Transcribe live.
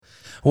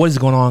What is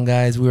going on,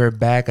 guys? We are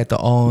back at the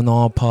All in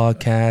All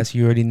podcast.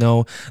 You already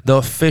know the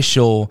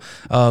official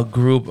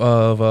group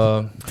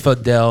of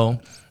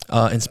Fidel,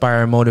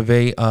 Inspire and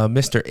Motivate,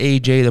 Mr.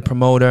 AJ, the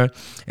promoter,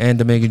 and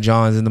the Megan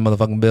Johns in the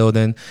motherfucking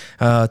building.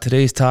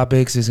 Today's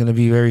topics is going to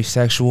be very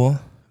sexual,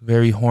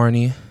 very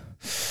horny.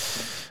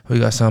 We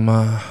got some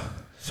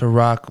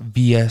Ciroc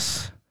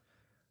VS.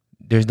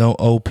 There's no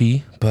OP,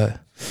 but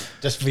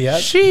just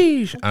VS.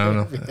 Sheesh. I don't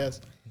know.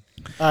 VS.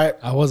 All right,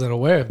 I wasn't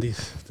aware of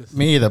these.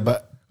 me either.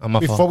 But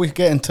before fault. we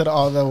get into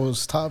all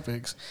those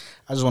topics,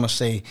 I just want to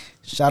say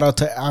shout out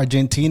to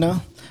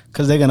Argentina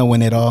because they're gonna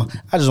win it all.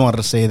 I just wanted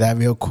to say that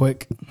real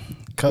quick.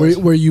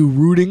 Were you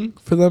rooting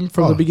for them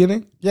from the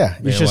beginning? Yeah,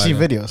 you should see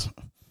videos.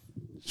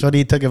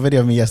 Shorty took a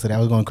video of me yesterday. I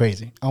was going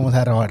crazy. I almost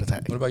had a heart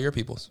attack. What about your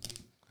peoples?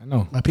 I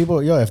know. My people,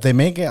 if they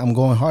make it, I'm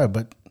going hard.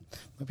 But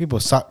my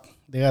people suck.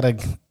 They gotta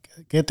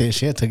get their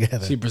shit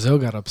together. See, Brazil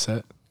got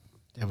upset.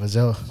 Yeah,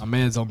 Brazil. My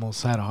man's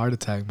almost had a heart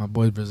attack. My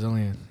boy's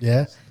Brazilian.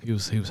 Yeah, He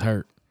was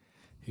hurt.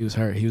 He was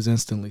hurt. He was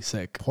instantly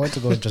sick.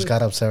 Portugal just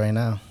got upset right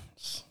now.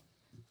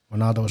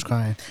 Ronaldo was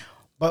crying.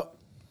 But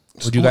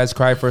Would you guys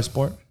cry for a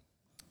sport?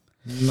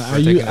 I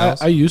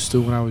used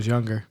to when I was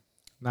younger.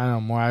 Not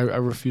no more. I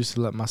refuse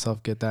to let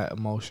myself get that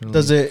emotional.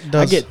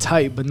 I get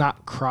tight, but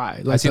not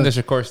cry. I seen the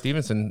Shakur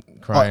Stevenson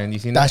crying. You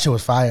seen that that? shit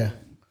was fire.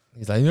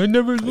 He's like, I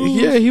never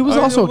lose. Yeah, he was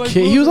I also know a my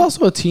kid. He was brother."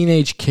 also a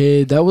teenage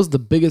kid. That was the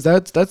biggest.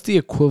 That's the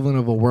equivalent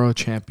of a world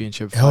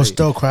championship fight. He'll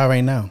still cry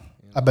right now.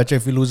 I bet you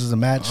if he loses a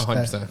match,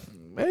 100%.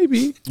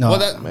 Maybe. no, Well,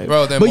 that,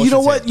 bro, the But you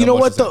know emotions what? hit. You The know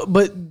what? emotions Though,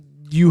 but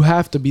you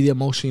have to be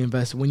emotionally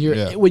invested when you're.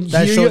 Yeah. When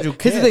That you're, shows you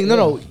here's the care, thing.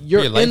 No, yeah.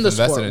 you're Your life in the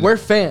invested sport. in We're it.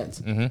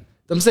 fans. Mm-hmm.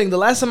 I'm saying the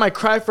last time I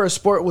cried for a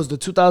sport was the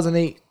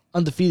 2008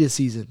 undefeated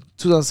season,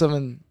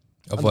 2007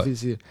 Of what? undefeated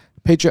season,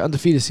 Patriot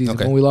undefeated season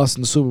Okay. when we lost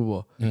in the Super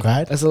Bowl.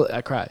 cried.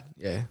 I cried.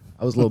 Yeah,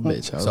 I was a little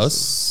bitch.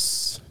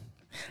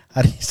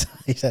 How do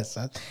you say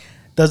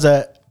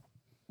that?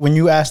 When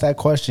you ask that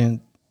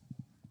question,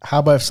 how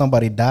about if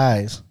somebody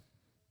dies?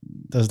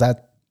 Does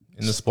that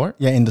In the sport?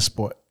 in the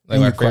sport? Like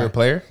And my you cry. favorite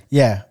player?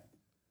 Yeah,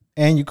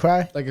 and you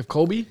cry Like if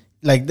Kobe,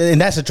 like in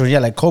that situation. Yeah,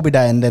 like Kobe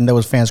died, and then there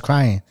was fans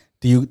crying.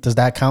 Does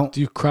that count?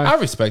 do you cry? I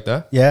respect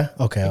that. Yeah.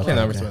 Okay. I okay,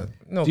 cannot okay. respect.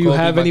 No, Do you Kobe,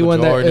 have Michael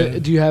anyone Jordan,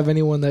 that? Do you have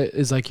anyone that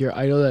is like your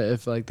idol that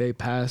if like they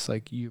pass,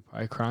 like you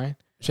probably crying?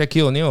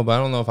 Shaquille O'Neal, but I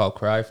don't know if I'll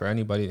cry for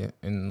anybody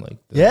in like.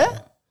 Yeah?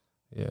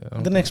 Yeah. I I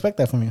don't didn't expect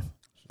that from you.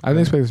 I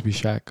didn't expect this to be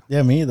Shaq.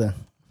 Yeah, me either.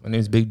 My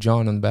name's Big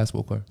John on the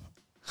basketball court.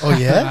 Oh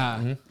yeah,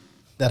 Mm-hmm.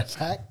 that a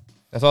fact.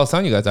 That's all I was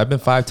telling you guys. I've been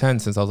 5'10"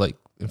 since I was like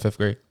in 5th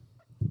grade.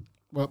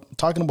 Well,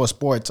 talking about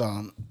sports,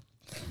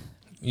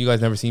 You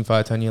guys never seen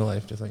 5'10" in your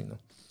life, just so you know.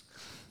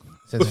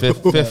 Since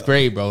fifth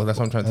grade, bro. That's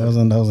what I'm trying to say.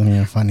 that wasn't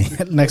even funny.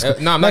 next,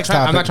 No, I'm next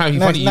not trying to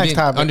be funny. You Next didn't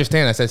topic.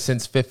 understand. I said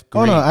since 5th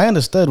grade. Oh no, I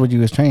understood what you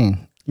was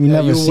training. You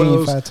never you were one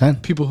of seen those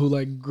 5'10". people who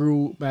like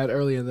grew mad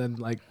early and then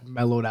like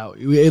mellowed out.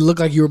 It looked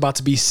like you were about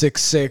to be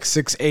 6'6",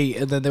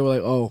 6'8", and then they were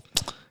like, "Oh,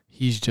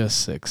 he's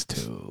just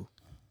 6'2".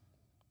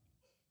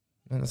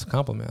 Man, that's a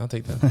compliment. I'll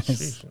take that.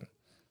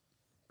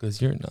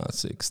 Because you're not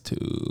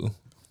 6'2".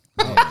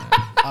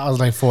 I was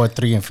like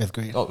 4'3" in 5th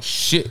grade. Oh,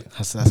 shit.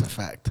 That's a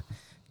fact.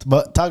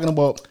 But talking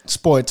about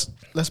sports,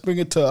 let's bring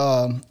it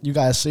to you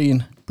guys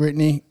seen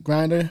Brittany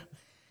Griner.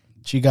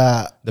 She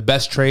got The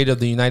best trade of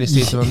the United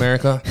States of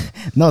America.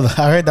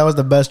 I heard that was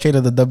the best trade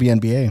of the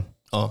WNBA,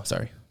 Oh,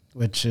 sorry.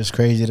 which is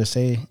crazy to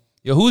say.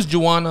 Yo, who's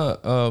Joanna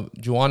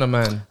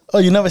Man? Oh,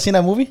 you never seen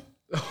that movie?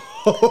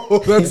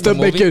 That's The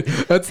movie?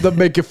 That's the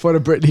making fun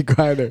of Brittany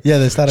Griner. Yeah,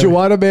 they started.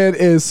 Joanna Man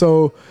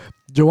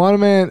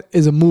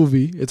is a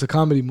movie. It's a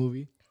comedy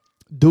movie.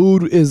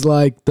 Dude is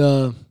like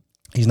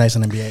He's nice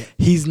in NBA.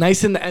 he's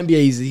nice in the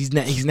NBA.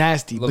 He's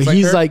nasty, Looks but like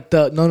he's her? like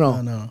the no.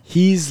 No.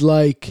 He's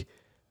like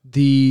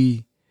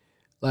the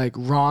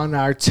Ron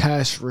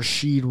Artest,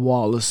 Rasheed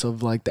Wallace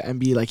of like the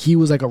NBA. Like he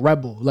was like a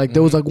rebel. Like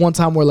there was like one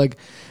time where like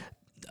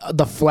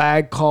the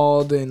flag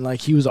called and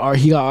like he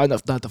got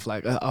not the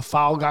flag. A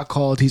foul got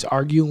called. He's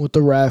arguing with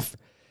the ref.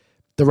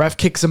 The ref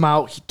kicks him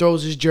out. He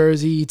throws his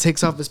jersey. He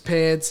takes off his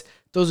pants.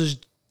 Throws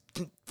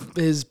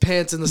his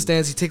pants in the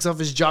stands. He takes off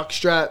his jock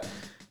strap.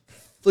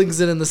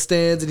 Flings it in the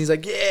stands, and he's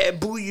like, "Yeah,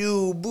 boo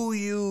you, boo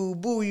you,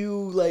 boo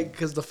you!" Like,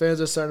 because the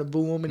fans are starting to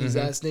boo him, and he's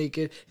ass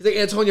naked. He's like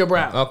Antonio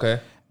Brown, Okay.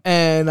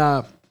 and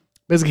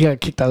basically he got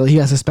kicked out. He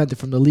got suspended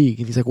from the league,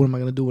 and he's like, "What am I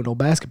gonna do with no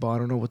basketball? I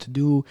don't know what to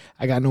do.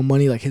 I got no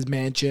money." Like his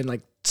mansion, like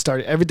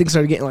everything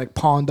started getting like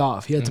pawned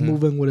off. He had to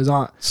move in with his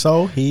aunt.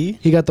 So he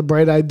He got the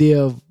bright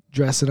idea of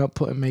dressing up,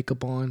 putting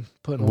makeup on,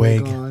 putting a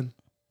wig Wig. on,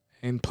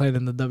 and playing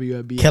in the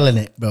WNBA. killing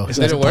it, bro. Did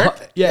it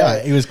work?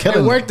 Yeah, he was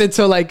killing it worked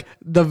until like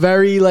the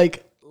very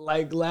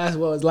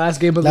last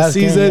game of the Last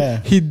game, season.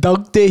 yeah. He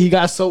dunked it. He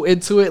got so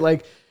into it,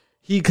 like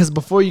because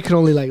before you could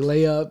only like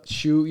lay up,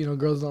 shoot. You know,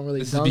 girls don't really.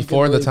 This is dunk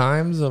before and the really-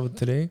 times of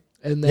today.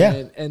 And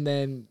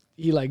then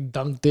he like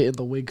dunked it and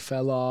the wig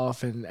fell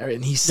off and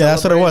he. Yeah,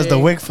 that's what it was. The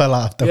celebrating. wig fell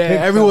off. The Yeah, wig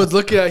fell everyone's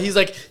looking at. He's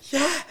like,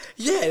 yeah.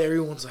 And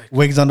everyone's like, off.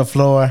 Wigs on the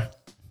floor.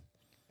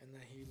 and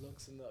then he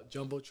looks in the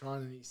jumbotron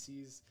and he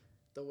sees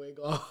the wig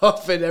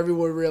off, and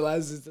everyone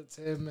realizes it's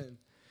him. And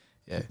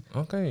Yeah.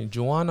 Okay,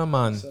 Joanna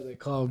man. So they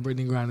call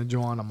Brittany Griner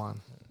Joanna man.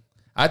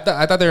 I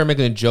thought they were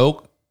making a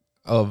joke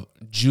of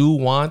Jew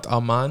want a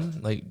man,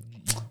 like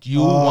you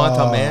want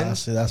a man.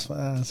 See, that's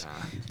fine.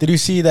 Did you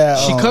see that?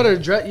 She cut her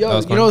dress. That Yo,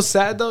 was you funny. know what's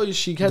sad though?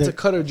 She had to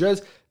cut her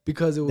dress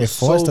because it They was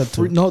forced so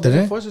her to. No, they Did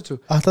didn't they? force her to.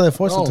 I thought they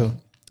forced her No. to.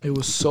 It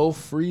was so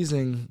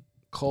freezing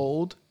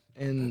cold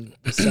in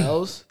the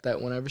cells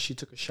that whenever she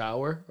took a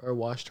shower or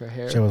washed her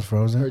hair, She was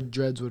frozen. her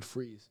dreads would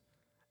freeze,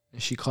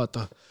 and she caught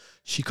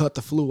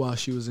the flu while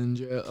she was in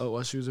jail,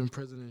 while she was in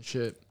prison and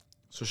shit.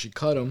 So she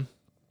cut them,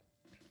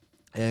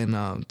 and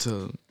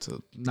to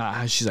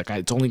not, she's like,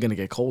 it's only gonna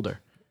get colder.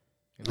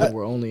 You know,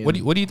 we're only. What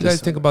do you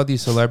guys think about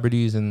these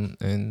celebrities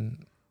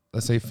and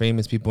let's say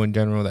famous people in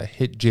general that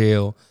hit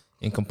jail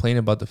and complain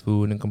about the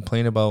food and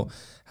complain about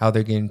how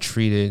they're getting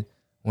treated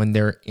when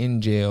they're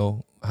in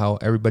jail, how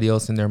everybody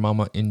else in their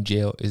mama in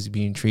jail is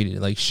being treated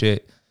like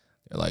shit.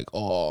 They're like,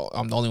 oh,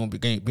 I'm the only one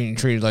being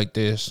treated like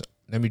this.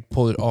 Let me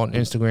pull it on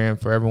Instagram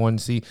for everyone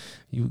to see.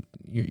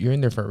 You're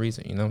in there for a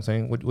reason. You know what I'm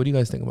saying? What do you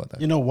guys think about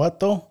that? You know what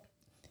though?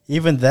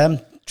 Even them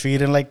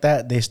treated like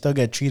that, they still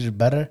get treated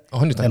better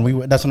 100 than we.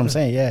 That's what I'm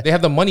saying. Yeah. They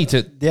have the money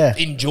to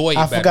enjoy it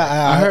I better.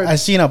 forgot. I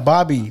seen a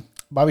Bobby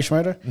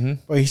Schmurder.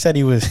 Bro, he said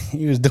he was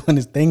doing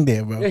his thing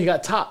there, bro. Yeah, he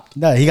got topped.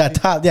 No, he got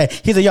top. Yeah,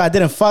 he said, "Yo, I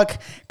didn't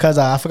fuck because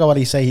I forgot what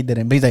he said. He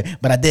didn't, but he's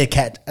like, but I did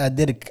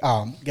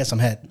get some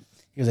head."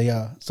 He was like,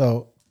 "Yo,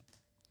 so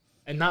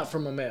And not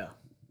from a male.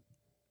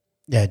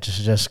 yeah,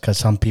 just because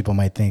some people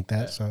might think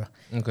that." So,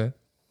 Okay.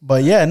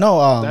 but yeah,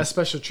 no, That's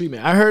special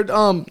treatment. I heard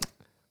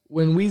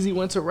when Weezy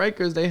went to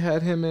Rikers, they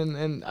had him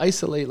in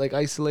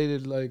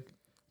isolated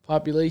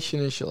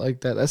population and shit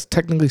like that. That's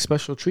technically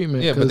special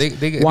treatment. Yeah, but they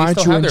why aren't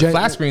still you have their inject-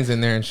 flat screens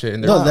in there and shit.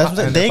 And No, that's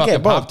what they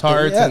get, bro.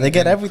 Pop-Tarts Yeah, and, they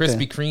get and everything.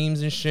 Krispy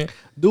Kremes and shit.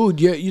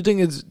 Dude, yeah, you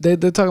think they're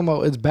talking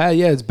about it's bad?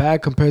 Yeah, it's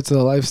bad compared to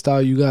the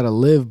lifestyle you gotta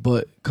live,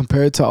 but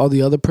compared to all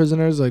the other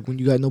prisoners, like when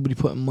you got nobody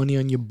putting money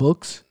on your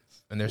books.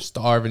 And they're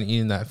starving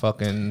eating that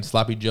fucking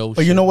sloppy Joe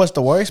but shit. you know what's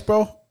the worst,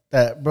 bro?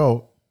 That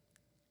bro,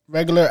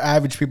 regular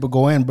average people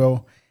go in,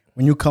 bro.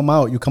 When you come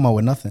out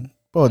with nothing,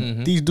 bro.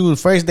 These dudes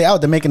first day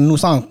out, they're making a new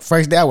song.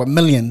 First day out with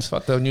millions.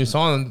 Fuck the new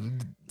song.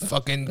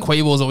 Fucking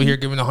Quavo's over here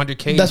giving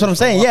 100K. That's what I'm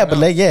saying. Yeah,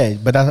 but they're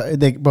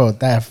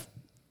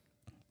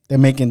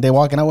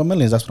walking out with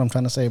millions. That's what I'm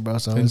trying to say, bro.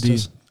 So it's Indeed.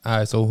 just, All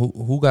right, so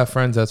who got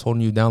friends that's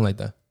holding you down like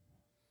that?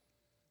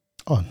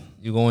 oh,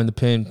 You go in the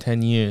pen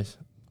 10 years.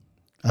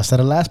 I said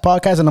it last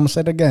podcast and I'm gonna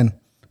say it again.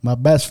 My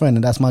best friend,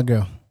 and that's my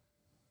girl.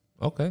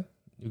 Okay.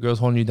 Your girl's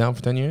holding you down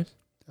for 10 years?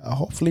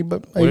 Hopefully,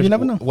 but What you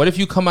never know. What if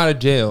you come out of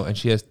jail and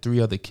she has 3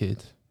 other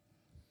kids?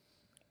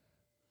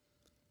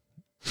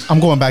 I'm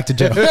going back to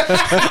jail. What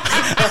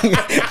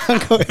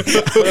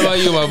about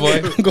you, my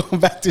boy? I'm going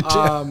back to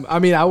jail. I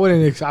mean, I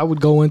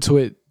would go into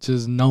it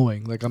just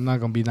knowing, like, I'm not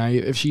gonna be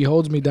naive. If she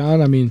holds me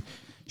down, I mean,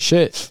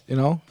 shit, you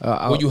know.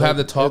 Would you have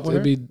the talk with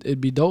her? It'd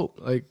be dope.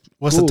 Like,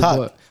 What's the talk?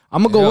 but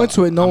I'm gonna go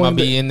into it I'm knowing gonna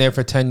be in there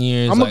for 10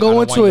 years. I'm gonna like, I go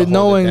don't into want you it to hold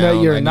knowing that down.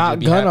 I you're need you not to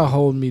be gonna happy.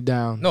 hold me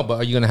down. No, but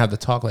are you gonna have the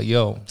talk like,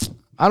 yo?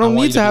 I don't want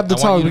need you to to have be-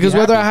 the I want talk you to be because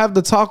whether I happy. have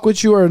the talk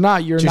with you or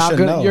not, you're You not should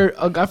gonna. know. You're.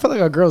 I feel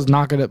like a girl's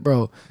not gonna,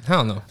 bro.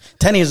 Hell no.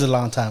 10 years is a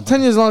long time. Bro.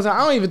 10 years is a long time.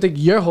 I don't even think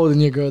you're holding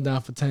your girl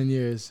down for 10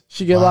 years.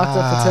 She get locked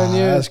up for 10 Wow,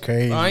 years. That's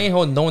crazy. I ain't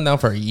holding no one down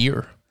for a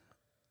year.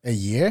 A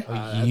year?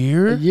 A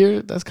year? A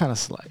year, that's kind of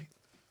slight.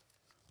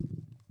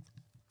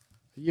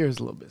 A year is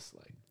a little bit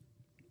slight.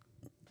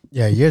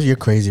 Yeah, years. You're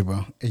crazy,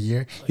 bro. A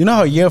year. You know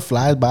how a year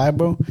flies by,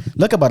 bro.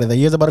 Look about it. The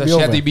year's about to Does be she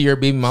over. have to be your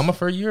baby mama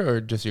for a year or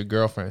just your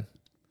girlfriend?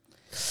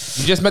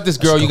 You just met this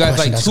girl. a You good guys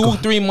question. like That's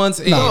a 2-3 good- months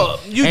in, No,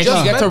 you and just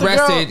she gets met the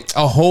girl. arrested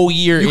a whole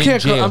year You in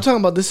can't. jail. I'm talking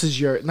about this is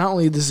your. Not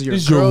only this is your.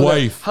 This is your girl that-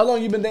 wife. How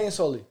long you been dating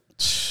Soli?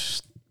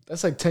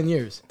 That's like 10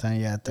 years.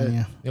 10, yeah.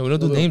 Yeah, we don't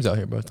do names out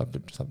here, bro. Stop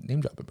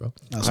name dropping, bro.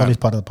 No, Sonny's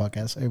part of the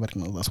podcast. Everybody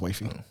knows that's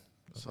wifey.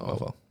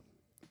 So,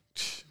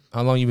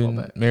 how long you been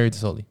bad. married to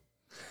Soli?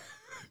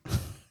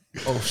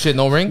 Oh shit,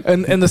 no ring.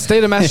 And in the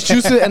state of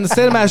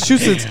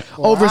Massachusetts,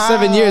 over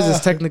 7 years is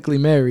technically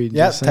married.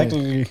 Yeah, just saying.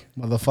 technically,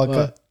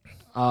 motherfucker.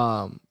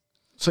 But,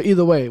 so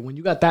either way, when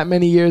you got that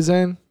many years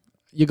in,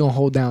 you're gonna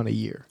hold down a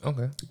year.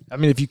 Okay. I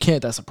mean, if you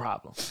can't, that's a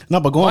problem. No,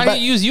 but going Why back.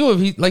 he use you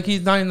if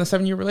he's not in a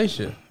 7-year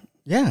relationship?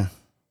 Yeah.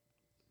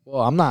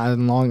 Well, I'm not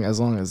as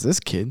long as this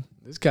kid.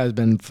 This guy's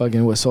been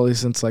fucking with Sully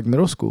since like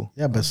middle school.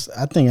 Yeah, but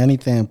I think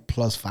anything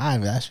plus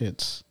 5, that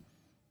shit's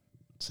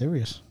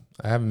serious.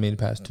 I haven't made it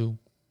past 2.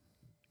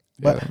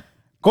 But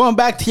going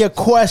back to your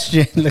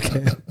question,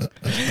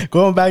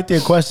 going back to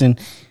your question,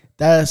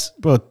 that's,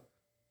 bro,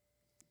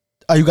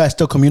 are you guys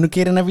still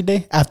communicating every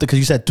day after? Because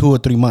you said 2 or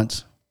 3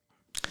 months.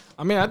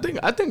 I mean, I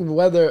think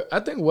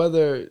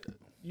whether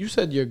you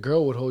said your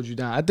girl would hold you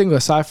down. I think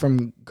aside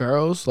from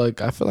girls,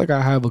 like I feel like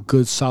I have a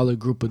good solid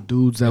group of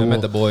dudes that I will.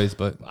 met the boys,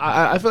 but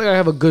I feel like I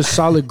have a good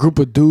solid group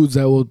of dudes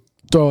that will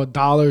throw $1,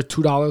 $2,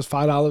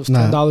 $5,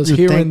 $10 you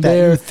here think and that-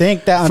 there you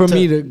think that for until-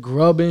 me to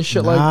grub and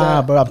shit like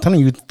that. Bro, I'm telling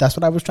you, that's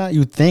what I was trying.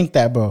 You think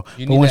that, bro.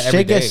 You But need when that every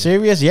shit gets day.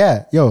 serious,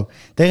 yeah, yo,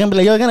 they're gonna be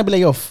like, yo,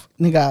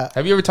 nigga,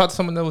 have you ever talked to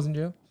someone that was in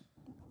jail?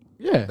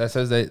 Yeah. that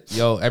says that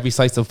every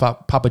slice of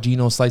Papa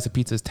Gino's slice of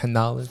pizza is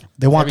 $10.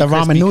 They want Every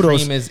the ramen Krispy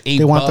noodles. Kreme is They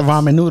 $8. want the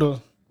ramen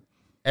noodle.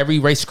 Every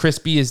Rice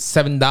Krispie is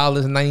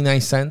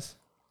 $7.99.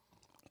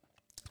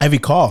 Every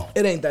call.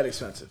 It ain't that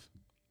expensive.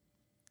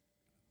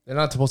 They're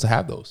not supposed to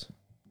have those.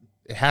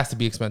 It has to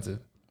be expensive.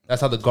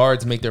 That's how the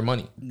guards make their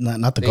money.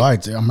 Not the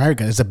guards.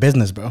 America. It's a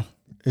business, bro.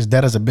 It's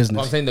dead as a I'm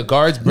business. saying the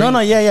guards bring.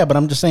 Yeah. But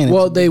I'm just saying.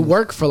 Well, they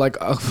work for like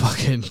a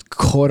fucking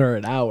quarter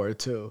an hour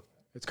too.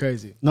 It's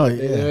crazy. No,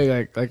 They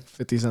make like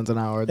 50 cents an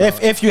hour.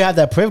 if you have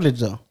that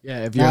privilege though.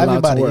 Yeah, if you're Not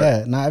allowed everybody. to work.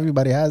 Yeah, not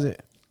everybody has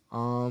it.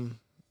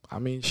 I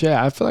mean, shit.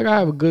 I feel like I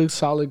have a good,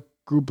 solid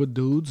group of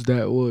dudes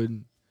that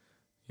would,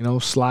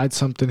 slide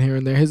something here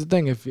and there. Here's the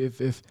thing: if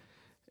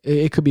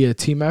it could be a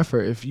team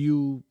effort. If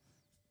you,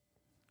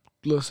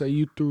 let's say,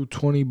 you threw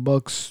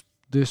 $20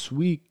 this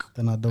week,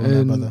 They're not doing that,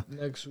 and brother.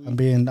 next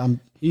week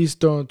he's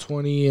throwing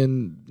 20,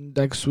 and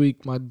next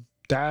week my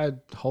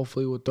dad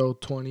hopefully will throw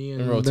 20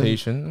 and in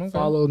rotation. Okay.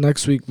 follow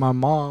next week my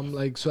mom.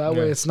 Like so that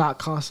way it's not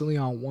constantly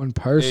on one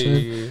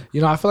person.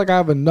 I feel like I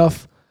have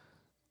enough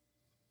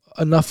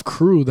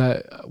crew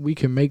that we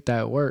can make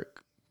that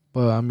work.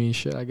 But I mean,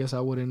 shit, I guess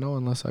I wouldn't know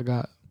unless I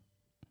got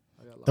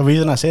The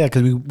reason I say that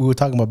because we were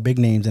talking about big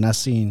names and I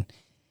seen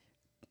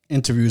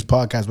interviews,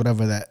 podcasts,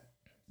 whatever that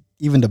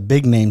even the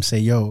big names say,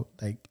 yo,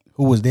 like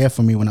who was there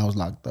for me when I was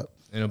locked up.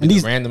 And it'll be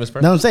the randomest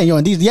person. Know what I'm saying?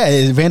 And it's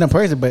a random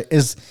person, but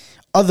it's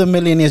other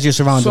millionaires you're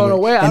surrounded So in a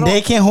with. way, and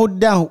they can't hold it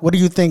down. What do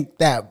you think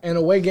that? in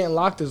a way getting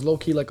locked is low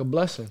key like a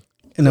blessing.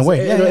 In a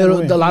way.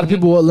 A lot of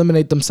people will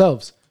eliminate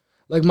themselves.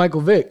 Like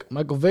Michael Vick.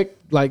 Michael Vick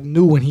like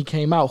knew when he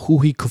came out who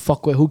he could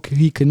fuck with, who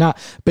he could not,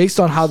 based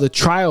on how the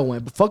trial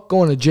went. But fuck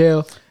going to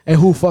jail and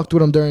who fucked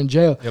with him during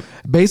jail. Yep.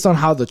 Based on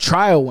how the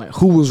trial went,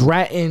 who was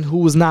ratting, who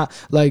was not.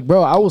 Like,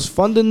 bro, I was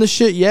funding the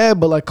shit, yeah,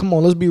 but like, come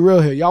on, let's be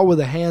real here. Y'all were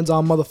the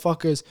hands-on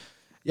motherfuckers.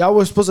 Y'all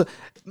were supposed to.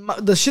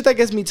 The shit that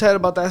gets me tight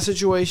about that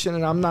situation,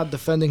 and I'm not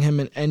defending him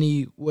in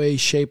any way,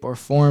 shape, or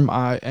form.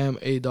 I am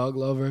a dog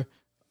lover.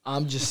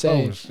 I'm just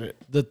saying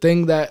the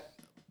thing that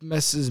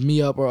messes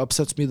me up or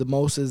upsets me the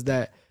most is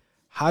that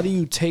how do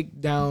you take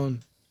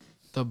down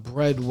the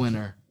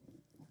breadwinner?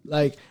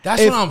 Like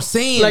That's what I'm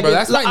saying, bro.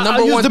 That's my number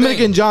I'll use one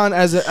Dominican thing. John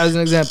as an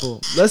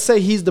example. Let's say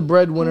he's the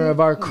breadwinner of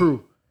our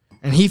crew,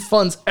 and he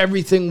funds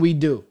everything we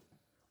do,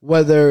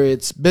 whether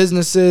it's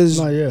businesses,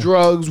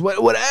 drugs,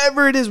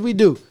 whatever it is we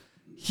do.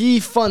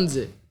 He funds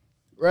it,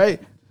 right?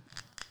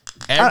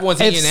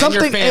 Everyone's eating and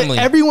your family.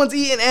 Everyone's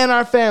eating and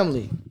our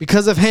family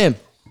because of him.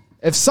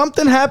 If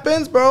something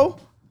happens, bro,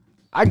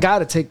 I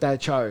gotta take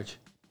that charge.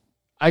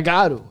 I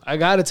gotta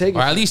take it.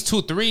 Or at least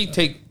 2, 3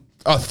 take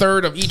a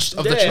third of each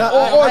of the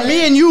charge. Or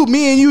me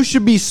and you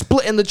should be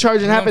splitting the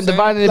charge and having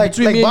dividing it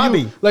between me and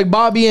you, like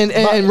Bobby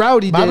and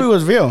Rowdy did. Bobby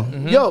was real.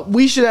 Yo,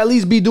 we should at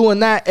least be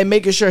doing that and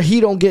making sure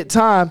he don't get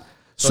time.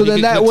 So he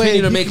then can that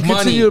way continue to make money.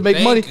 continue to make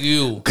Thank money.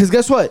 you. Because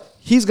guess what?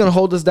 He's gonna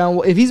hold us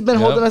down. If he's been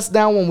holding us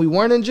down when we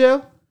weren't in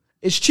jail,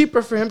 it's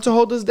cheaper for him to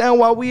hold us down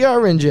while we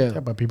are in jail. Yeah,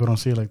 but people don't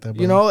see it like that.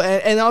 Bro. You know,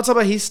 and on top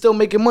of that, he's still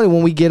making money.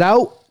 When we get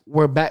out,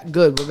 we're back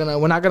good.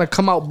 We're not gonna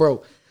come out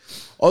broke.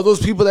 All those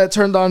people that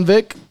turned on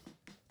Vic,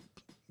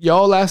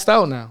 y'all last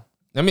out now.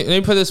 Let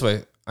me put it this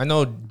way. I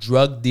know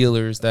drug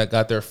dealers that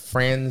got their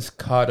friends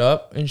caught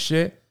up and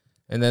shit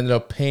and ended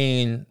up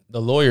paying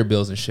the lawyer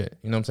bills and shit.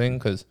 You know what I'm saying?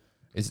 Because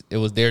it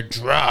was their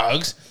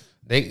drugs.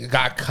 They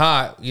got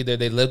caught. Either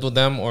they lived with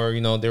them or,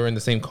 they were in the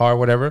same car or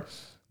whatever.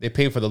 They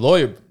paid for the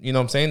lawyer. You know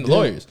what I'm saying? The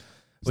lawyers.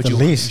 Which the you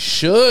least.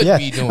 should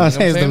be doing. I'm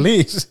saying it's the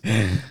least.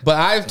 But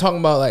I'm talking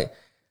about like,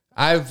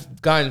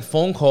 I've gotten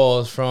phone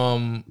calls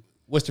from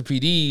Worcester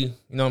PD. You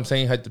know what I'm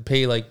saying? Had to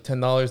pay like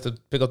 $10 to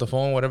pick up the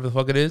phone, whatever the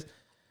fuck it is.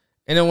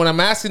 And then when I'm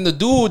asking the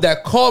dude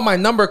that called my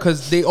number,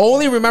 because they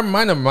only remember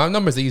my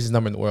number is the easiest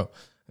number in the world.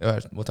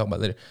 We'll talk about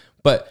it later.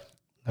 But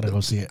I gotta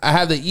go see it. I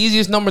have the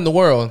easiest number in the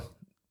world.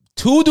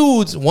 2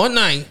 dudes one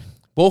night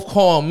both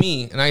call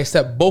me and I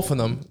accept both of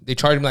them. They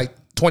charge me like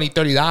 $20,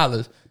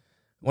 $30.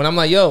 When I'm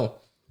like, yo,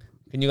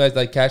 can you guys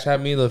like cash out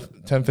me the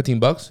 $10,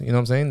 $15? You know what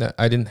I'm saying? That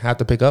I didn't have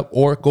to pick up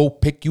or go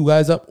pick you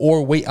guys up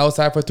or wait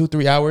outside for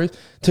 2-3 hours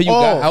till you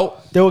got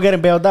out. They were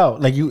getting bailed out.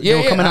 Like they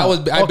were coming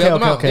out. I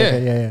bailed them out.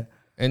 Yeah.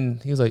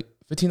 And he was like,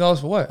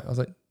 $15 for what? I was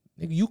like,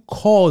 nigga, you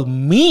called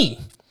me.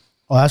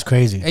 Oh, that's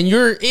crazy. And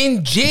you're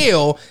in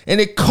jail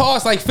and it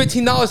costs like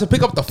 $15 to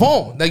pick up the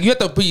phone. Like you have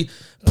to be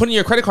putting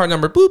your credit card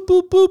number. Boop,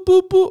 boop, boop,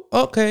 boop, boop.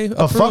 Okay.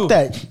 Oh, fuck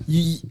that.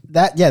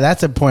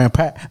 That's important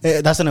part.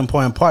 That's an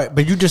important part.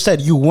 But you just said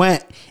you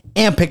went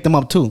and picked them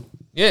up too.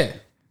 Yeah.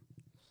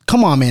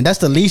 Come on, man. That's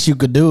the least you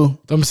could do.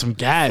 Them some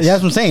gas. Yeah,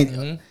 that's what I'm saying.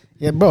 Mm-hmm.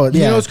 Yeah, bro. You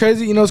know what's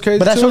crazy?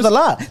 But that shows a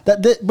lot.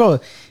 Bro,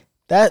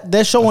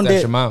 they're showing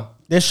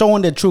they're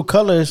showing their true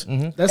colors.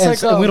 Mm-hmm.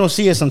 That's like we don't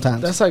see it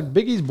sometimes. That's like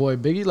Biggie's boy.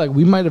 Biggie, like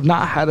we might have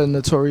not had a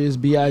Notorious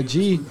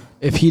B.I.G.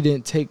 if he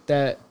didn't take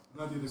that.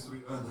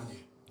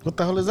 What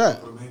the hell is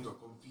that?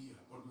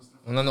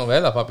 Una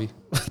novela, papi.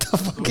 What the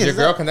fuck Is is your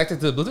girl that? connected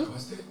to the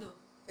Bluetooth?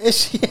 Is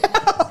she?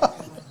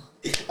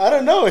 I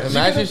don't know.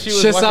 Imagine she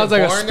was Shit watching sounds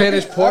like a porn,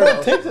 Spanish nigga. I porno.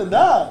 don't take to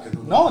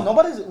that. No,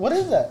 nobody's. What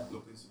is that?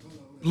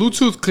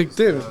 Bluetooth clicked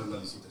in.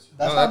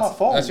 That's not my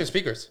phone. That's your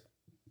speakers.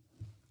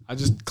 I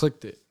just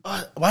clicked it.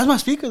 Why is my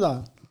speakers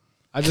on?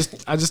 I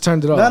just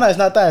turned it off. No, it's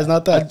not that. It's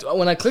not that.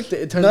 When I clicked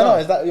it, it turned No, off.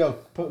 it's not. Yo,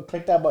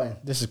 click that button.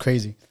 This is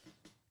crazy.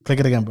 Click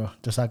it again, bro.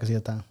 Just so I can see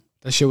the time.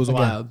 That shit was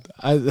wild.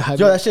 Yo,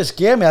 that shit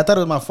scared me. I thought it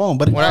was my phone,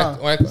 but Yeah.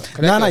 So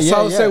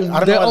I was saying,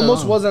 there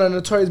almost wasn't a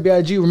Notorious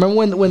B.I.G.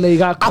 Remember when they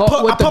got caught?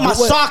 I put my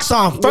socks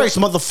on first,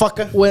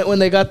 motherfucker. When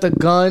they got the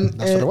gun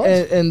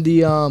and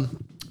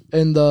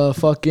the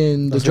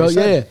fucking the drug,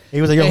 yeah.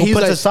 He was like, yo, who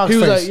puts his socks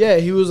first?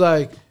 He was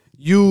like,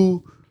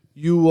 you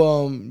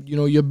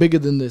know, you're bigger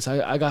than this.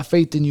 I got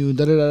faith in you.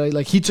 Da, da, da.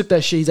 Like he took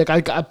that shit. He's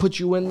like, I put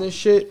you in this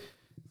shit.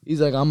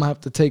 He's like, I'm gonna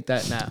have to take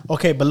that now.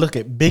 Okay, but look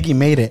at Biggie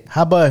made it.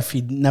 How about if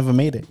he never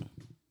made it?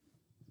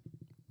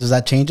 Does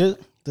that change it?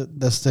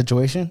 The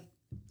situation?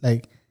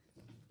 Like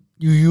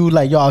you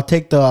like, yo, I'll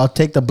take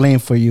the blame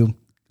for you.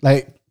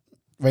 Like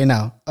right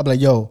now. I'll be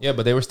like, yo. Yeah,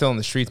 but they were still in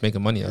the streets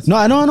making money.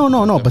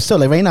 No. But still,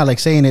 like right now, like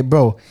saying it,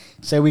 bro.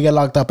 Say we get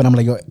locked up and I'm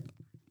like, yo,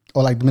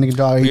 or like Dominican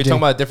Draw. You're talking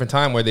about a different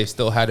time where they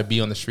still had to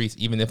be on the streets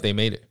even if they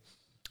made it.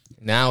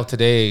 Now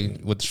today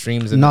with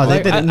streams and no,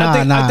 they didn't.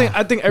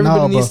 I think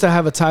everybody needs to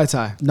have a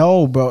tie.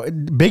 No, bro.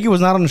 Biggie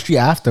was not on the street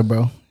after,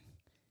 bro.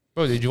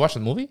 Bro, did you watch the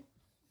movie?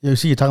 You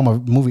see, you're talking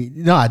about movie.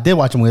 No, I did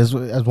watch a movie.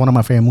 It's one of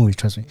my favorite movies.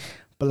 Trust me.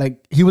 But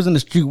like, he was in the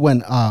street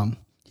when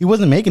he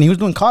wasn't making. He was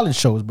doing college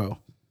shows, bro.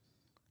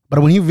 But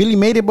when he really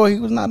made it, bro, he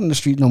was not in the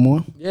street no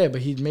more. Yeah, but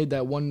he made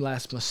that one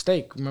last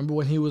mistake. Remember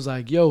when he was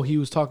like, yo, he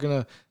was talking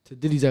to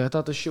Diddy. He's like, I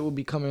thought the shit would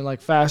be coming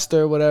like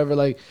faster, whatever.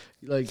 Like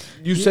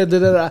you said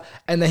that,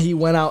 and then he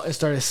went out and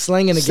started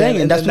slanging again.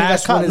 And that's when he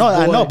got caught. No,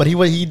 I know, but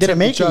he didn't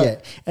make it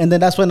yet. And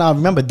then that's when I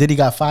remember Diddy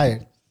got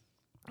fired.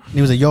 And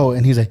he was like, yo,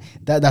 and he's like,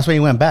 that's when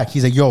he went back.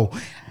 He's like, yo,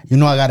 you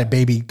know I got a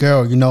baby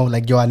girl, you know,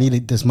 like, yo, I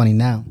needed this money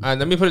now. All right,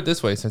 let me put it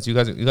this way, since you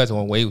guys are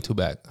going way too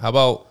back. How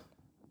about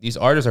these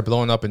artists are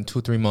blowing up in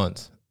 2-3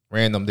 months?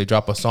 Random. They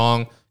drop a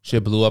song,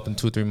 shit blew up in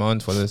 2-3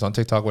 months, whether it's on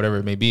TikTok, whatever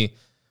it may be.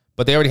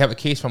 But they already have a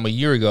case from a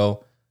year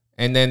ago,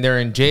 and then they're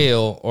in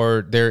jail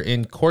or they're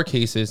in court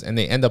cases and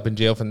they end up in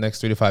jail for the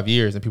next 3 to 5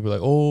 years. And people are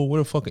like, oh, what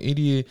a fucking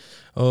idiot.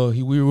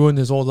 We ruined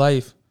his whole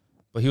life.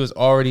 But he was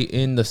already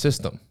in the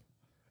system.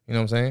 You know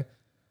what I'm saying?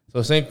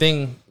 So same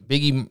thing,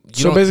 Biggie.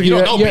 You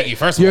don't know Biggie,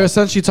 first of all. You're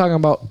essentially talking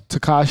about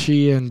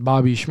Tekashi and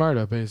Bobby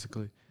Shmurda,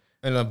 basically.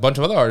 And a bunch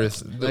of other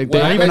artists. Not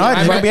even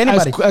artists. It could be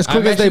anybody. As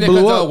quick as they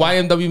blew up.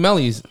 YNW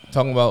Melly's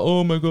talking about,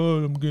 oh my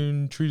God, I'm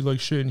getting treated like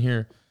shit in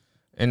here.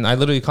 And I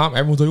literally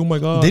everyone's like, oh my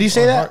God. Did he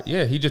say that?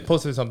 Yeah, he just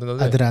posted something the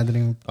other day. I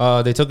didn't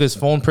even. They took his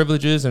phone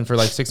privileges, and for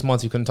like 6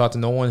 months, he couldn't talk to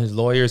no one. His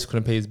lawyers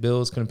couldn't pay his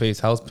bills, couldn't pay his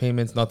house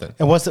payments, nothing.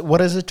 And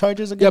what is his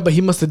charges again? Yeah, but he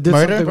must have did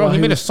Murder? something. Bro, he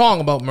made a song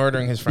about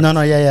murdering his friends.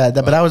 No, yeah.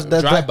 But that was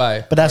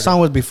Drive-by. But that song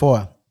was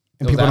before,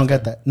 and people don't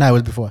get that. No, it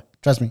was before.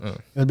 Trust me,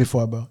 it was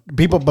before, bro.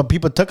 People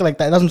took it like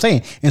that. That's what I'm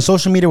saying. And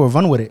social media will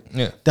run with it.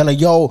 Yeah, they're like,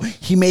 "Yo,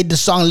 he made the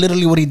song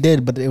literally what he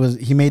did," but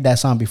he made that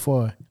song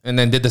before, and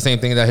then did the same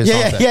thing that his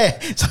song said.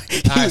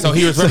 Yeah. So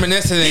he was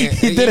reminiscing.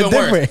 He did it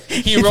different.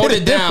 He wrote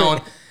it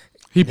down.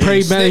 He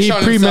premeditated.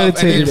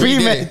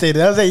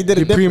 I was saying he did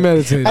it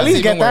premeditated. At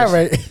least get that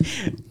right.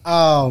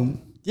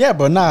 Yeah,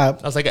 bro. Nah,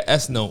 that was like an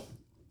S note.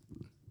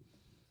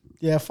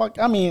 Yeah, fuck.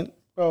 I mean,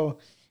 bro.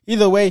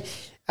 Either way,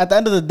 at the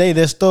end of the day,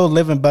 they're still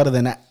living better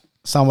than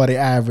somebody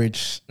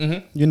average.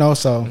 Mm-hmm. You know,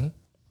 so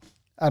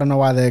I don't know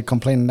why they're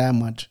complaining that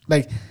much.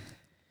 Like,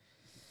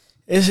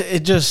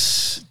 it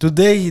just do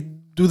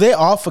they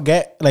all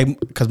forget? Like,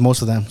 because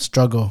most of them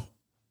struggle.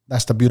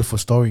 That's the beautiful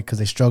story, because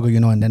they struggle, you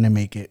know, and then they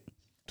make it.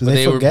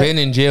 They were been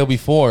in jail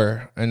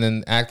before and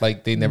then act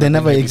like they never. They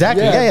never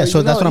exactly. Yeah.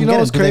 So that's what I'm getting.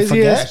 What's crazy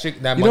is, you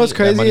know what's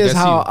crazy is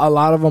how a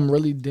lot of them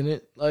really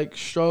didn't like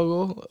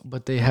struggle,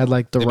 but they had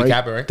like the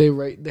right.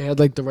 They had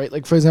like the right.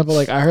 Like for example,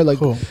 like I heard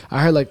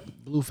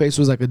Blueface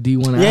was like a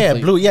D1 athlete. Yeah,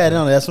 Blue. Yeah,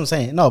 no, that's what I'm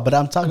saying. No, but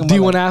I'm talking about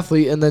D1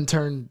 athlete and then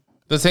turned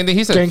the same thing.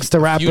 He said gangster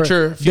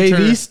rapper.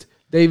 Future.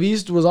 Dave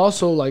East was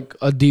also like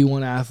a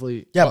D1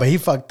 athlete. Yeah, but he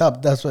fucked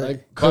up. That's what.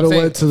 Like, could have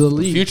went to the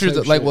league. Future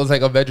was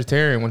like a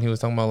vegetarian when he was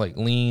talking about like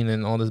lean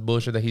and all this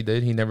bullshit that he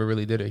did. He never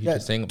really did it. He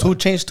just saying about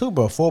 2 Chainz too,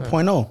 bro.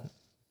 4.0,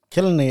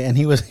 killing it, and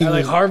he was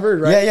like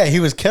Harvard, right? Yeah, he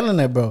was killing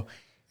it, bro.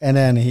 And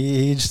then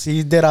he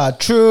did a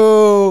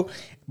true,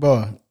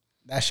 bro.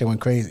 That shit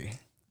went crazy.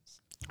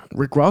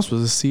 Rick Ross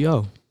was a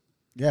CO.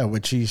 Yeah,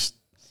 which he's.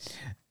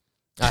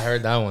 I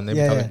heard that one.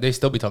 They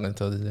still be talking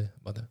until this day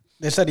about that.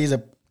 They said he's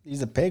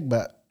a pig,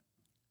 but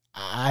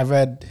I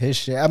read his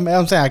shit. I mean,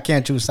 I'm saying I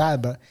can't choose side,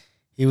 but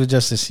he was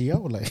just a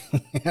CEO. Like,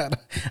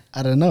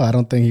 I don't know. I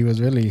don't think he was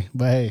really.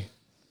 But hey,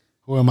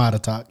 who am I to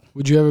talk?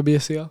 Would you ever be a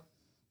CO?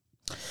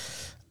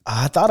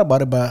 I thought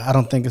about it, but I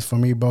don't think it's for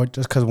me, bro.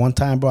 Just because one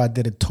time, bro, I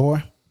did a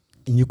tour,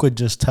 and you could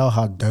just tell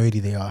how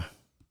dirty they are.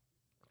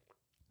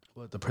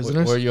 What, the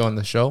prisoners? Were you on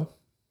the show?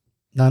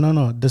 No.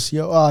 The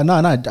CEO. No.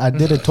 I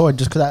did a tour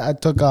just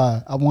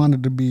because I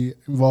wanted to be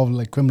involved in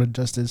like criminal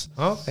justice.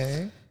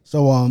 Okay.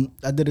 So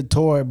I did a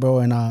tour, bro,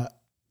 and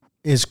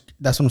that's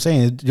what I'm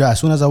saying. Yeah, as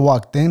soon as I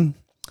walked in,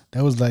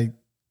 that was like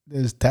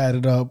this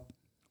tatted up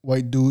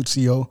white dude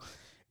CEO,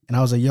 and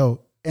I was like, yo,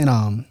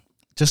 and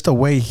just the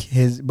way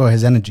his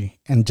energy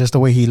and just the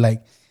way he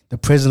like the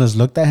prisoners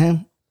looked at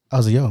him. I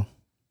was like, yo,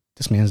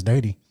 this man's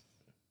dirty.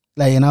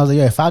 Like, and I was like,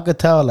 yo, if I could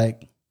tell,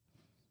 like,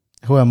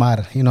 who am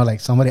I? You know, like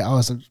somebody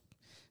else.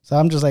 So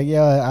I'm just like,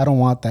 yeah, I don't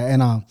want that.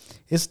 And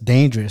it's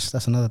dangerous.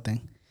 That's another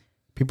thing.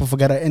 People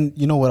forget it. And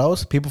you know what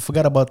else? People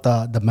forget about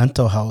the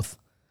mental health.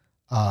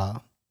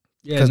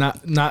 Yeah,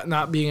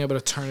 not being able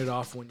to turn it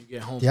off when you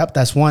get home. Yep,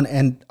 that's one.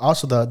 And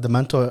also the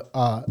mental,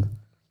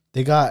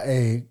 they got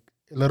a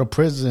little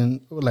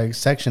prison like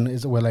section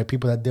is where like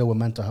people that deal with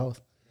mental health.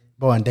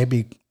 Bro, and they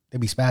be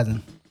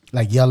spazzing,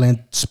 like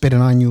yelling,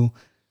 spitting on you,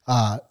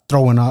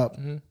 throwing up.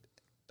 Mm-hmm.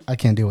 I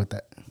can't deal with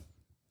that.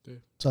 Yeah.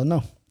 So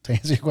no, to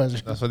answer your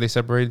question. That's why they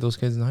separated those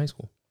kids in high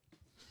school.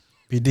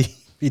 PD?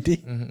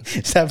 Mm-hmm.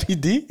 Is that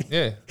PD?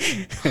 Yeah.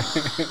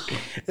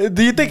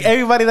 Do you think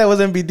everybody that was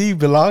in PD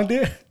belonged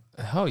there?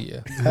 Hell yeah.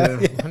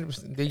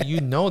 100%. They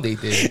did.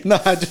 No,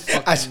 I just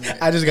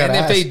gotta And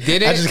if ask. they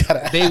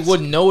didn't, they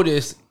would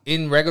notice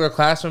in regular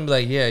classroom,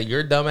 like, yeah,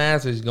 your dumb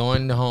ass is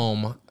going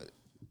home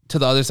to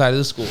the other side of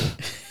the school.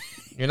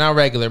 You're not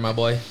regular, my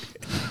boy.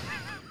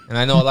 And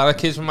I know a lot of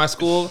kids from my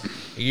school,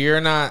 you're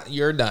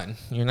done.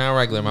 You're not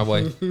regular, my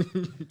boy.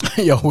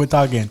 Yo, we're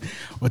talking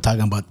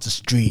about the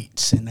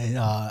streets and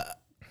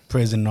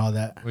prison and all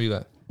that. What you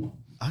got?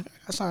 I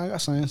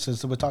got something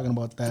since we're talking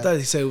about that. I thought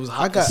he said it was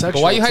hot and But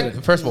sexual. why you hiding?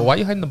 First of all, why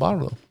you hiding the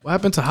bottle though? What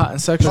happened to hot and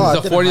sexual? Oh,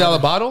 It's a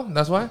 $40 bottle.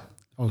 That's why.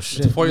 Oh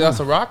shit! It's $40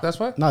 a rock. That's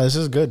why. No, this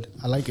is good.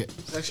 I like it.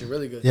 It's actually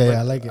really good. Yeah,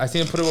 I like it. I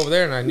seen him put it over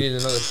there, and I needed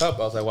another cup.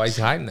 I was like, why is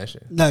he hiding that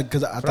shit? No,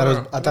 because I thought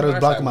it was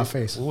blocking my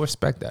face. We'll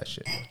respect that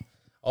shit.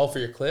 All for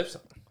your clips.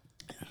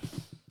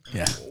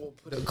 Yeah.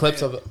 The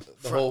clips of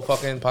the whole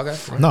fucking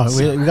podcast. No,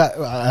 we got.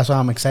 That's why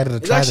I'm excited to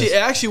try this. It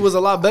actually was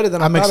a lot better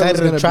than I'm I thought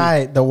excited it was to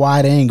try the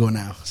wide angle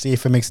now. See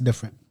if it makes it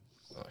different.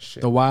 Oh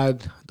shit. The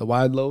wide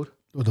load.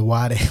 The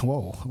wide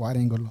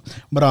angle.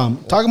 But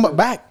talking about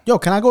back, yo,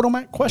 can I go to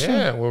my question?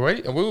 Yeah, we're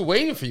ready. We were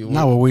waiting for you.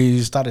 No,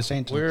 we started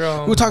saying we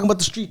were talking about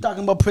the street,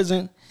 talking about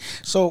prison.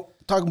 So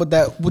talking about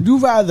that, would you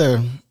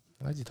rather?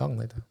 Why is he talking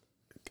like that?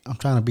 I'm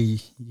trying to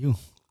be you.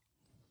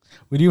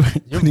 Would you?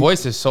 Your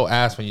voice is so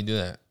ass when you do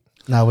that.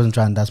 No, I wasn't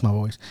trying. That's my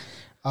voice.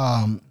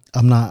 I'm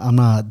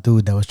not a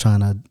dude that was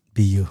trying to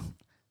be you.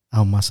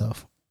 I'm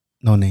myself.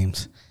 No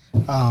names.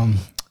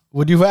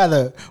 Would you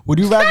rather?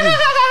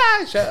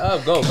 Shut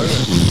up. Go.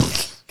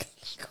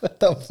 What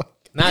the fuck?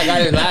 Nah, I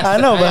got it last. I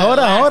know, but hold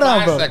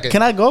on, bro. Second.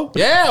 Can I go?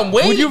 Yeah, I'm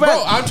waiting, Would you bro.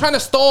 rather- I'm trying to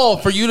stall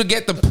for you to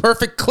get the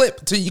perfect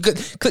clip so you could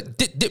click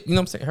dip. You know what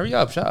I'm saying? Hurry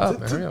up. Shut up,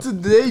 man. Hurry up.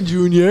 Today,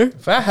 Junior.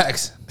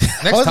 Facts.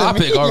 Next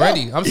topic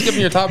already. I'm skipping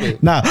your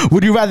topic. Nah.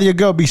 Would you rather your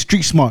girl be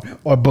street smart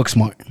or book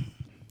smart?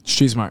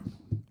 Street smart.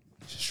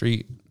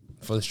 Street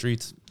for the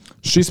streets.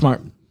 Street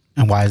smart.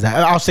 And why is that?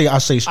 I'll say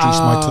street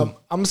smart too.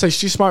 I'm gonna say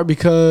street smart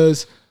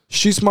because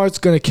street smart's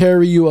gonna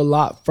carry you a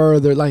lot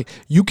further. Like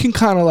you can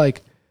kind of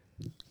like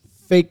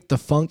fake the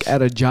funk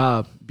at a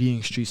job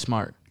being street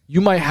smart. You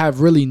might have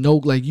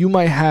you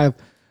might have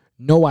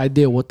no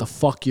idea what the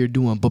fuck you're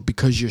doing, but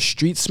because you're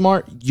street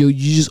smart, you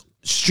just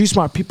street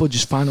smart people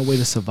just find a way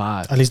to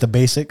survive. At least the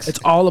basics. It's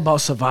all about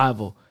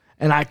survival.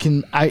 And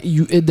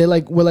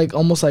we're like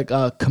almost like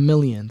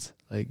chameleons.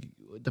 Like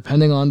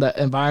depending on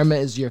the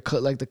environment is your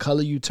like the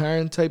color you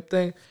turn type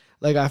thing.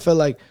 Like I feel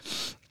like,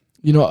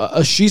 you know,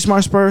 a street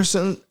smart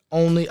person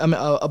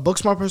a book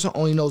smart person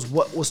only knows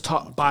what was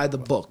taught by the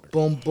book.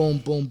 Boom, boom,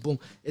 boom, boom.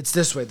 It's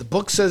this way. The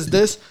book says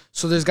this,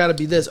 so there's got to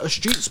be this. A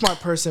street smart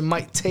person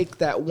might take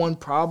that one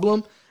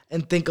problem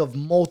and think of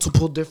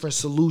multiple different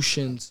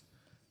solutions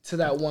to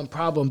that one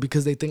problem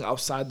because they think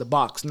outside the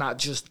box, not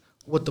just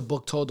what the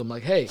book told them.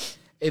 Like, hey,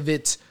 if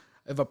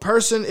a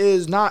person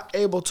is not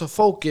able to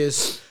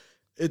focus,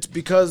 it's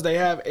because they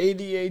have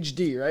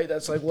ADHD, right?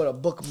 That's like what a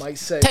book might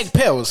say. Take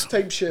pills.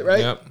 Type shit, right?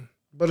 Yep.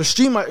 But a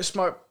street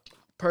smart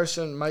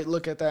person might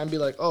look at that and be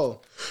like, oh,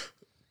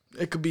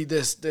 it could be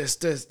this,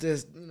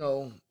 you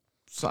know.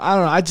 So I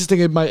don't know. I just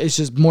think it's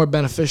just more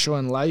beneficial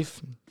in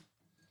life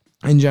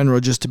in general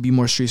just to be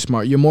more street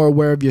smart. You're more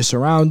aware of your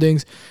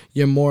surroundings.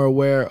 You're more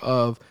aware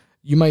of,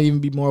 you might even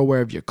be more aware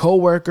of your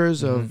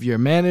coworkers, of your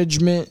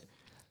management.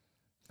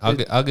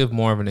 I'll give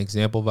more of an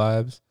example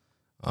vibes.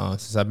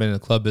 Since I've been in the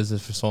club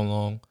business for so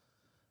long,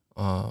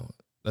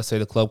 let's say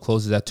the club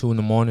closes at 2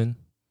 a.m.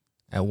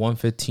 At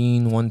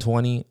 1:15,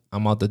 1:20,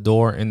 I'm out the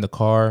door in the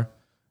car.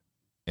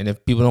 And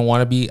if people don't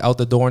want to be out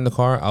the door in the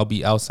car, I'll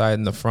be outside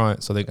in the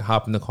front so they can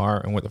hop in the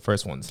car and we're the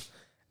first ones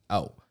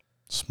out.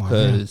 Smart.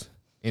 Because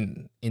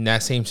in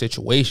that same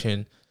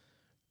situation,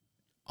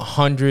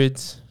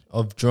 hundreds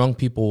of drunk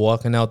people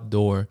walking out the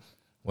door,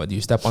 whether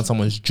you step on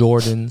someone's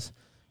Jordans,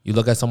 you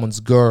look at someone's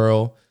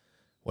girl,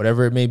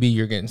 whatever it may be,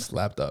 you're getting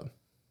slapped up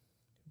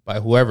by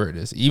whoever it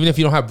is. Even if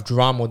you don't have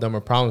drama with them or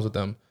problems with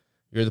them,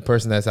 you're the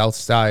person that's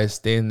outside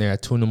standing there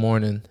at 2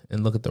 a.m.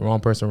 and look at the wrong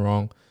person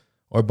wrong,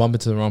 or bump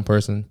into the wrong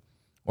person,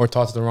 or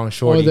talk to the wrong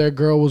shorty. Or their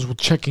girl was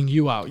checking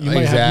you out. You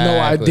might have no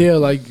idea,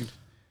 like,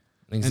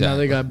 and now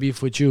they got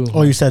beef with you.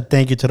 Or you said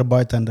thank you to the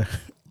bartender.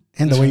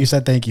 And the way you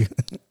said thank you.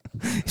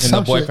 and the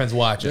Some shit. boyfriend's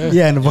watching.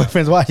 Yeah, and the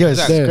boyfriend's watch. Yo, it's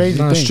Exactly. a crazy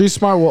thing. Street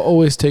Smart will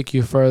always take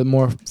you further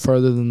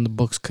than the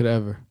books could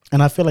ever.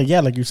 And I feel like,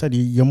 yeah, like you said,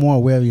 you're more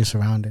aware of your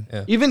surrounding.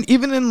 Yeah.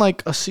 Even in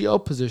like a CO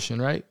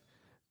position, right?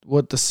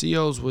 What the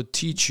COs would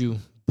teach you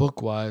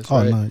book wise, Oh,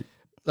 right? no.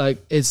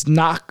 Like it's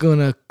not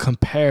gonna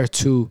compare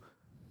to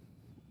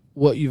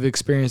what you've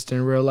experienced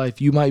in real life.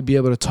 You might be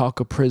able to talk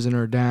a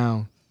prisoner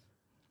down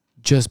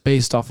just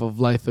based off of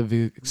life of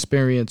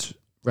experience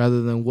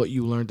rather than what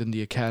you learned in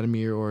the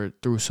academy or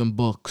through some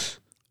books.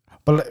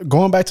 But like,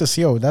 going back to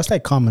CO, that's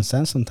like common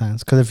sense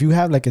sometimes. Because if you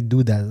have like a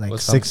dude that like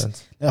What's 6,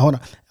 nonsense? hold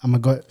on, I'm gonna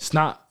go. It's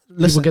not.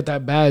 Listen. People get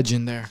that badge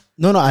in there.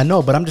 No, I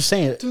know, but I'm just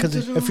saying because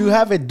if you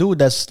have a dude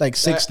that's like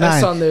 6'9",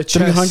 That's on their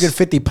chest.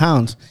 350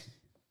 pounds,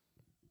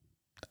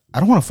 I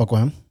don't want to fuck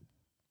with him.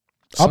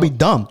 I'll be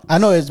dumb. I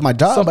know it's my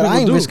job, Some but I people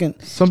ain't do. risking.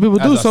 Some people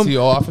do. As a Some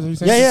CO officer, you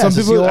saying? Yeah, yeah. some as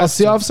a people, CO as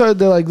the officer,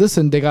 they're like,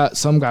 listen,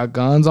 some got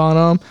guns on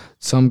them,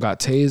 some got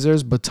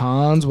tasers,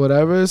 batons,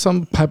 whatever,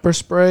 some pepper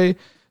spray,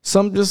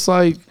 some just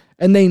like,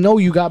 and they know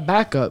you got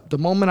backup. The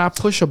moment I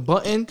push a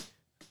button,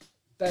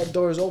 that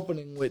door is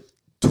opening with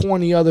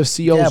 20 other COs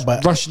Yeah,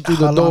 but rushing through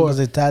how the long door. does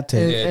it that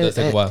take? Yeah, it does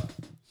take a while.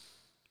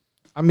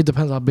 I mean,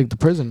 depends how big the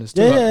prison is.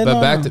 Too. Yeah,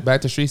 But no.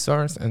 back to Street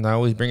Stars, and I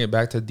always bring it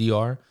back to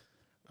DR.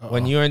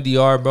 When you're in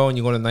DR, bro, and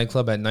you go to a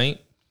nightclub at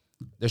night,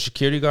 the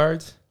security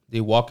guards, they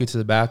walk you to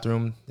the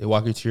bathroom, they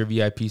walk you to your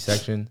VIP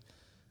section.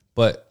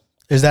 But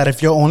Is that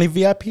if you're only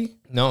VIP?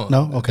 no,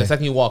 No? Okay. The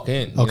second you walk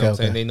in, you know Okay, what I'm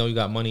saying? okay. They know you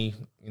got money.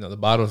 You know, the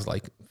bottle's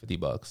like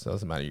 $50, so it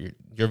doesn't matter.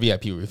 You're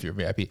VIP if you're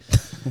VIP.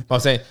 But I'm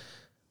saying,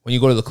 when you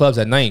go to the clubs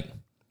at night,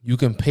 you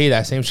can pay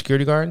that same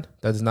security guard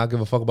that does not give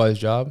a fuck about his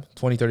job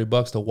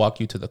 $20-$30 to walk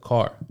you to the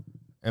car.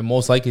 And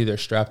most likely they're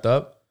strapped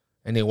up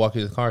and they walk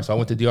you to the car. So I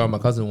went to DR with my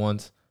cousin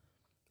once,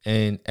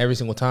 and every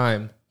single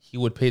time he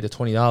would pay the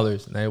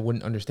 $20 and I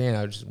wouldn't understand.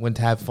 I just went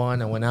to have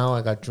fun. I went out,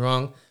 I got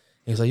drunk.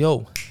 He was like,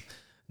 yo,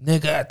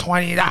 nigga,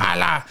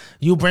 $20.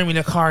 You bring me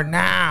the car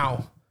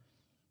now.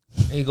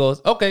 And he goes,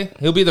 okay.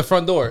 He'll be at the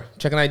front door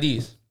checking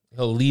IDs.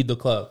 He'll leave the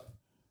club.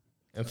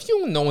 And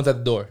phew, no one's at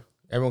the door.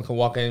 Everyone can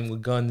walk in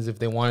with guns if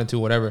they wanted to,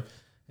 whatever.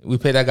 We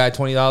pay that guy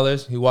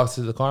 $20. He walks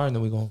to the car and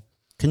then we go.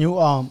 Can you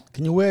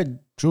wear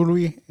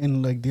jewelry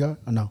in like DR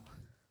or no?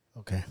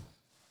 Okay.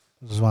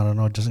 Just want to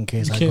know just in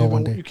case I go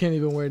one day. You can't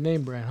even wear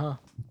name brand, huh?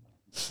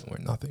 Wear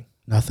nothing.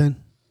 Nothing.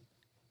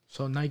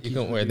 So Nike. You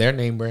can wear their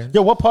name brand.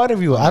 Yo, what part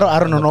of you? I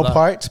don't know the no block.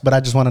 parts, but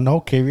I just want to know.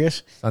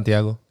 Curious.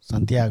 Santiago.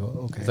 Santiago.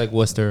 Okay. It's like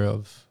Worcester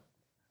of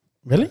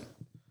Really?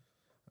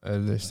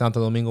 there's Santo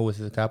Domingo, which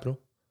is the capital.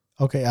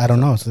 Okay, I don't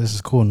know. So this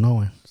is cool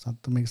knowing.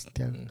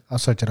 Santiago. I'll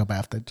search it up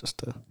after just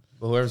to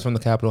But whoever's from the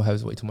capital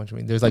has way too much. I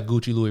mean, there's like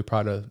Gucci, Louis,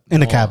 Prada. in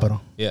the all-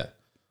 capital. Yeah.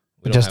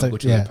 We Just don't have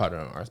like- Gucci, yeah. Louis, Prada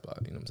on our spot.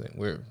 You know what I'm saying?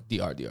 We're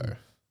DR.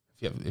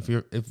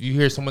 If you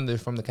hear someone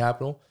that's from the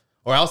capital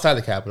or outside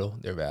the capital,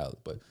 they're valid.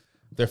 But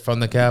if they're from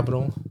the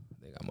capital,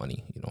 they got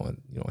money. You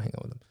don't hang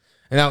out with them.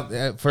 And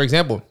now, for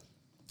example,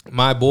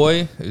 my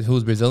boy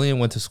who's Brazilian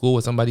went to school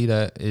with somebody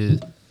that is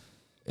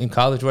in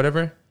college,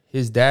 whatever.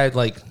 His dad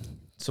like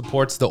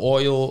supports the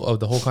oil of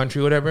the whole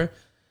country, whatever.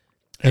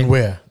 And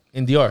where?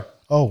 In DR.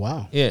 Oh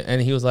wow. Yeah,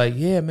 and he was like,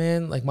 "Yeah,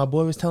 man. Like my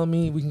boy was telling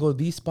me we can go to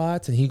these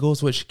spots, and he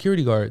goes with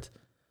security guards."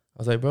 I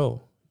was like,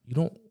 "Bro, you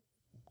don't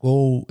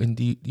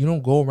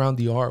go around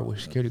DR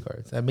with security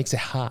guards. That makes it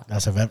hot.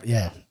 That's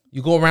yeah.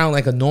 You go around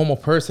like a normal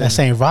person. That's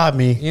saying rob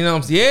me. You know what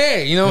I'm saying?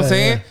 Yeah, you know what I'm Yeah,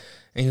 saying." yeah.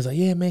 And he was like,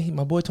 "Yeah, man.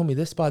 My boy told me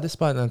this spot,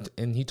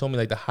 and he told me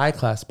like the high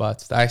class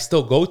spots that I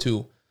still go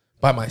to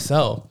by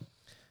myself.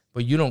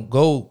 But you don't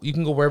go. You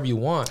can go wherever you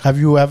want. Have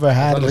you ever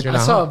had? long as Like, you're I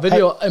not saw a hot.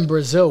 video in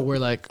Brazil where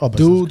like Oh,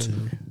 Brazil's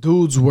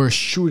dudes were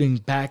shooting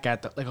back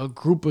at a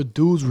group of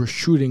dudes were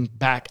shooting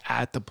back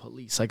at the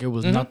police like it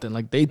was nothing.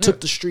 Like they took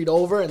the street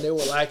over and they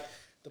were like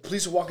the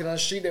police were walking down the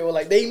street. They were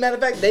like matter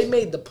of fact they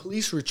made the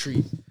police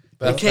retreat.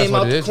 They That's came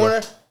what out it the is,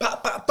 corner.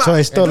 Pop, pop, pop. so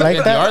it's still like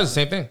And that. DR is the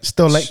same thing.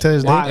 Still like to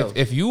this day. Wild.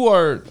 If you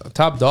are a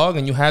top dog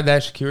and you have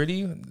that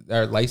security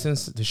or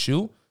license to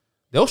shoot,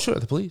 they'll shoot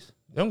at the police.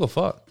 They don't go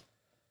fuck.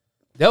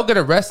 They'll get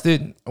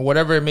arrested or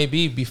whatever it may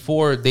be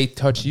before they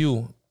touch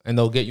you, and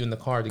they'll get you in the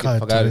car to get the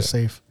fuck out of it.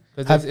 safe.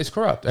 Because it's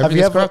corrupt. Have you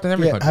Everything's ever? corrupt in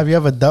every Yeah, country. have you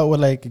ever dealt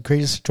with like a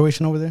crazy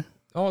situation over there?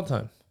 All the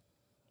time.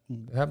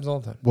 It happens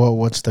all the time. Well,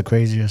 what's the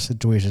craziest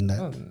situation that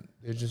No,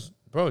 they're just,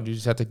 bro, you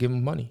just have to give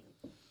them money.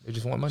 They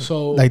just want money.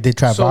 So like they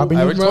try robbing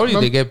I you? already told you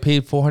they get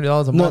paid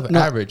 $400 a month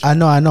average. I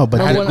know,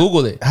 but I had to Remember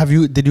Google it. have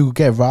you? Did you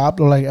get robbed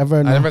or like ever?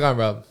 I No? never got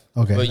robbed.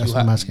 Okay, But that's you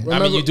what I'm asking. I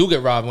mean, you do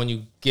get robbed when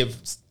you give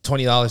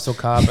 $20 to a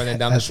cop, and then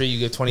down the street you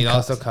give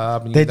 $20 to a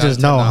cop, and you They give just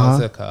know, $10 huh?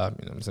 to a cop.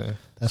 You know what I'm saying?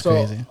 That's so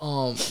crazy.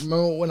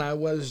 remember when I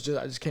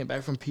just came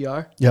back from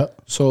PR.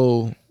 Yep.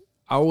 So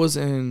I was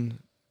in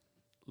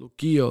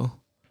Luquillo,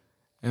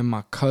 and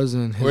my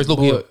cousin. Where's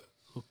Luquillo?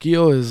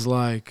 Luquillo is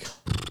like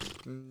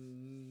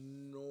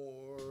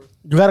north.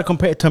 You gotta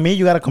compare to me.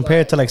 You gotta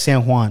compare it to like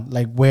San Juan,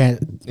 like where.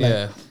 Like,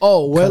 Yeah.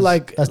 Oh, we're 'Cause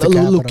like that's the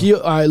capital.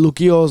 Luquillo. All right,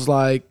 Luquillo's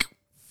like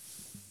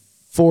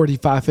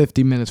 45,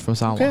 50 minutes from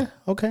San Juan. Okay.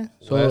 Okay.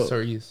 So West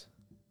or east?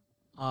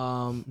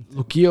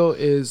 Luquillo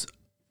is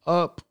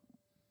up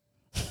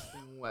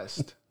and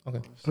west.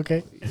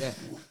 Okay. Yeah.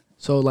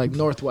 So like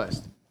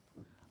northwest.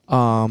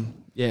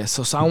 Yeah.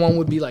 So San Juan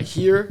would be like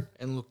here,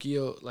 and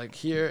Luquillo like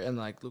here, and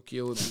like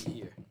Luquillo would be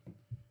here.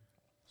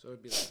 So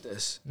it'd be like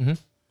this. And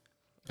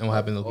what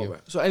happened to Over. you?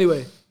 So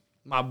anyway,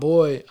 my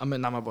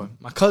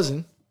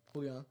cousin,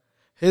 Julian,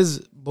 his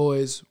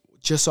boys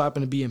just so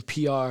happened to be in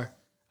PR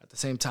at the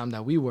same time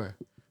that we were,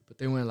 but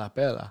they were in La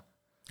Pela.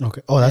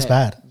 Okay. Oh, that's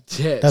bad.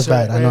 Yeah, That's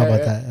bad. I know about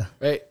right, that. Yeah.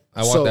 Right.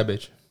 I walked that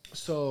bitch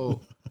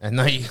So at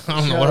night. I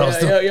don't know what else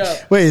to do.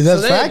 yeah. Wait,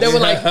 that's So facts?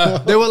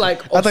 they were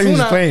like I thought you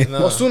was playing.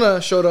 No.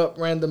 Osuna showed up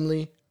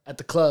randomly at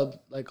the club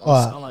like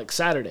on like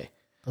Saturday.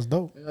 That's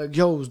dope. Like,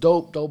 yo, it was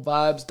dope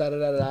vibes,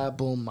 da.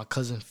 Boom, my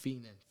cousin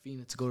Fiending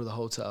to go to the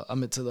hotel. I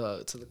mean to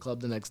the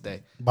club the next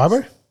day.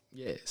 Barber?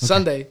 Yeah.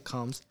 Sunday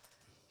comes.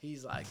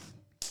 He's like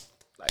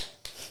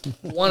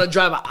want to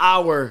drive an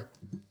hour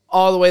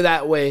all the way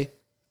that way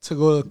to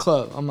go to the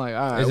club. I'm like,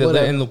 all right, Is it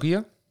whatever. lit in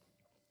Luquillo?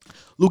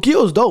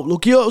 Luquillo's dope.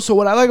 Luquillo. So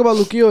what I like about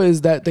Luquillo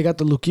is that they got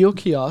the Luquillo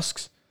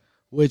kiosks,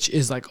 which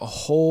is like a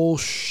whole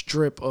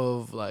strip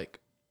of like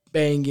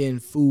banging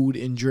food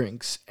and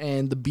drinks,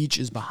 and the beach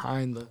is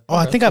behind the. Oh,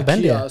 I think I've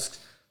been there. kiosks.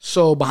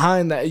 So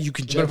behind that, you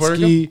can been to jet Puerto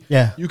ski. Rico?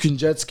 Yeah. You can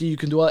jet ski. You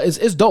can do all.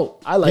 It's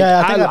dope. I like. Yeah,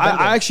 I I, think I've been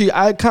there. I actually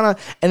I kind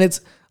of, and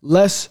it's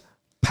less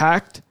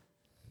packed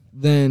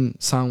than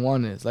San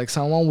Juan is. Like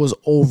San Juan was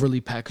overly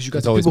packed because you got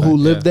It's the always people who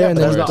packed, live yeah. there, Yeah, and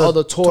but then that's the the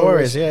other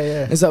tourists.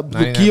 Yeah. And so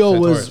 99%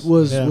 Luquillo tourists.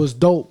 was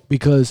dope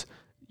because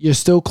you're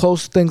still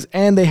close to things,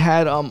 and they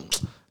had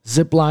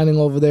zip lining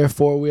over there,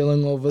 four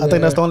wheeling over there. I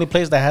think that's the only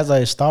place that has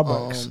a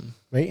Starbucks,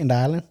 right, in the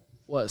island.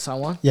 What, San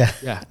Juan? Yeah.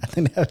 Yeah. I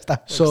think they have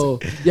Starbucks. So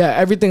yeah,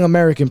 everything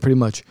American pretty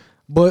much.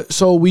 But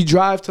so we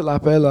drive to La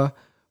Pela,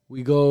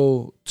 we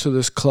go to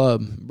this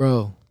club,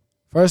 bro.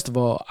 First of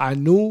all, I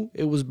knew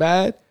it was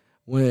bad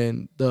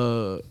when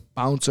the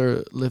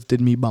bouncer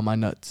lifted me by my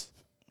nuts.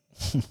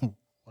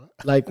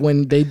 Like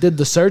when they did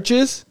the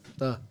searches,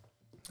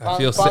 I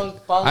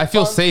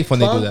feel safe when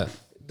they do that.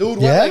 Dude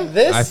went Yeah? like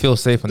this. I feel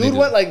safe when they Dude do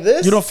went that. like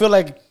this. you don't feel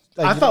like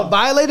I felt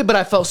violated, but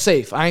I felt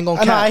safe. I ain't gonna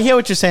I know, count. I hear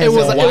what you're saying. It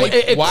was man. like- Why,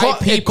 it why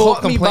caught- it people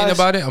caught me complain by-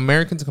 about it?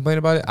 Americans complain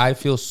about it. I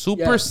feel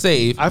super Yeah.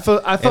 safe. I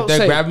felt if they're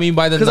safe. grabbing me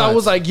by the because I nuts.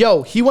 was like,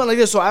 yo, he went like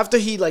this. So after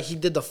he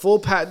did the full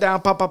pat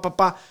down,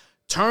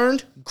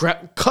 turned,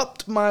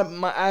 cupped my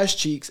ass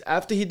cheeks.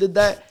 After he did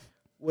that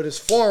with his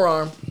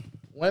forearm,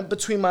 went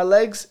between my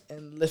legs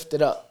and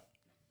lifted up.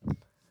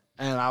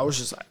 And I was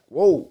just like,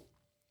 whoa,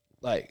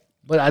 like.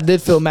 But I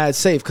did feel mad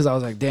safe because I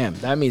was like, damn,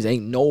 that means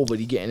ain't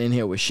nobody getting in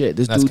here with shit.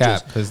 This That's dude cap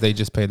just because they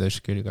just pay their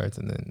security guards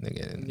and then they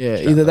get in. yeah,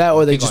 strapped either up. that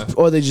or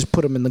Keep they just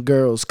put them in the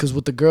girls. Because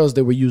with the girls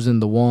they were using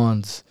the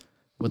wands.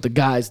 With the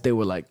guys they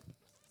were like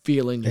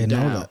feeling you They know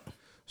down. that.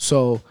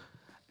 So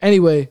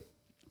anyway,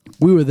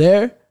 we were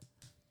there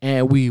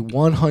and we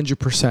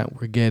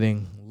 100% were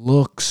getting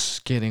looks,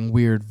 getting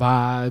weird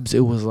vibes.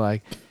 It was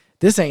like,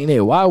 this ain't it.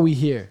 Why are we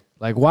here?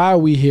 Like, why are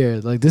we here?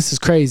 Like, this is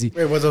crazy.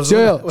 Wait, was those-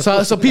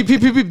 So peep.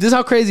 This is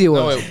how crazy it was.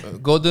 No,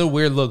 wait, go to the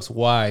weird looks.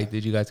 Why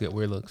did you guys get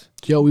weird looks?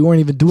 Yo, we weren't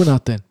even doing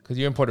nothing. Because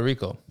you're in Puerto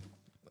Rico.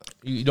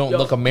 You don't Yo.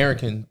 look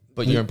American,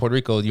 but you're in Puerto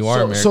Rico. You are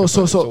So- American.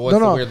 so- what's no, the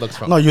no. weird looks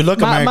from? No, you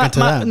look American to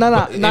them. No,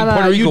 But in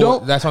Puerto you Rico,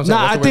 don't. that's what I'm saying.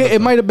 Nah, What's I the think weird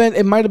it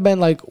look might have been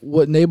like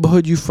what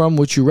neighborhood you from,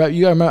 what you rep.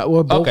 You gotta remember,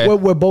 we're both Okay.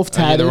 we're both Oh,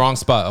 you're tatted. the wrong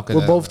spot. Okay,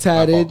 We're then. both My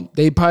tatted. fault.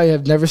 They probably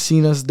have never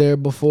seen us there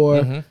before.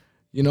 Mm-hmm.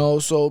 You know,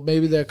 so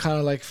maybe they're kind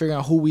of like figuring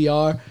out who we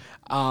are.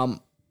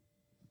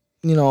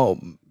 You know,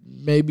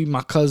 maybe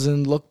my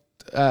cousin looked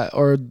at,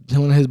 or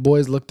one of his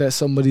boys looked at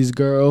somebody's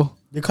girl.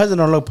 Your cousin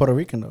don't look Puerto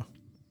Rican though.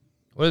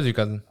 What is your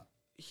cousin?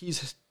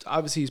 He's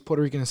obviously he's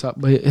Puerto Rican and stuff,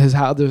 but his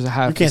house there's a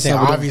half. You can't say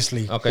Salvador.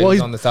 obviously. Okay, Well, he's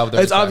he's on the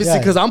Salvador. It's obviously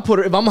because if I'm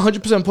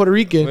 100% Puerto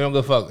Rican. We don't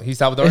give a fuck. He's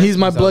Salvadoran. And he's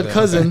my blood Salvadoran.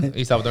 cousin. Okay.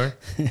 He's Salvadoran.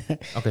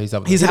 Okay, he's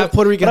Salvadoran. He's half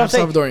Puerto Rican, But I'm half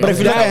saying- Salvadorian. but if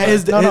you look at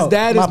his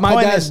dad is my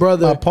point dad's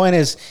brother. My point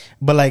is,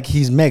 but like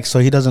he's mixed, so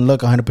he doesn't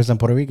look 100%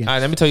 Puerto Rican. All right,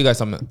 let me tell you guys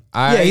something.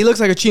 Yeah, he looks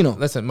like a Chino.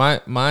 Listen,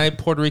 my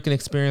Puerto Rican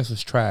experience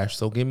was trash.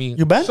 So give me.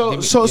 You bet? So Give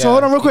me- so yeah.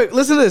 hold on real quick.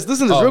 Listen to this.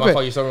 Oh, real my quick.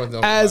 fault, you started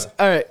with- As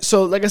all right,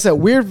 so like I said,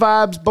 weird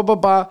vibes. Blah blah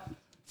blah.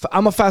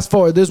 I'm a fast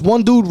forward. There's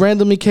one dude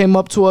randomly came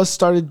up to us,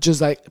 started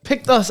just like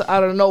picked us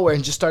out of nowhere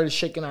and just started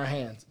shaking our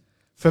hands.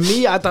 For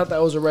me, I thought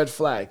that was a red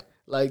flag.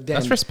 Like damn,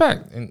 That's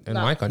respect in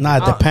my country. Nah,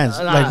 it depends.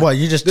 Nah. Like what?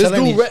 You just This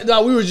telling dude, me?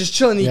 no, we were just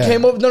chilling. He Yeah.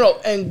 came over,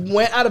 and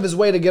went out of his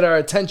way to get our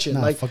attention.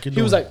 Nah, like fuck you he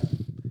was doing? like,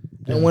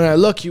 and when I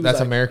look, he was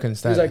That's like, American He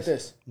status. was like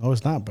this. No,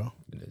 it's not, bro.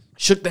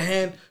 Shook the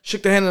hand,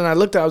 and I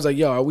looked at it, I was like,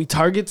 yo, are we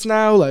targets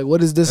now? Like,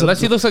 what is this?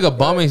 Unless he looks like a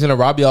bum and he's gonna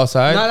rob you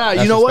outside. Nah,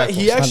 that's you know what?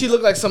 respectful. He actually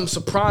looked like some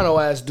soprano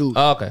ass dude.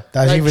 Oh, okay.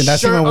 That's Like, even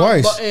worse.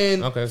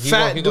 unbuttoned, Okay, keep fat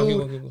going, keep dude.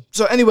 going, keep going.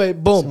 So anyway,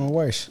 boom. Even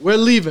worse. We're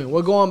leaving.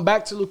 We're going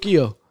back to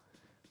Luquillo,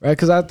 right?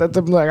 Because I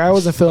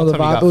wasn't feeling the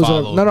Don't tell me vibe. you It got was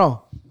followed.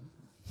 no.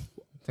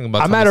 Think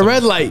about I'm at a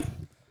red light.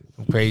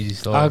 Crazy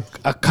story.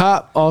 A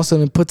cop all of a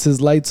sudden puts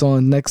his lights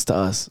on next to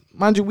us.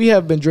 Mind you, we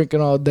have been drinking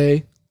all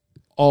day.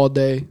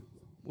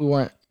 We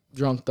weren't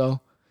drunk though.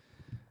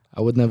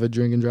 I would never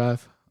drink and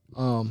drive.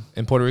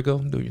 In Puerto Rico,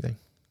 do your thing.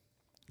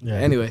 Yeah.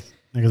 Anyway,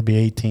 Niggas be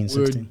 18, we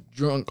were 16.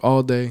 drunk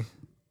all day.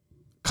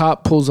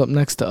 Cop pulls up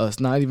next to us,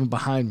 not even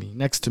behind me,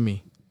 next to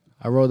me.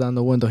 I roll down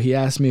the window. He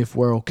asked me if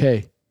we're okay.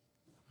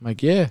 I'm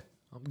like, yeah,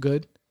 I'm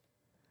good.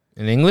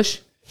 In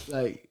English?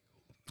 Like,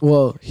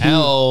 well,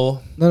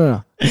 L.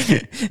 no.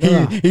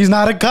 He's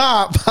not a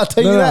cop. I'll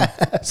tell you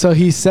that. So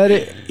he said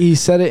it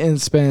in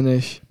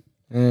Spanish,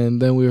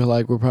 and then we were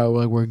like,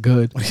 we're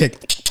good.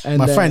 And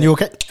My then, friend, you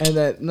okay? And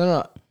then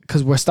no,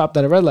 because we're stopped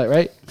at a red light,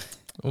 right?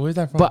 Where's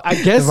that from? But I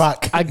guess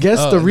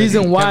Oh, the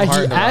reason why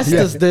Kevin he Hart, asked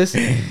us this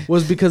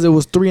was because it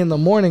was 3 a.m.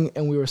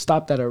 and we were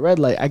stopped at a red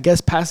light. I guess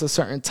past a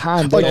certain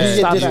time they don't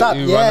stop. they stop.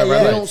 You run Yeah, the red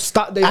yeah. They light. don't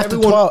stop. After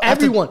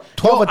Everyone.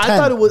 12 or I 10.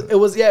 thought it was 10, it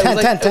was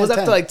after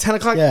 10. like 10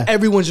 o'clock. Yeah.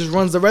 Everyone just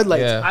runs the red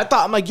lights. Yeah. I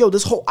thought, I'm like, yo,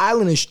 this whole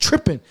island is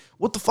tripping.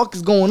 What the fuck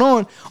is going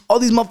on? All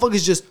these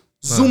motherfuckers just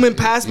zooming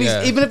past me.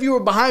 Yeah. Even if you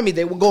were behind me,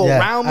 they would go Yeah,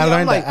 around me. I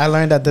learned I'm like, that. I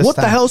learned that this what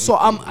the time. hell? So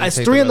it's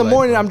take 3 the in the red light,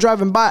 morning. bro. I'm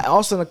driving by. All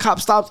of a sudden, the cop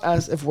stops,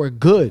 asks if we're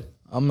good.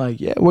 I'm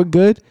like, yeah, we're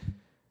good.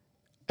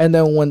 And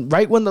then when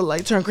the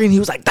light turned green, he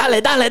was like, dale.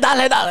 He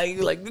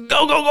like,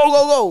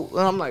 go. And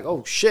I'm like,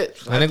 oh shit.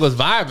 And it was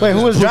vibing. Wait,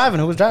 who was driving?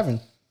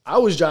 I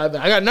was driving.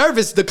 I got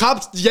nervous. The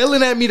cops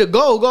yelling at me to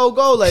go.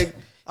 Like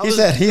He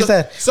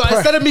said. So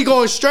instead of me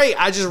going straight,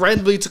 I just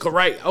randomly took a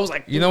right. I was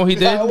like, You know what he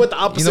did? I went the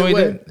opposite you know what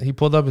way. he did? He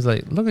pulled up. He's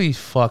like, look at these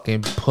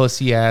fucking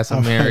pussy ass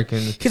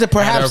Americans. He said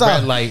perhaps. At a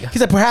red light. He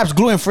said perhaps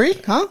gluten free,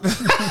 huh?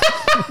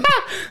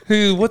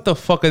 Dude, what the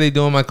fuck are they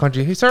doing in my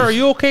country? Hey, sir, are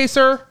you okay,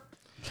 sir?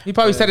 He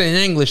probably said it in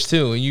English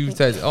too, and you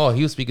said, "Oh,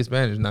 he was speaking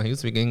Spanish." No, he was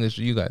speaking English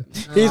to you guys.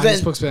 He I said,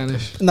 spoke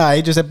Spanish. nah,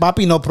 he just said,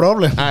 "Papi, no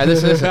problem." All right,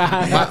 listen.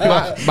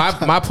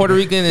 My Puerto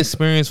Rican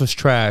experience was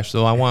trash,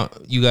 so I want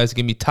you guys to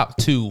give me top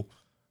 2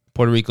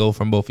 Puerto Rico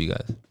from both of you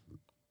guys.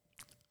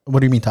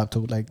 What do you mean top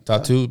 2? Like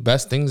Top 2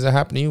 best things that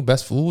happen to you,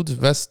 best foods,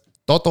 best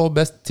toto,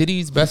 best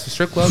titties, best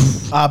strip club.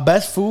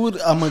 best food.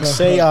 I'm gonna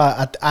say.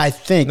 I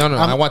think. No,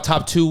 I want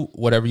top 2,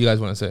 whatever you guys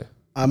want to say.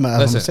 I'm gonna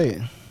Listen. say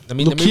it. Let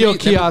me Luquillo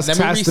Kiosk let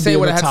me has to re-say be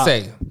what I in had the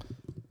to top. say.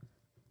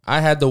 I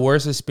had the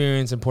worst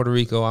experience in Puerto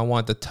Rico. I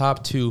want the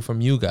top 2 from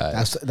you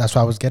guys. That's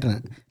what I was getting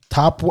at.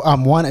 Top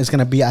 1 is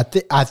gonna be. I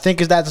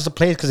think is that just a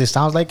place because it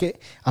sounds like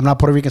it. I'm not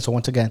Puerto Rican, so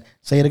once again,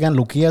 say it again.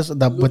 Luquias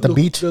with the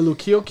beach. The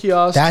Luquillo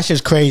Kiosk. That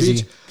shit's crazy.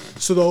 Beach.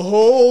 So the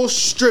whole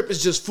strip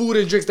is just food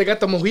and drinks. They got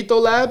the Mojito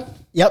Lab.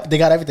 Yep, they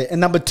got everything. And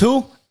number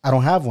 2, I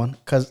don't have one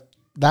because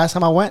last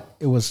time I went,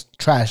 it was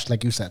trash,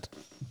 like you said,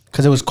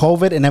 because it was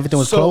COVID and everything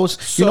was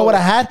closed. You know what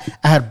I had?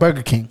 I had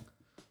Burger King.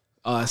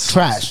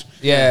 Trash.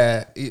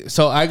 Yeah.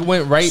 So I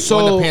went right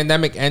when the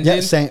pandemic ended.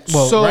 Yeah, same.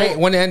 Well, Right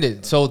when it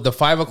ended. So the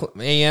 5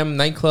 a.m.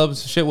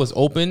 nightclubs shit was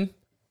open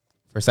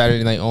for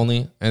Saturday night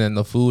only, and then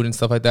the food and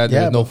stuff like that.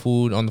 Yeah, There's no but-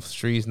 food on the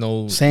streets.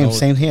 No.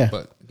 Same here.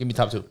 But give me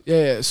top 2.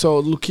 Yeah.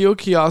 So Luquillo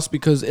Kiosk,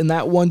 because in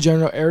that one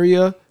general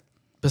area,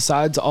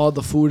 besides all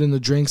the food and the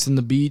drinks and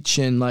the beach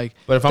and like,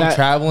 But if I'm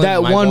traveling, that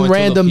am I one going to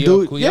random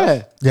Luquillo dude,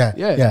 Kiosk?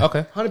 Yeah.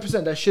 Okay.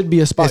 100%. That should be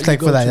a spot. It's like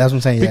you for go that. to. That's what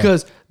I'm saying. Yeah.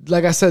 Because,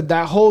 like I said,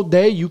 that whole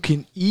day you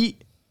can eat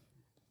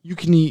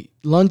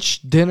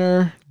lunch,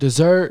 dinner,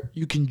 dessert.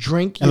 You can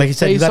drink. And like your you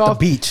said, you face got the off.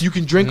 beach. You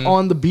can drink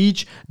on the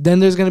beach. Then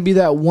there's gonna be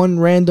that one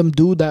random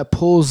dude that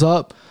pulls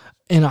up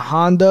in a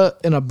Honda,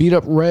 in a beat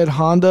up red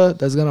Honda,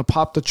 that's gonna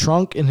pop the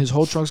trunk, and his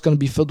whole trunk's gonna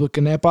be filled with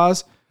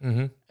canepas.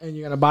 And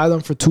you're gonna buy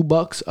them for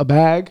 $2 a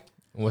bag.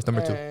 What's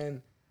number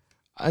 2?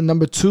 And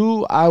number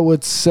 2, I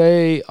would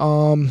say,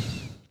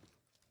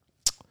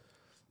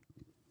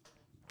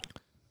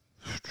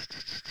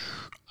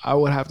 I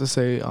would have to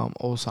say,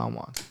 Old San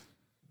Juan.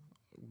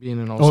 Being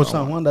in Old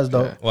San Juan. That's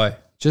dope. Yeah. Why?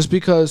 Just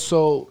because,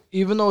 so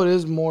even though it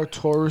is more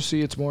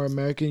touristy, it's more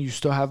American. You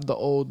still have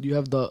you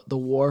have the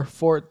war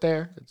fort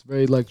there. It's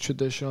very like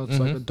traditional. It's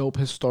like a dope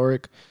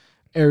historic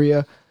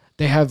area.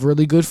 They have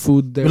really good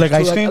food there. You like too.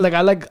 ice cream?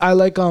 I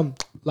like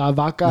La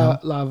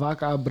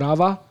Vaca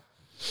Brava.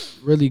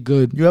 Really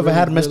good. You ever Really,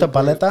 had Mr. really good.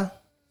 Paleta?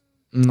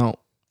 No.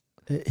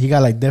 He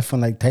got like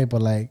different like type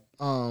of like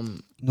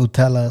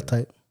Nutella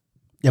type.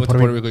 Yeah, Went to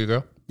Puerto Rico, your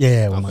girl?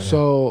 Yeah.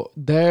 So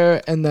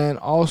there, and then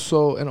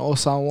also in Old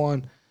San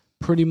Juan,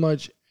 pretty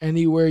much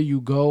anywhere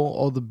you go,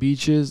 all the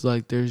beaches,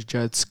 like there's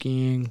jet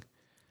skiing,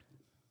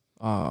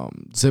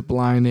 zip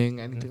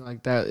lining, anything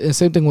like that. And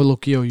same thing with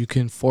Luquillo, you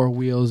can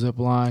 4-wheel zip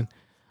line.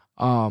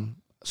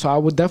 So I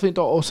would definitely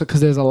throw also,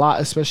 because there's a lot,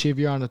 especially if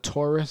you're on a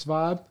tourist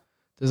vibe,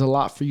 there's a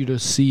lot for you to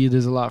see.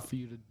 There's a lot for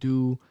you to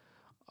do.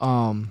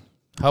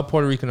 How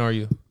Puerto Rican are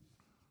you?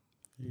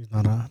 He's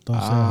not don't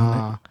say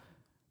it.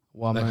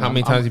 Well, Like man, how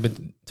many times you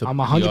been to I'm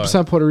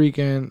 100% Puerto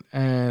Rican,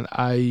 and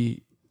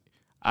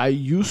I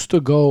used to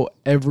go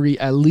at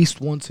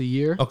least once a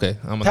year. Okay,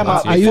 I'm Time gonna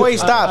out. ask you. Before he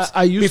stops,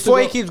 I used to before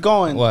he go- keeps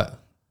going, What?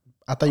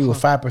 I thought you were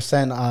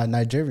 5%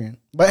 Nigerian.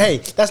 But hey,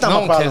 that's not No my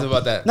one problem. cares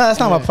about that. No, that's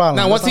not my problem.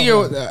 Now, That's once a not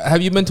year, my-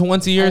 have you been to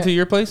once a year to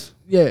your place?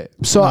 Yeah.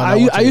 So No, I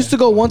once a used to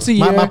go once a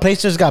year. My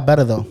place just got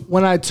better though.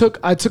 When I took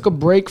a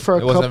break for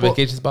It wasn't a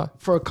vacation spot?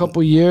 for a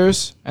couple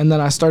years, and then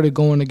I started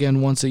going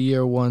again once a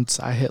year. Once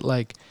I hit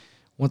like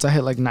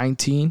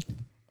 19,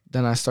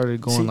 then I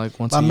started going like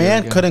once. My a year man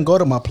again. couldn't go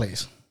to my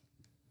place.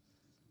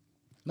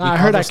 No, I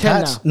heard I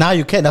can now. Now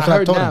you can. That's I what I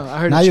heard told now. him. I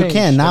heard now it you changed.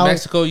 can. In Now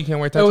Mexico, you can't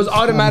wear It tattoos. was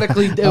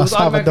automatically. It was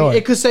Salvador. automatically.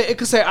 It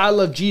could say I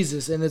love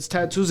Jesus, and it's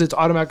tattoos. It's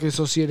automatically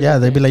associated. yeah,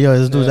 with they'd it. be like, yo,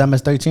 this dude's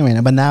MS-13 right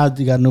now. But now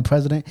you got a new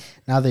president.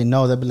 Now they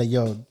know. They'll be like,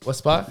 yo, What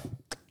spot?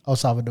 El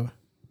Salvador.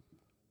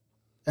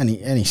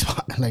 Any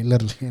spot, like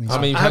literally any How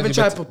spot. many I times haven't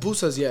you been tried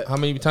pupusas yet. How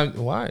many times?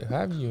 Why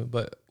have you?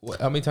 But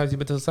how many times you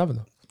been to El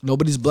Salvador?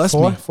 Nobody's blessed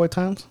Four me.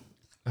 times.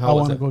 How I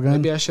was want to it? go again.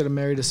 Maybe I should have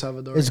married a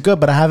Salvadorian. It's good,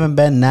 but I haven't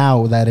been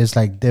now that it's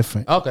like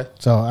different. Okay.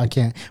 So I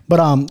can't. But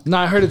No,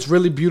 I heard it's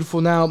really beautiful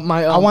now.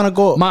 My I want to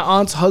go. My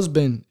aunt's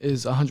husband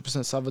is 100%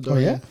 Salvadorian. Oh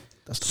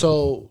yeah.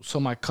 So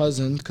my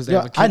cousin, because they Yeah,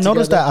 have a kid I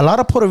noticed together. that a lot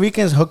of Puerto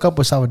Ricans hook up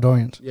with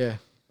Salvadorians. Yeah.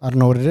 I don't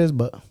know what it is,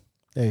 but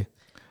hey,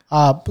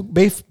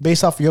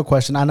 based off of your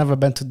question, I never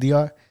been to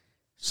DR,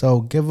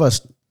 so give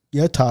us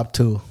your top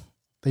two.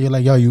 That you're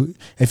like, yo,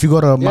 if you go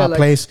to my like,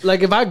 place,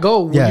 Like if I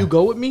go, will Yeah. you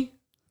go with me?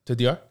 To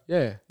DR?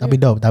 Yeah. that'd be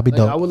dope. That'd be Like,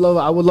 dope.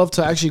 I would love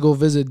to actually go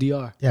visit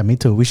DR. Yeah, me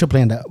too. We should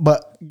plan that.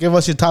 But give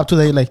us your top two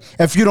that you're like,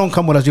 if you don't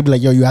come with us, you'll be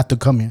like, yo, you have to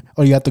come here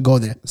or you have to go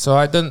there. So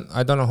I done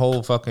a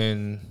whole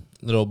fucking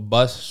little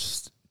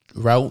bus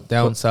route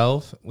down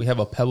south. We have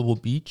a pebble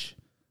beach,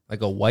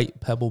 like a white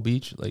pebble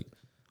beach. Like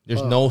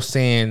there's no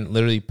sand,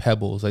 literally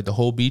pebbles, like the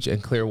whole beach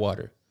and clear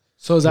water.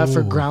 So is that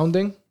for Ooh.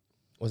 grounding?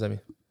 What does that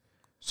mean?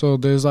 So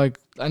there's like,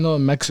 I know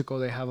in Mexico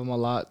they have them a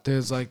lot.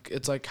 There's like,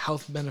 it's like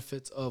health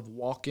benefits of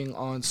walking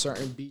on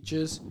certain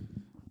beaches.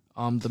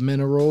 The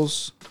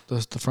minerals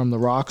from the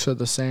rocks or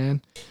the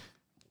sand.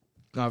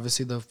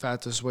 Obviously the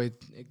fastest way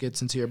it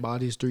gets into your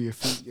body is through your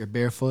feet. You're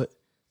barefoot.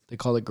 They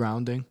call it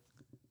grounding.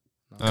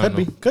 I don't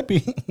know. Could be.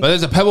 But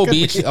there's a pebble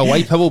beach, a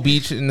white pebble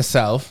beach in the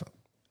south.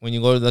 When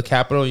you go to the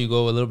capital, you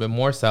go a little bit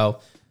more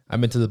south. I've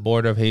been to the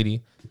border of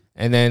Haiti,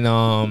 and then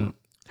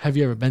Have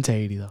you ever been to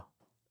Haiti though?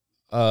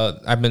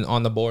 I've been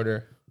on the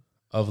border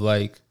of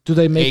like Do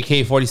they make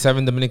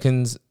AK-47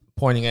 Dominicans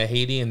pointing at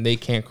Haiti, and they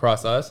can't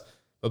cross us.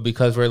 But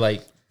because we're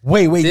like,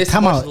 Wait, This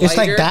come much on. It's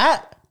like lighter?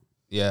 that?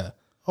 yeah,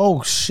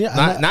 Oh shit.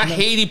 not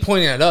Haiti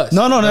pointing at us.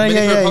 No, The yeah,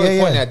 Dominican yeah, Republic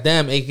yeah. pointing at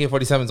them.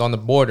 AK-47s on the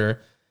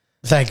border.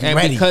 It's like And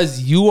ready.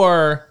 because you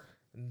are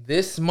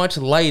this much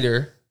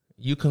lighter,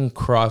 you can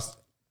cross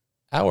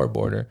our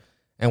border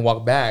and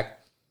walk back.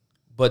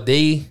 But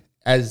they,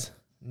 as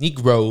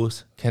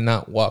Negroes,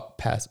 cannot walk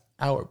past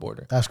our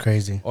border, That's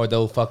crazy. or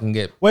they'll fucking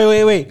get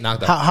Wait.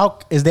 Knocked out. How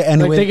is there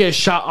any like way? they get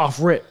shot off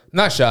rip?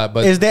 not shot,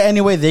 but Is there any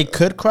way they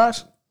could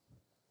cross?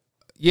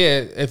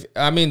 yeah. If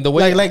I mean the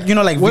way Like you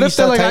know, like What if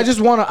visa they're like, type- I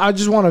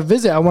just want to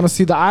visit. I want to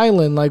see the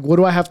island. Like, what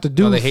do I have to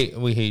do? no,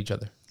 we hate each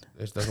other.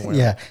 It doesn't work.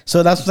 Yeah.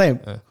 So that's what I'm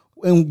saying.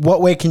 In what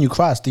way can you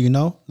cross? Do you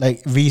know?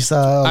 Like visa?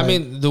 I like-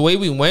 mean, the way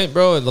we went,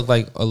 bro, it looked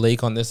like a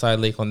lake on this side,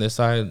 lake on this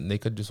side, and they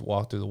could just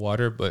walk through the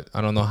water. But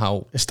I don't know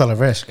how it's still a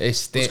risk.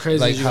 it's It's crazy.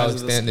 like you how guys, are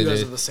the, extended you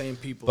guys it. are the same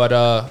people.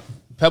 But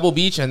Pebble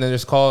Beach, and then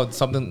there's called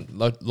something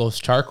like Los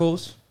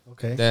Charcos,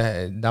 Okay.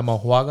 the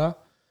Damahuaga,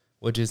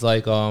 which is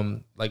like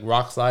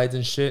rock slides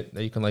and shit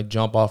that you can like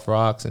jump off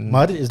rocks and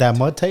Mud? Is that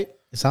mud tape?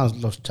 It sounds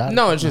Los Chatos.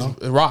 No, it's just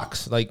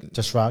rocks, like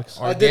just rocks.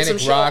 Or-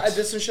 organic rocks. I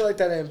did some shit like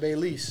that in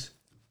Belize.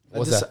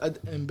 What's that?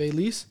 In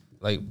Belize?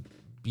 like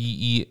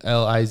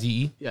Belize.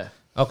 Yeah.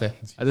 Okay,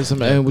 I did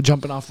some, and we're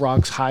jumping off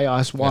rocks, high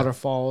ice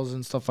waterfalls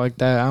and stuff like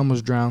that. I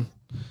almost drowned.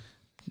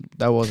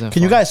 That wasn't.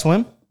 Can you fun. guys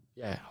swim?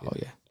 Yeah. Oh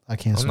yeah. I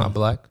can't I'm swim. not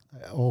black.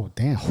 Oh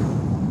damn.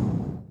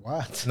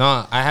 What?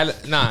 No, I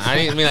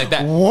didn't mean like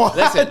that. What?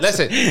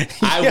 Listen.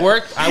 I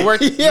worked.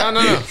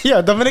 No.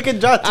 Yeah, Dominican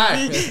John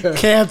Alright.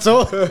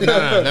 cancel.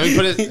 No. Let me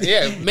put it.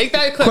 Yeah, make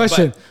that a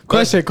clip.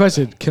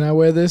 Question. Can I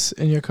wear this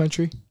in your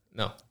country?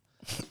 No.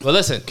 But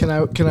listen, Can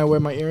I wear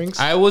my earrings?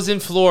 I was in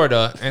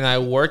Florida and I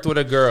worked with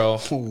a girl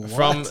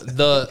from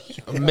the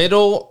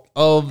middle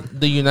of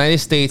the United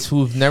States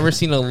who've never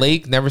seen a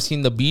lake, never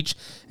seen the beach,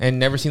 and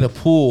never seen a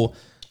pool.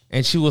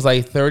 And she was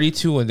like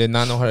 32 and did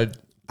not know how to.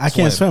 I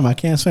can't swim. I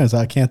can't swim, so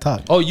I can't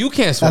talk. Oh, you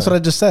can't swim. That's what I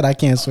just said. I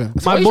can't swim.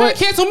 Why you trying to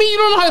cancel me? You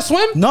don't know how to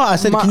swim? No, I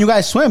said, can you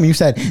guys swim? You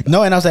said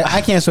no, and I was like, I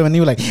can't swim, and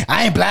you were like,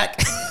 I ain't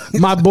black.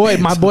 my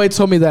boy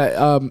told me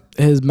that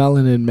his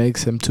melanin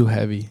makes him too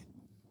heavy.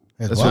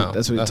 That's Wow.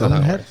 That's what he That's told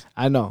not me. how it works.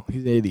 I know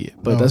he's an idiot,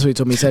 but that's what he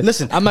told me. He said,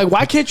 Listen. I'm like,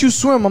 why can't you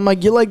swim? I'm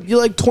like, you're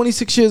like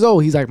 26 years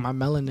old. He's like, my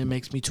melanin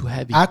makes me too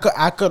heavy. I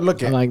could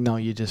look I'm at. like, no,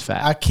 you're just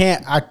fat.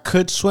 I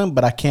could swim,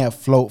 but I can't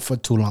float for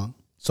too long.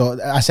 So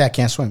I say I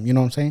can't swim. You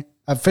know what I'm saying?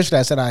 Officially,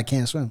 I said I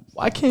can't swim.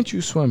 Why can't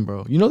you swim,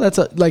 bro? You know that's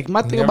like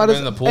my thing never about been it.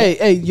 in the pool?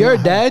 Hey, you're a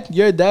dad.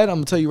 You're a dad. I'm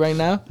gonna tell you right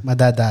now. My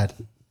dad died.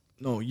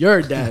 No, you're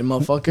a dad,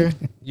 motherfucker.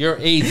 You're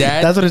a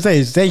dad. That's what it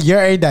says. Say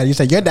you're a dad. You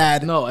said your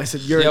dad. No, I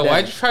said you're Yeah, a dad.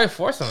 why'd you try to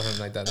force something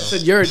like that I though?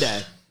 said you're a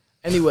dad.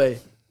 Anyway,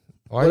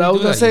 Why what you I was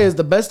do gonna that, say you? is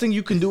the best thing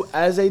you can do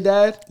as a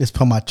dad. It's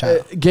put my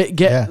child. Get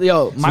Yeah.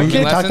 yo, my We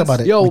kid. talked about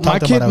it. Yo, We my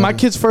talked kid, about it my already.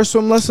 kid's first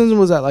swim lessons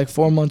was at like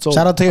 4 months old.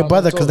 Shout out to your 5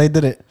 brother months because old. they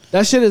did it.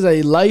 That shit is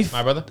a life.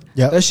 My brother?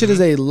 Yeah. That shit is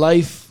a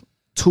life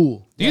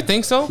tool. Do you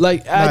think so?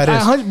 Like, it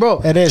is. bro,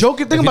 It is.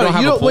 joking. Think If you about don't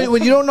it. You have a don't, pool?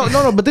 when you don't know,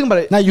 no, but think about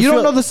it. Now, you you don't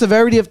feel- know the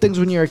severity of things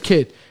when you're a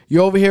kid.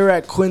 You're over here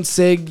at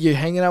Quincy, you're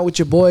hanging out with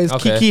your boys,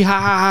 Okay. kiki, ha ha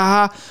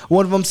ha ha.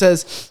 One of them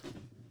says,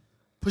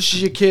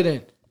 pushes your kid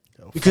in.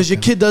 Because your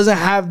kid doesn't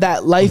have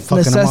that life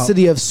fucking him up.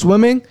 necessity of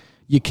swimming,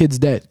 your kid's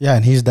dead. Yeah,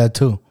 and he's dead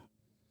too.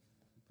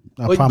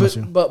 I promise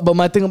you. But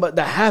my thing about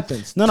that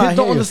happens. No, Kids I hear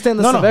don't you. understand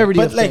the No, severity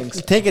but of like,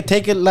 things.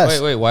 take it less.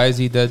 Wait, why is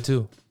he dead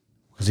too?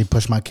 Because he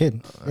pushed my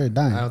kid. They're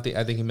dying. I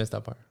think he missed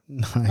that part.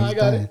 No, I he's got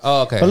dying. it.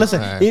 Oh, okay. But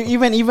listen, All right.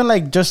 even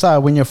like just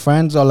when you're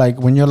friends or like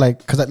when you're like,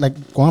 because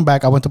like going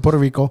back, I went to Puerto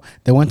Rico.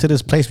 They went to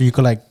this place where you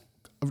could like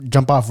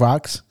jump off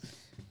rocks.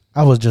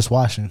 I was just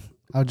watching.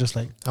 I was just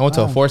like, I went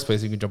to a wow. forest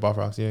place you can jump off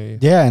rocks. Yeah.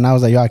 Yeah, and I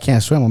was like, yo, I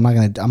can't swim. I'm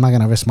not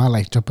gonna risk my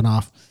life jumping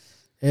off.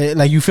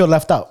 Like you feel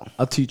left out.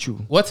 I'll teach you.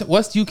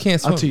 What's you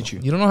can't swim? I'll teach you.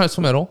 You don't know how to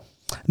swim at all?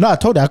 No, I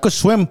told you I could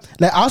swim.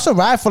 Like I'll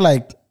survive for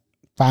like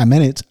 5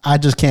 minutes. I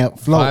just can't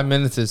float. 5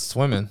 minutes is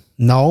swimming.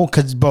 No,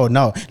 cause bro,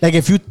 no. Like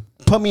if you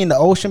put me in the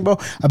ocean, bro,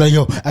 I'd be like,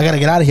 yo, I gotta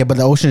get out of here. But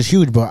the ocean is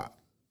huge, bro.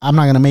 I'm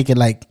not gonna make it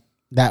like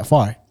that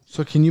far.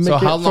 So can you make So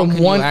it how long from can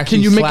you one? actually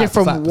Can you make slap, it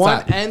from slap,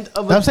 one slap? end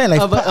of a? I'm saying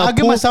like of a I'll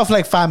give pool? myself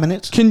like 5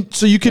 minutes.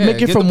 So you can Yeah, make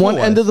it get from the one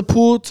pool end wise. of the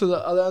pool to the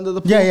other end of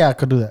the pool. Yeah, I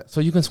could do that.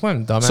 So you can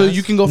swim, dumbass. So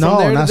you can go from No,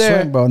 there to not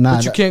there, swim, bro. Nah,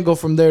 but you that- can't go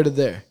from there to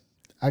there.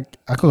 I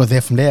could go there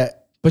from there.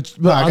 But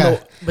No, I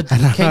gotta.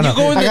 Can you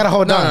go in I the- gotta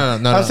hold No,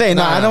 down. no, I'm saying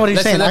no. no, I know what he's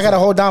listen, saying. I listen. gotta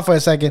hold down for a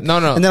second. No.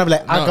 And then I'm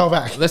like, No. I'll go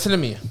back. Listen to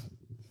me.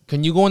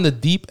 Can you go in the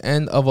deep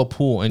end of a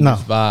pool and No,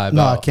 just vibe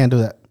no, out? I can't do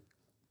that.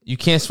 You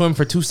can't swim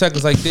for 2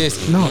 seconds like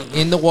this. No.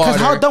 In the water.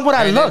 how dumb would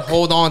I and then look?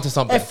 hold on to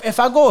something. If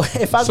I go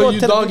So you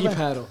to doggy the deep end-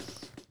 paddle.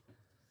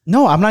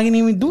 No, I'm not gonna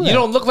even do that. You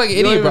don't look like an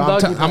don't idiot, bro. even I'm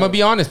doggy gonna paddle.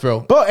 be honest, bro.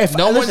 Bro, if-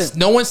 listen.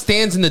 no one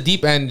stands in the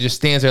deep end and just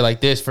stands there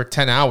like this for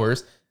 10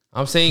 hours.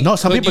 I'm saying No,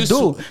 some could people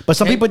you do, but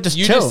some people just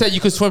you chill. just said you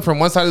could swim from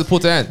one side of the pool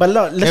to the end. But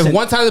look, listen. if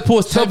one side of the pool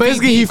is 10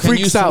 basically feet he deep, can you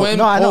freaks out. swim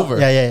No, I know. over?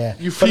 Yeah.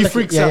 You But look,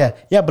 freaks yeah, out.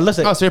 Yeah, but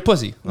listen. Oh, so you're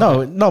pussy. No,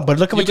 Okay. no, but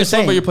look at You what can you're swim,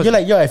 saying. but you're pussy. You're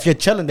like, yo, if you're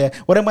chilling there,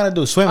 what am I gonna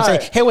do? Swim? All Say,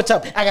 right. hey, what's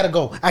up? I gotta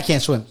go. I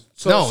can't swim.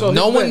 no here's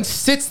one the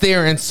sits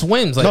there and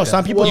swims like No, that.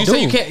 some people you do.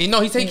 say you can't.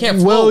 No, he said he can't.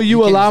 Will float. you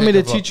can't allow say me to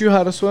can't float. teach you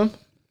how to swim?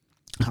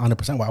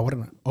 100%. Why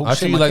wouldn't I? Oh, I'll shit,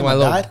 treat you like kid my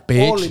little died?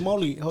 bitch. Holy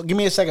moly. Give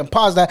me a second.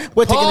 Pause that.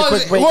 We're taking a Pause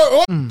quick it. break.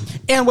 What?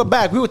 And we're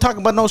back. We were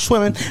talking about no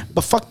swimming,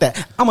 but fuck that.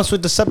 I'm gonna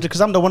switch the subject because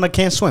I'm the one that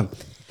can't swim.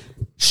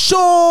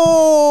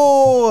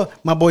 Sure.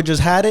 My boy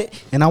just had it,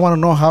 and I want to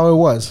know how it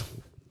was.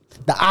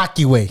 The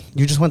Aki way.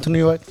 You just went to New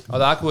York? Oh,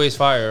 the Aquaway is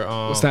fire.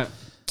 What's that?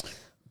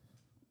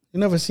 You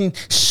never seen?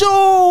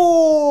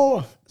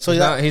 Sure. So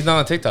He's not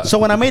on TikTok. So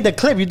when I made the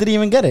clip, you didn't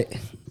even get it.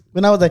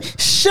 When I was like,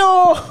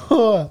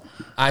 sure.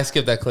 I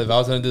skipped that clip. I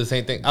was gonna do the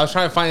same thing. I was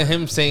trying to find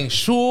him saying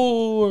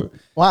sure.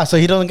 Wow, so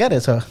he doesn't get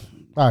it. So,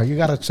 wow, you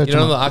gotta search You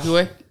know him the out.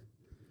 Aquaway?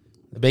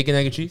 The bacon,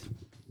 egg, and cheese?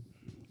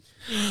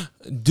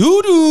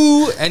 Doo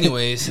doo.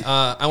 Anyways,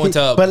 I went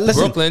to But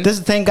listen, Brooklyn. this is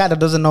the same guy that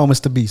doesn't know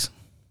Mr. Beast.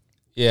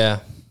 Yeah.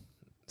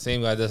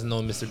 Same guy doesn't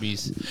know Mr.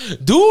 Beast.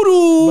 Doo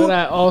doo. But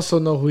I also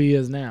know who he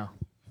is now.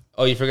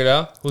 Oh, you figured it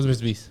out? Who's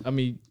Mr. Beast? I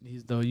mean,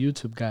 he's the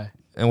YouTube guy.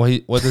 And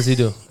what does he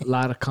do? A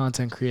lot of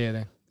content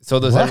creating. So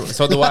does What?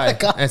 so do I.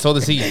 And so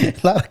does he. A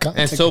lot of content.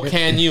 And so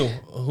can you.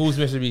 Who's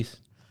Mr. Beast?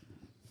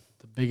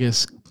 The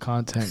biggest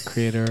content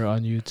creator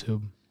on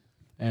YouTube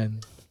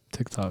and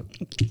TikTok,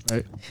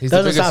 right? He's the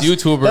Doesn't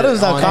biggest sound- YouTuber. that doesn't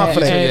sound on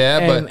confident. YouTube,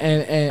 yeah, but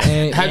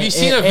and Have you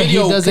seen a and he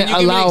video? doesn't Can you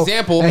give me an allow-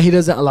 example? And he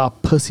doesn't allow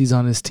pussies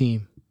on his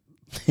team.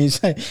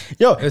 He's like,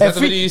 yo, Is that the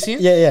video you seen?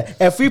 Yeah.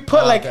 If we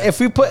put okay. if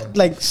we put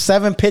like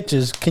 7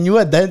 pictures, can you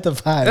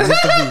identify Mr.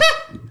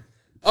 Beast?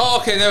 oh,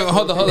 okay. No,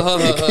 hold on.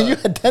 Can you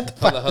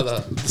identify? Hold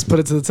on. Let's put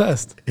it to the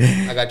test.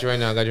 I got you right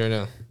now.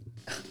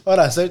 Hold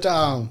on, search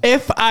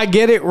If I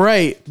get it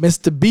right,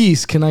 Mr.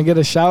 Beast, can I get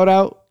a shout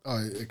out?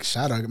 Oh,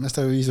 shout out.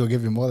 Mr. Beast will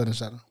give you more than a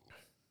shout out.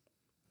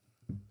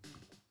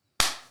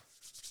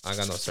 I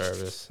got no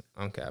service.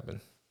 I'm capping.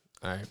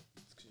 All right.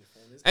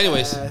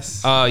 Anyways,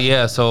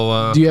 yeah.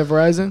 So Do you have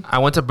Verizon? I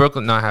went to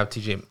Brooklyn. No, I have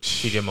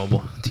TJ Mobile.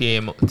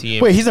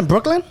 TA. Wait, he's in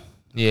Brooklyn?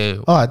 Yeah.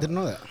 Oh, I didn't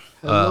know that.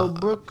 Hello,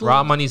 Brooklyn.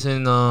 Raw Money's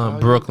in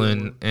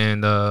Brooklyn,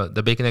 and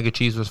the bacon, egg, and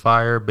cheese was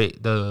fire.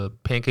 The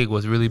pancake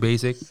was really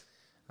basic.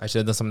 I should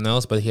have done something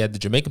else, but he had the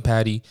Jamaican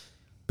patty,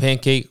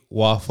 pancake,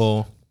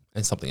 waffle,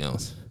 and something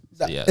else.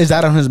 So, yeah. Is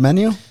that on his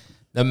menu?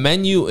 The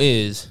menu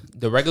is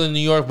the regular New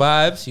York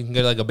vibes. You can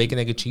get like a bacon,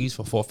 egg, and cheese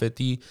for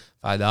 $4.50,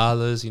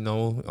 $5, you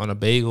know, on a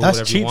bagel, That's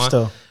whatever cheap you want.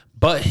 still.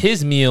 But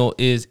his meal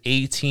is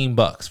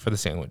 $18 for the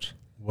sandwich.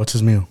 What's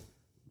his meal?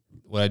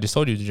 What I just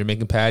told you, the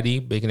Jamaican patty,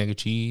 bacon, egg, and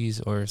cheese,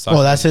 or sausage.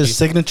 Oh, that's and his cheese.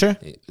 signature?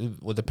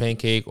 With the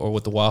pancake or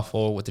with the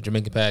waffle with the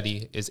Jamaican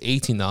patty is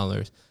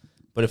 $18.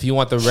 But if you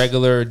want the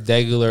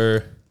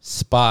regular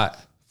spot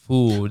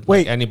food, Wait,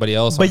 like anybody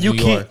else, But in you New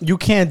can't York, you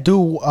can't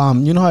do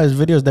you know how his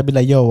videos that be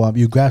like, yo,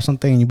 you grab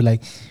something and you be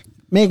like,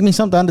 make me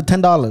something under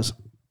 $10.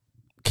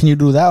 Can you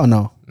do that or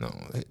no? no,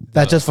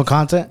 That's just for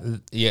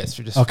content? yes,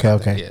 you're just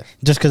Okay. yeah.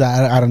 Just because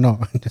I don't know.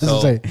 Just to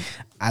So- say,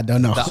 I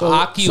don't know. The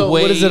Aki so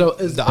Way, what is it?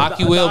 the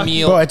Aki Way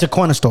meal, Bro, it's a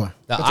corner store.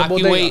 the a Aki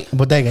bodega. Way,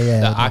 Bodega, the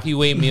yeah. Aki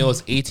Way meal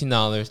is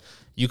 $18.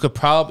 You could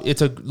probably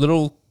it's a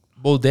little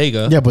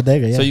bodega, Yeah,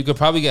 bodega, yeah. So you could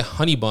probably get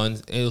honey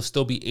buns. And it'll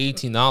still be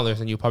 $18,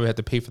 and you probably have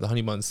to pay for the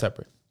honey buns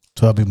separate.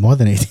 So it'll be more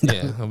than 18.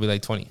 Yeah, it'll be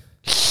like 20.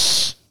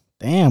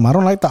 Damn, I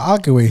don't like the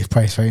Akaway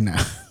price right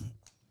now.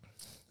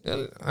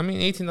 I mean,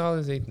 $18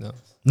 is $18.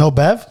 No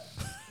Bev?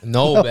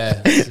 No,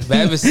 Bev.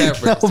 Bev is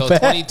separate. No so Bev.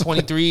 20,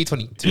 23,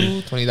 22,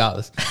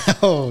 $20.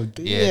 Oh,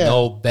 damn. Yeah,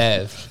 no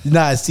Bev.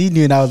 Nah, I seen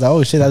you and I was like,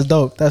 oh shit, that's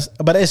dope.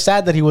 But it's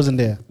sad that he wasn't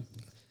there.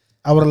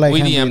 I would have liked We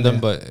him being DM'd them,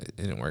 there. but it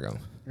didn't work out.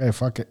 Hey,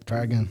 fuck it.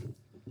 Try again.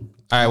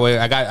 All right, wait.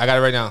 I got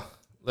it right now.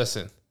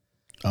 Listen.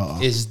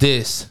 Uh-oh. Is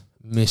this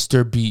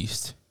Mr.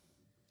 Beast?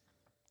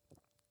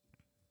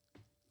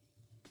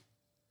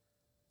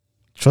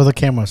 Show the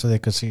camera so they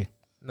could see.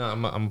 No,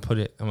 I'm gonna put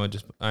it.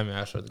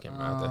 I'll show the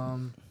camera out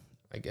there.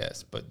 I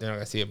guess, but they're not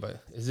gonna see it.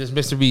 But is this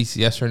Mr. Beast?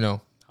 Yes or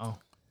no? Oh.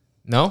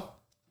 No?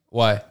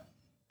 Why?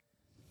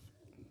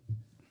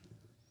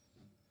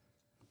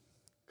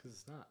 Because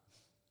it's not.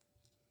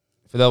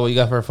 Fidel, what you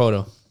got for a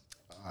photo?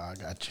 I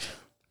got you.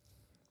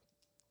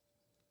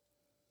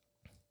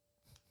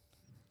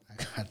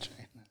 I got you.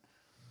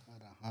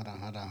 Hold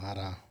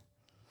on.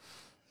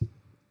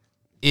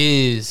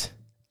 Is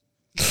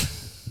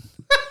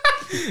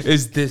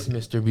this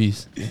Mr.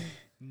 Beast?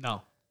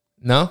 No.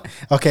 No?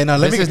 Okay, now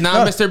This is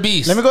not Mr.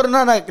 Beast. Let me go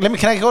to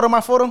can I go to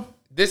my photo?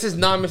 This is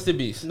not Mr.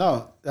 Beast.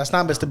 No, that's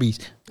not Mr.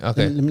 Beast.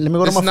 Okay. Let me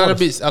go This to is my not photo. a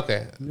beast.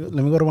 Okay.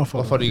 Let me go to my photo.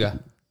 What photo you got?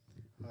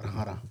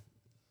 Hold on.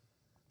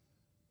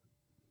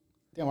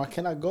 Damn, why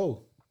can't I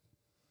go?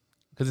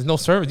 Because there's no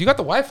service. You got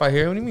the Wi-Fi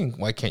here. What do you mean?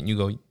 Why can't you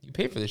go? You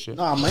pay for this shit.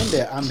 No, I'm in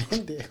there.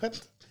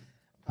 What?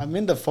 I'm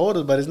in the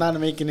photos, but it's not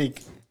making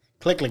it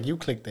click like you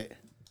clicked it.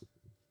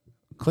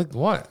 Click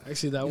what?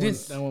 Actually, that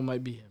one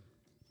might be him.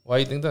 Why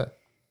you think that?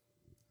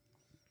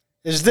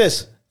 Is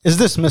this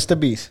Mr.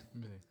 Beast?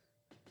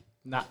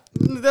 Nah,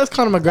 that's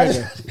Conor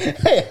McGregor.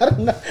 Hey, I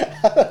don't know.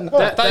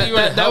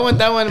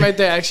 That one right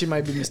there actually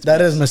might be Mr.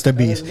 That is Mr.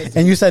 Beast.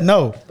 And you said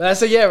no. But I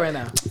said yeah right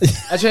now.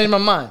 I changed my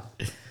mind.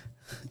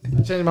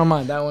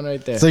 That one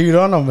right there. So you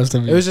don't know Mr.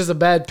 Beast. It was just a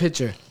bad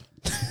picture.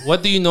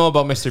 What do you know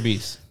about Mr.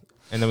 Beast?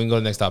 And then we can go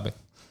to the next topic.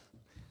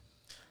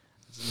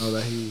 Just know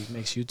that he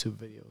makes YouTube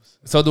videos.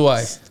 So do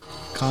I.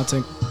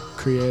 Content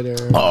creator.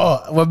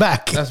 Oh, we're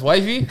back. That's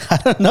wifey? I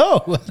don't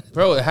know.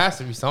 Bro, it has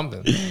to be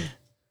something.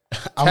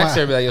 I'm Text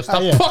a- her, be like, yo,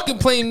 stop yeah. fucking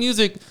playing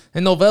music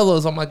and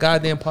novellas on my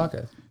goddamn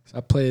podcast. I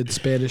played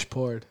Spanish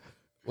Port.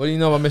 What do you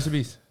know about Mr.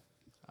 Beast?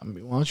 I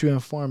mean, why don't you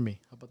inform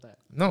me? How about that?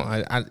 No,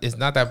 I it's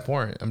not that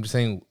important. I'm just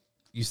saying,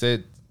 you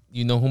said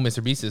you know who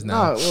Mr. Beast is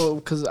now. No, well,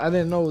 because I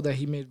didn't know that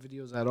he made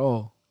videos at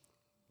all.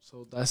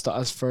 So that's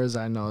as far as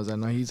I know. Is I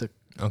know he makes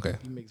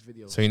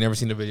videos. So you never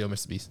seen the video of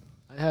Mr. Beast?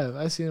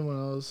 I've seen one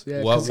of those.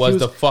 Yeah. What 'cause was he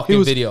the fucking he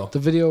was- video? The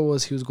video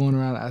was he was going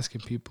around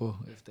asking people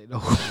if they know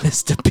who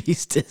Mr.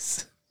 Beast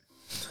is.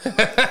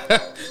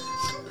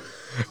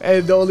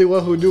 And the only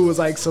one who knew was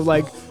like some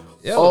like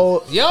Yo,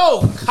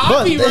 Bro,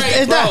 copyright,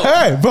 it's bro. not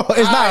her, bro. It's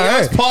not Alright, her.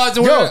 let's pause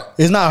and Yo, we're-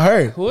 it's not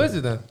her. Who is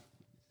it then?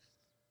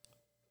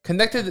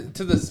 Connected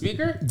to the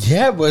speaker?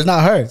 Yeah, but it's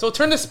not her. So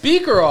turn the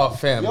speaker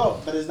off, fam.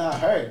 But it's not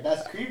her.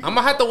 That's creepy. I'm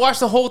gonna have to watch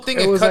the whole thing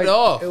and cut like, it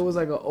off. It was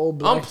like an old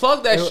black.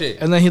 Unplug that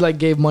shit. And then he like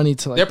gave money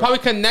to like. They're probably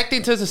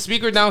connecting to the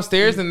speaker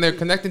downstairs and they're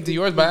connecting to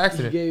yours by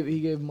accident.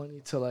 He gave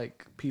money to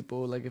like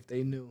people like if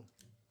they knew.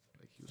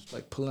 Like he was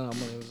like pulling out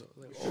money. It was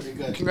like,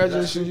 oh,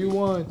 congratulations, you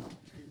won.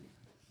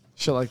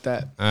 Shit like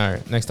that. All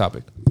right, next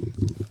topic.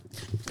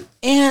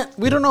 And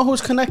we don't know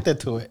who's connected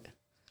to it.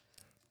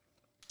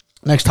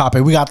 Next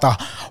topic. We got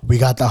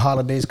the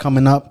holidays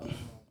coming up.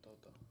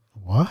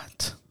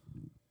 What?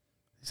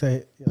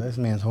 Say, this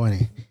man's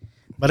horny.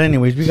 But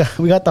anyways,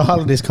 we got the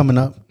holidays coming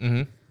up.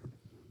 Mm-hmm.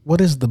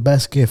 What is the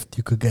best gift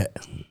you could get?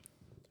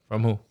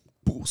 From who?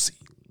 Pussy.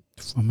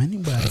 From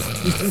anybody.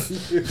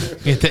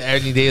 Get to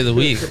any day of the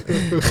week.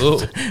 Ooh.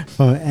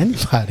 From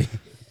anybody.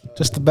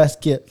 Just the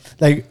best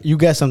gift. Like you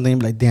get something,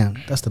 like damn,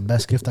 that's the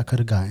best gift I could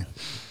have gotten.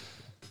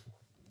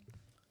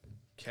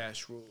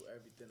 Cash rule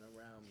everything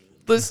around me.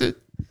 Listen,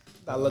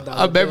 Dollar,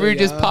 a memory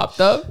just popped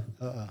up.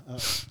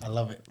 I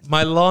love it.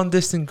 My long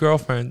distance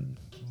girlfriend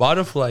bought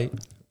a flight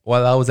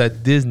while I was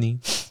at Disney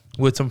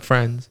with some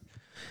friends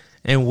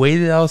and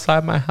waited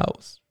outside my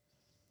house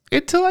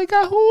until I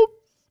got home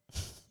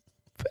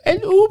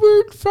and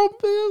Ubered from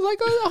it was like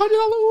 $100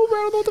 Uber. I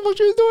don't know what the fuck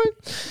she was doing.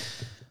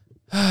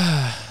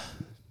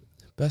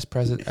 Best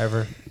present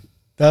ever.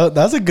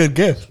 That's a good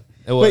gift.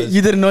 It was. Wait,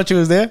 you didn't know she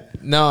was there?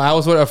 No, I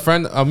was with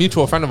a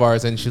mutual friend of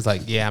ours, and she was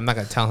like, "Yeah, I'm not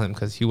gonna tell him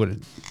because he would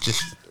have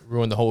just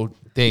ruined the whole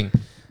thing."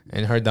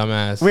 And her dumb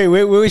ass Wait,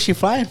 where was she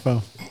flying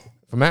from?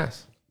 from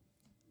Mass.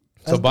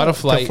 So That's bought a dope.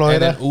 To flight and Florida?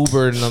 then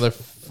Ubered another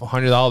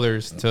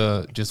 $100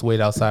 to just wait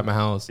outside my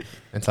house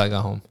until I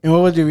got home. And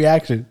what was your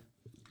reaction?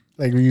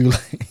 Like, were you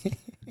like,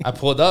 I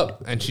pulled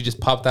up and she just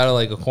popped out of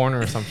like a corner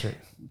or some shit.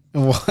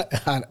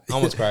 what? I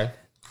almost cried.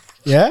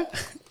 Yeah?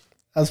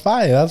 That's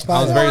fine. That's fine.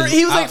 I was very.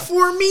 He was I, like,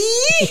 for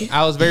me?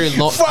 I was very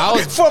lonely.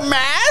 for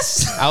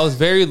mass? I was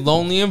very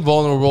lonely and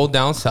vulnerable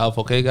down south.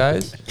 Okay,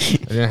 guys. I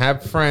didn't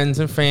have friends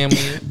and family.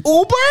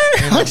 Uber?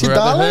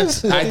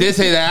 $100? I did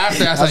say that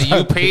after. I was like,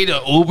 "You paid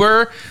an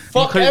Uber?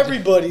 Fuck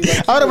everybody.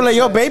 Like, I would have been like,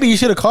 yo, baby, you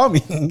should have called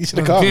me. You should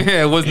have called me.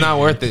 Yeah, it was not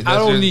worth it. I That's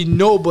don't just- need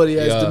nobody,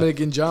 as Yeah.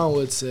 Dominican John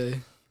would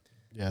say.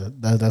 Yeah,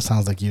 that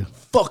sounds like you.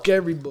 Fuck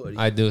everybody.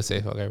 I do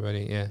say fuck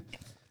everybody. Yeah.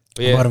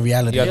 But yeah, About a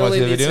reality. You He guys want to only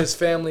see the needs video? his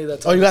family.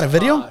 That's Oh, you got a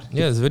video?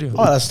 Yeah, it's a video.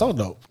 Oh, that's so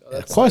dope.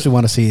 Of course, we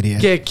want to see it here.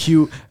 Get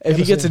cute. If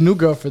he gets a new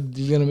girlfriend,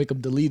 you're gonna make him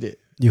delete it.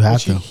 You have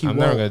Which to he I'm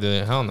never won't. gonna do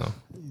it. Hell no.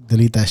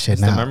 delete that shit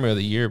It's the now. memory of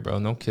the year, bro.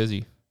 No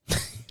kizzy.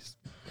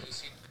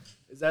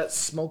 Is that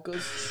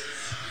smokers?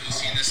 You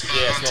seen this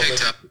Yeah, on smoke it.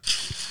 TikTok?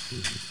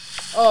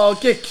 Oh,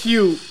 get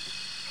cute.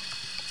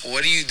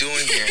 What are you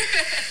doing here?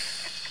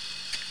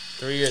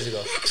 3 years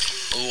ago.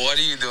 What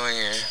are you doing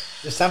here?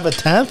 December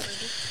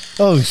 10th.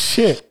 Oh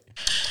shit!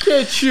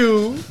 Get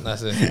you.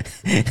 That's it.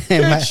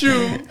 Get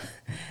you.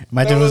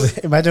 Imagine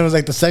it was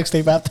like the sex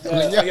tape after.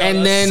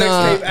 And then sex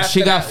tape she after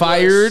got that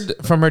fired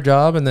from her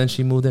job, and then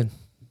she moved in.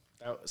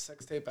 That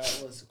sex tape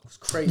was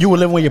crazy. You were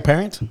living with your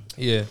parents,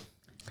 Yeah.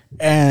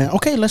 and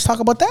okay, let's talk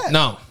about that.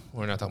 No,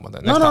 we're not talking about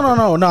that. No, Next no, no,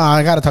 topic. no.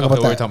 I gotta talk Okay,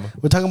 about what are that. we talking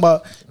about? We're talking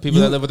about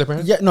People that live with their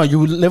parents? Yeah, no,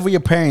 you live with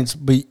your parents,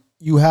 but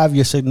you have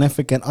your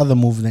significant other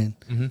moved in.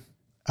 Mm-hmm.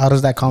 How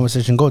does that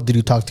conversation go? Did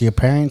you talk to your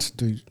parents?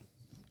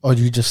 Or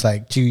you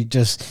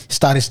just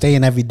started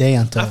staying every day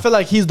until? I feel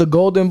like he's the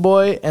golden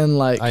boy, and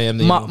like I am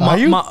the evil. Are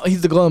you?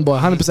 he's the golden boy,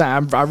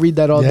 100%. I read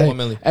that all Yeah. day. 1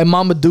 million. And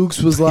Mama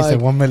Dukes was He like,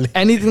 said 1 million.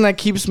 anything that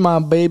keeps my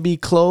baby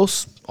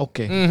close,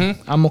 okay,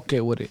 Mm-hmm. I'm okay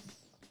with it.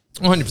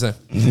 100%.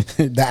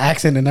 the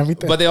accent and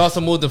everything. But they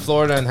also moved to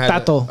Florida and had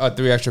Tato. a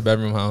 3 extra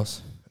bedroom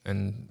house,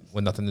 and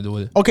with nothing to do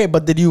with it. Okay,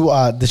 but did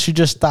she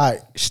just start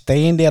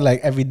staying there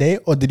like every day,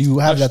 or did you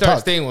have She that started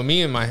talk? staying with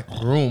me in my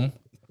room,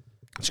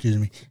 Excuse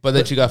me. but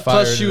then she got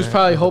fired. Plus, she was and-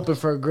 probably hoping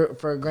for a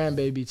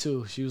grandbaby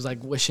too. She was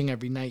like wishing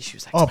every night. She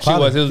was like, Oh, She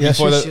was. It was Yeah,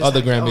 before she- the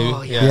other grandbaby.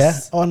 oh, yeah. Yeah.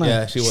 Oh no.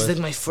 Yeah, she she's was. like,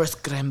 my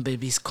first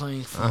grandbaby's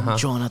coming from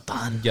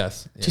Jonathan.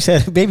 Yes. Yeah. She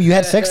said, "Baby, you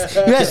had sex.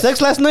 You had sex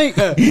last night."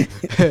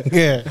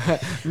 Yeah.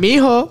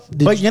 Mijo,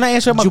 But you're not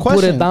answering my did you put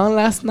question. it down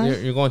last night?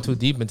 You're going too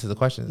deep into the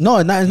questions. No,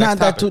 it's not Next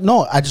that. topic.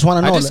 No, I just want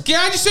to know.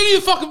 I just sent you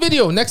the fucking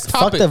video. Next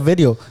fuck topic. the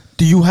video.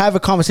 Do you have a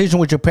conversation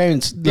with your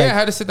parents? Yeah, I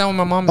had to sit down with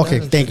my mom. and Okay,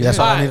 dad and thank shit. you. That's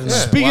all I Alright, need to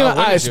know. speaking Why of,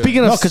 wouldn't you?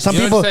 speaking No, of, because some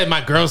You people. don't say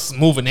my girl's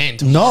moving in.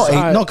 No,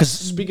 Alright, no, because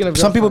speaking of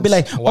some people be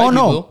like, girlfriends. "Oh White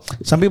no." people.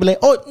 Some people like,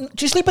 "Oh,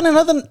 she's sleeping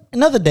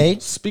another day."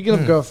 speaking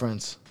of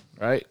girlfriends,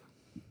 right?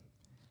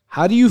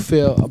 How do you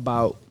feel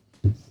about?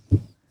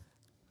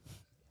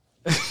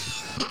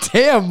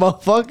 Damn,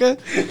 motherfucker.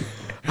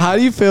 How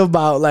do you feel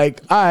about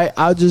like? All right,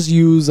 I'll just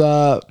use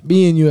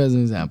me and you as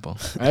an example,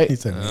 right? He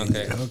said,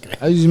 Okay.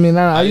 I use me.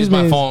 I use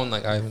my me. phone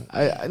like I.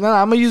 No,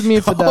 I'm gonna use me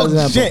for that "Oh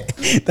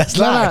example. shit, that's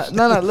No, live."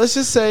 no. Let's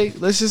just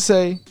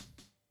say,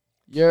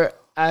 you're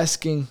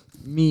asking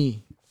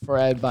me for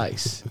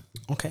advice,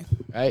 Okay.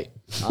 right?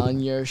 On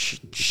your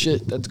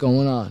shit that's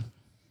going on.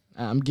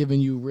 I'm giving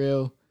you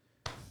real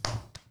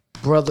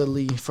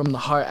brotherly from the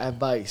heart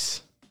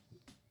advice.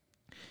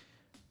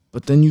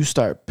 But then you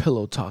start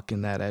pillow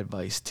talking that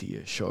advice to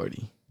your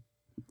shorty.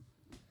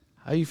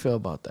 How you feel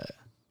about that?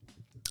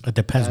 It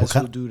depends. Guys What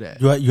kind? who do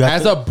that. You have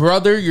As to, a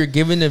brother, you're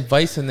giving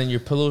advice, and then you're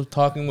pillow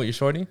talking with your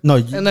shorty. no.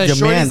 And then your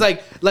shorty's man,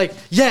 like,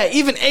 yeah,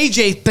 even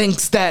AJ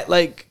thinks that,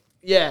 like,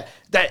 yeah,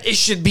 that it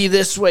should be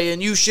this way,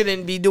 and you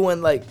shouldn't be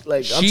doing like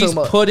I'm She's talking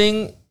about.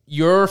 putting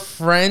your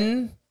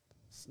friend.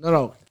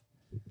 No.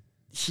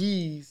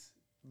 He's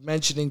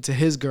mentioning to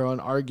his girl in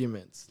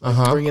arguments, like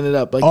Uh-huh. bringing it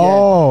up. Like,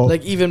 Oh. yeah,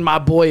 like even my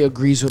boy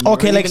agrees with me.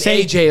 Okay, or like even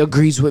say- AJ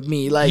agrees with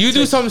me. Like You do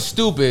like, something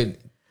stupid.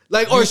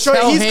 like or you sure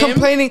tell he's him-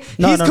 complaining.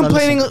 No, he's no, no,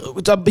 complaining.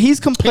 He's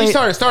Can complaining.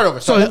 you start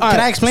over? So Start. all right,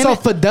 I explain so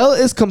it? Fidel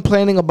is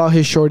complaining about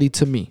his shorty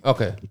to me,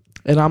 Okay.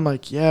 and I'm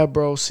like, yeah,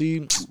 bro.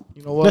 See,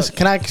 you know what? Listen,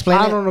 can I explain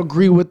I it? don't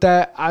agree with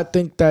that. I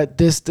think that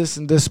this,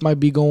 and this might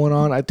be going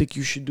on. I think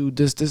you should do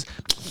this.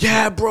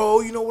 Yeah,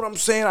 bro. You know what I'm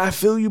saying? I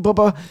feel you,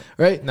 Bubba.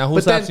 Right Now who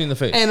But slaps then you in the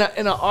face? In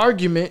an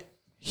argument,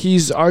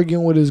 he's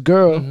arguing with his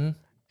girl.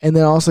 And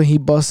then also he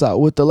busts out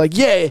with the like,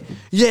 and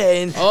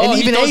Oh,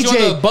 he even throws you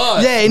under the AJ,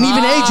 bus. and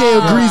even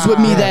AJ agrees with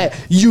me that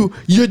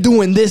you're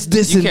doing this,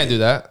 You and can't do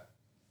that.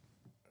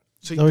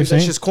 so what you're that's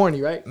saying? just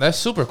corny, right? That's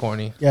super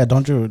corny. Yeah,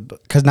 don't you?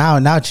 Because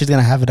now she's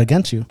gonna have it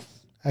against you.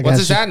 What's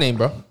his dad name,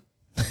 bro?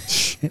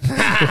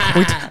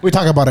 We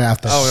talk about it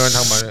after. Oh, we weren't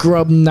talking about it.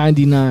 Scrub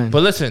 99,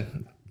 But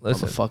listen.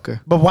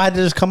 motherfucker. But why did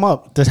this come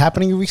up? Did this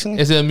happen to you recently?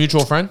 Is it a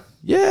mutual friend?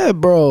 Yeah,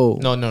 bro.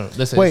 No.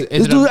 Listen. Wait, is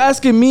This it dude a,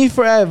 asking me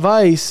for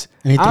advice.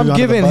 And he threw you I'm under the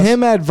giving bus?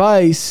 him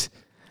advice.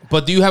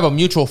 but do you have a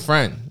mutual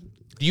friend?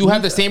 Do you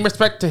have the same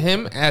respect to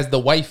him as the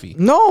wifey?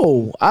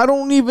 No, I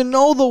don't even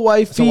know the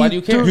wifey. So why do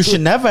you care? You should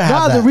never have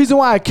Nah, that. the reason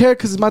why I care,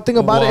 because my thing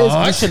about it is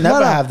What? You should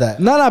never have that.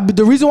 No, but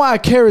the reason why I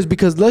care is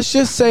because let's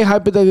just say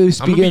hypothetically I'm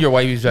speaking, gonna be your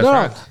wifey's best no,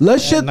 friend.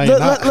 let's just No, you're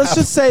not. let's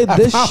just say I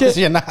this promise shit.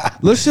 you're not.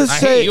 Let's just I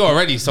say hate you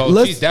already, so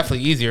let's- she's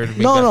definitely easier to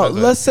be no, best no. friends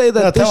with. Let's say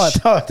that No, this.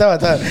 tell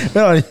her.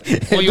 No.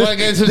 Well, you wanna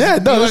get into Yeah,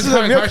 you no, wanna this is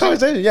talk a real about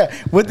conversation. Yeah.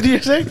 What did you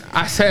say?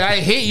 I said I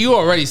hate you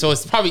already, so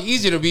it's probably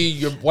easier to be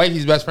your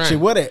wifey's best friend. She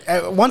wouldn't.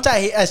 Once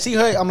I see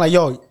her, I'm like,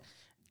 yo,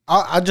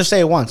 I'll just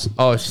say it once.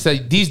 Oh, she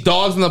said these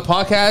dogs on the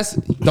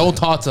podcast, don't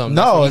talk to them.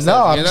 That's No, what he said. no,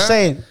 You I'm hear just that?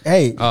 saying,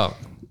 hey, Oh,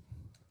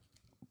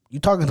 you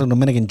talking to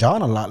Dominican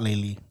John a lot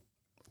lately.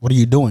 What are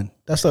you doing?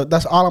 That's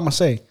all I'm gonna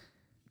say.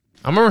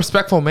 I'm a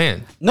respectful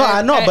man. No,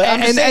 I know, but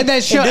I'm just saying, and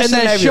then she'll, in this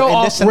scenario,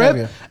 in this off rip,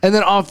 scenario. and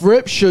then off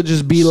rip, she'll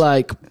just be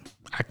like,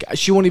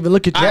 she won't even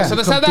look at you. All right, so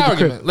let's have that Come to the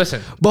argument. crib.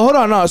 Listen, But hold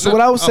on, no. So No,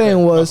 what I was okay, saying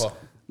my was, fault.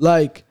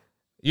 like,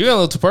 you get a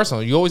little too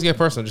personal. You always get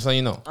personal, just so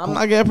you know. I'm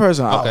not getting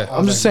personal. Okay.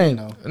 I'm just saying.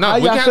 No, how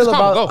we y'all can have feel this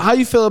about convo. Go. how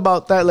you feel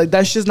about that? Like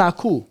that shit's not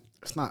cool.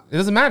 It's not. It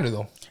doesn't matter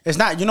though. It's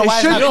not. You know It why?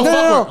 It's should- not. You don't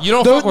fuck with- you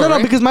don't fuck with, no,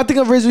 right? because my thing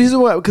of reason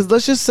why. Because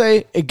let's just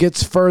say it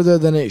gets further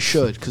than it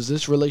should. Because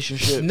this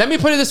relationship, Let me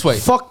put it this way.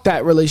 fuck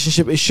that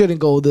relationship. It shouldn't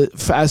go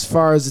as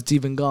far as it's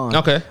even gone.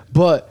 Okay.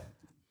 But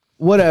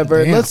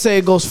whatever. Damn. Let's say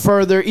it goes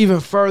further, even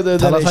further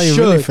Tell than us how it you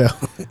should. really feel.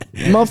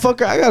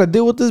 Motherfucker, I gotta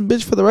deal with this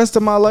bitch for the rest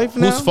of my life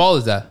now. Whose fault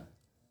is that?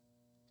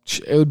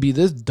 It would be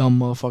this dumb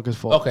motherfucker's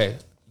fault. Okay.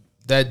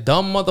 That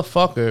dumb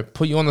motherfucker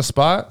put you on the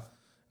spot,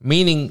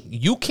 meaning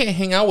you can't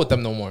hang out with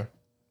them no more.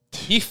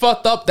 He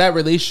fucked up that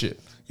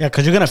relationship. Yeah,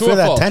 because you're gonna True feel or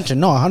that false? tension.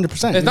 No,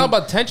 100%. It's not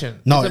about tension.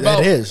 No, it's about,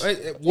 it is.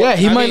 Yeah,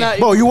 he might not-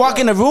 Bro, you walk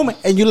in the room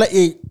and you let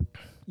it.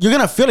 You're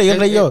gonna feel it. You're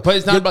like, yo. but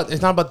it's not about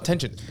the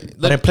tension.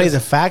 But it plays a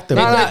factor. It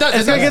Nah, does,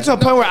 it's it gonna does. get to a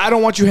point where I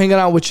don't want you hanging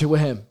out with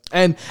him.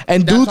 And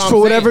That's dudes what I'm for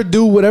whatever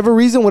saying. whatever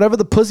reason, whatever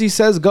the pussy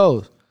says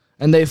goes.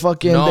 And they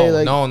fucking No, they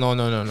like no.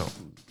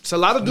 it's a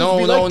lot of dudes No,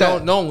 be no, like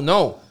that.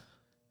 no.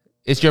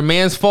 It's your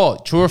man's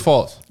fault. True or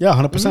false? Yeah,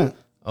 100%.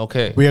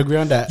 Okay. We agree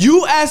on that.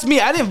 You asked me,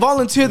 I didn't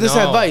volunteer this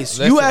No, advice.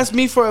 listen. You asked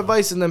me for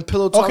advice and then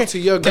pillow talk Okay, to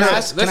your can I girl.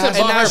 ask- Listen, and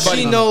about now her, she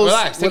buddy. knows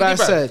Relax. Take what a I deep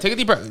breath. said. Take a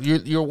deep breath.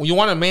 You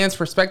want a man's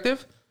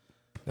perspective?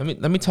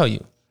 Let me tell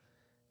you.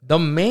 The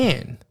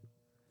man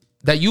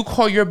that you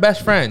call your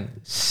best friend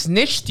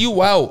snitched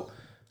you out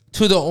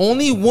to the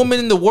only woman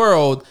in the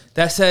world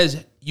that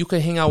says you can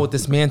hang out with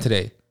this man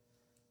today.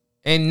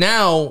 And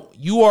now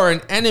you are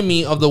an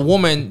enemy of the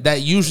woman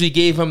that usually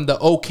gave him the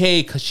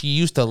okay because she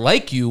used to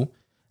like you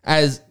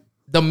as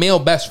the male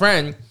best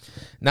friend.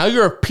 Now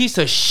you're a piece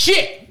of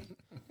shit.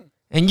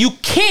 And you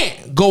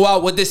can't go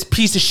out with this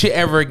piece of shit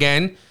ever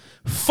again.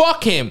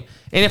 Fuck him.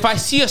 And if I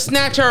see a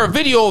snatch or a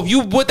video of you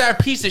with that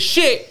piece of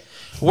shit,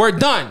 we're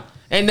done.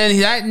 And then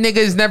that nigga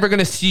is never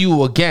gonna see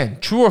you again.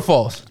 True or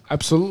false?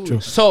 Absolutely.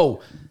 So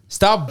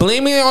stop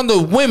blaming it on the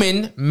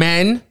women,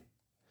 men,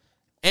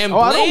 and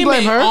I don't blame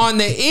blame it her. on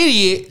the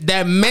idiot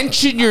that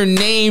mentioned your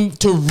name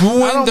to I ruin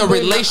don't the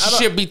blame-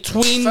 relationship I don't-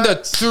 between the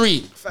Facts. three.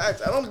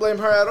 Facts. I don't blame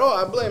her at all.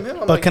 I blame him.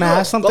 I'm But can I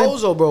ask something?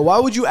 Bozo, bro. Why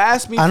would you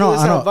ask me I know, for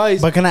this I know.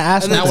 advice? But can I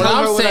ask and then Now, something? what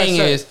tell her I'm what I saying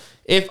said? is,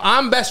 if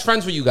I'm best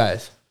friends with you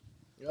guys,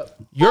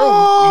 you're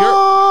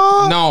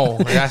no,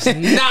 that's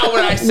not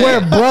what I said.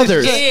 We're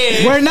brothers.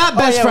 Yeah. We're not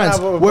best yeah, friends.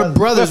 We're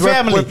brothers. We're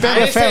family. We're I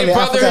didn't say family. I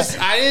brothers.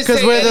 forgot. I didn't say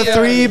because we're the any of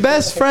three that.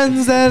 best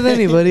friends that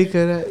anybody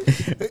could.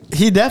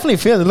 He definitely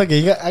feels it. Look,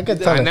 I could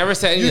tell. I it. never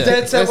said any You of that.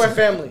 dead said we're Listen,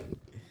 family.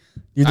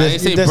 You I just-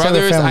 didn't say you just said we're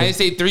brothers. I family. didn't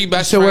say three You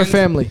best said we're friends.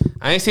 family.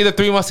 I didn't say the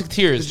three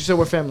musketeers. You said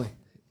we're family.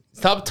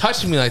 Stop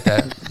touching me like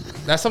that.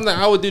 That's something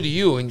I would do to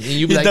you, and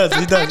you'd be He like, does. "Stop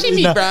He does. touching He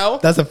me, does. bro."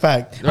 That's a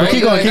fact. Right?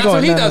 Keep going. Like, Keep that's what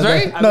going. he No, does, no,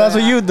 right? No, that's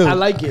what you do. I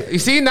like it. You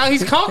see, now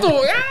he's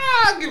comfortable.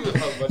 Ah, give me a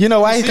hug, buddy. You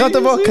know why he's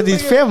comfortable? Because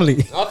he's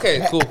family.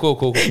 Okay, cool.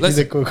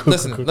 Listen, cool.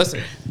 listen.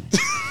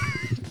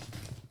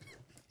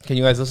 Can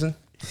you guys listen?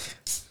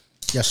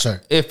 Yes,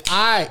 sir.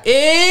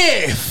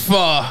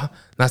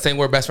 Not saying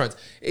we're best friends.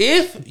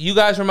 If you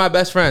guys were my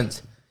best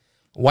friends,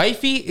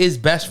 wifey is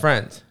best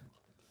friends.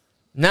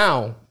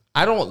 Now,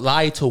 I don't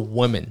lie to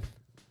women.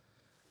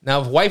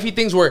 Now, if wifey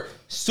thinks we're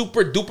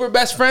super duper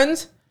best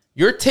friends,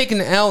 you're taking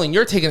an L and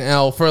you're taking an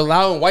L for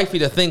allowing wifey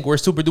to think we're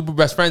super duper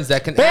best friends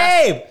that can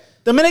Babe,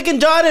 Dominican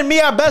John and me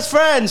are best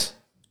friends.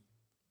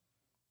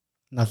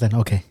 Nothing.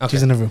 Okay.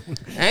 She's in the room.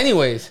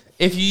 Anyways,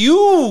 if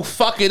you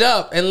fuck it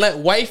up and let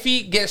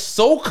wifey get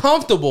so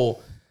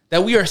comfortable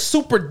that we are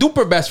super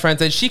duper best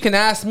friends and she can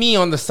ask me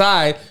on the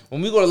side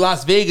when we go to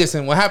Las Vegas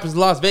and what happens in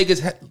Las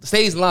Vegas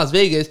stays in Las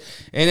Vegas,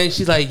 and then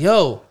she's like,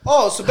 yo,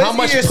 Oh, so how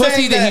much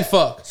pussy did he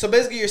fuck? So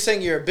basically, you're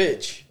saying you're a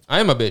bitch. I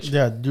am a bitch.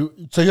 Yeah.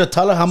 So you'll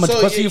tell her how much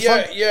pussy you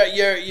fuck? You're.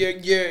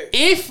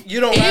 If You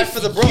don't ride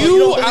for the bro. you You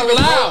don't believe in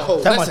allow, bro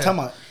code. Tell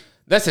me.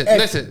 listen, Hey,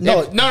 listen,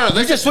 no, if- no, you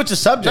listen. just switch the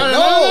subject.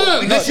 No,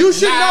 Because listen, you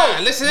should know.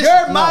 Listen,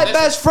 You're my listen.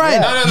 best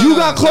friend. No, You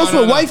got close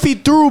with wifey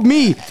through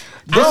me.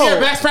 I'm Bro. your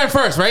best friend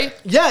first, right?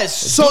 Yes.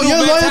 So Doodle your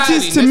mentality.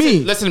 loyalty's to Listen-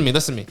 me.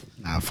 Listen to me.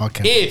 Nah, fuck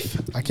him. If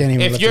I can't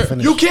even if let you're- you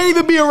finish. You can't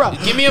even be around.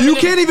 Give me a you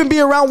minute. can't even be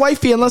around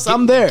wifey unless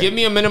I'm there. Give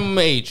me a minimum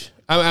age,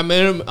 a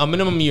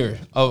minimum year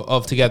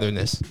of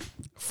togetherness,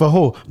 For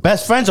who?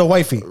 Best friends or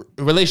wifey?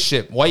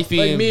 relationship, wifey,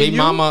 Like and me baby and you?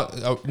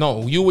 mama.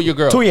 No, you with your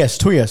girl. 2 years.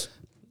 2 years.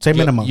 Say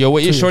minimum. You're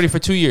with your 2 years. shorty for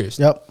 2 years.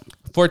 Yep.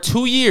 For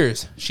 2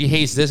 years, she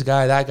hates this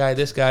guy, that guy,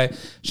 this guy.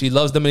 She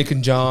loves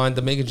Dominican John.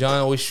 Dominican John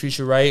always treats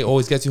you right,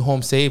 always gets you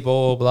home safe,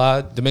 blah,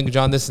 blah, blah. Dominican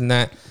John, this and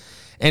that.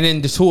 And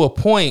then to a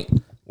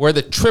point where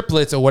the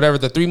triplets or whatever,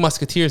 the three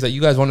musketeers that you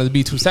guys wanted to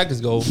be 2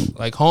 seconds ago,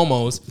 like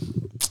homos,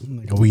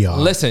 We are.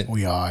 Listen.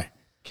 We are.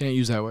 Can't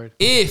use that word.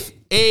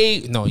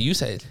 no, you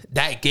said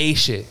that gay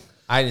shit.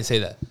 I didn't say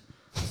that.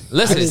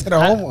 Listen, Said a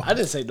homo. I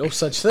didn't say no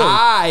such thing.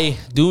 I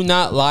do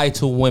not lie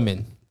to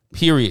women,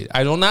 period.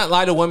 I do not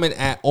lie to women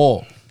at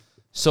all.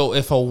 So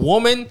if a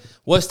woman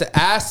was to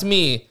ask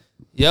me,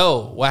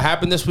 yo, what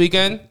happened this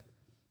weekend?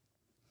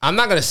 I'm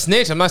not gonna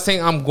snitch. I'm not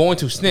saying I'm going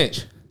to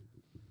snitch,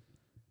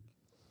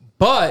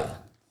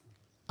 but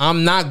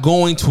I'm not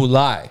going to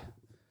lie.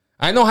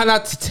 I know how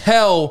not to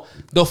tell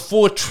the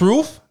full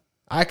truth.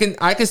 I can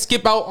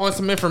skip out on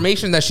some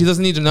information that she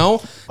doesn't need to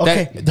know.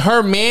 Okay. That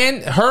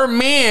her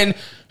man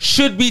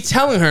should be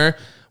telling her.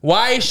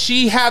 Why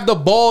she have the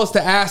balls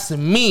to ask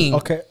me?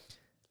 Okay.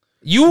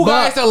 You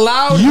guys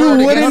allowed You her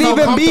to wouldn't get even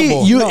be.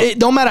 uncomfortable. You. It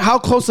don't matter how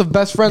close of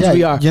best friends Yeah,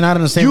 we are. you're not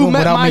in the same You room met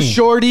without my me.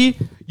 shorty.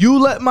 You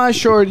let my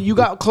shorty. You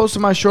got close to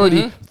my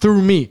shorty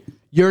through me.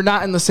 You're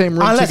not in the same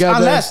room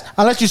together.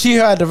 Unless you see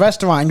her at the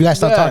restaurant and you guys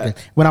start Yeah, talking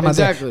when I'm not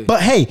exactly. there.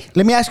 But hey,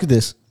 let me ask you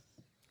this.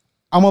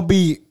 I'm gonna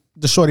be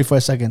the shorty for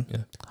a second. Yeah.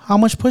 How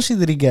much pussy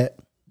did he get?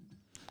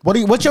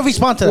 What's your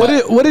response to that?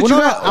 What did Well, you? no,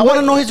 guys, I want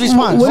to know his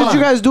response. What Hold did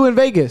you on. guys do in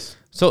Vegas?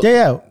 So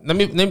Yeah. Let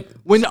me.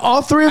 When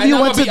all three of you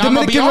I'ma went to be- I'ma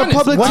be Dominican honest.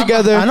 Republic What?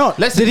 together, I know.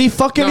 Listen, did he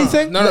fuck no,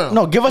 anything?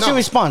 No. Give us your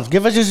response.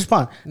 Give us your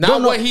response. Not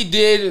Don't know- what he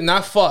did.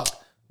 Not fuck.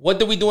 What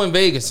did we do in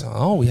Vegas?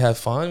 Oh, we had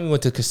fun. We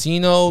went to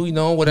casino.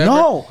 Whatever.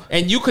 No.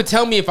 And you could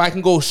tell me if I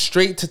can go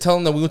straight to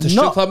telling them we went to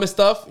strip No. club and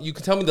stuff. You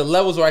can tell me the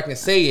levels where I can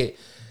say it.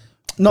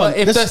 No, But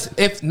if this-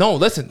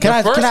 listen.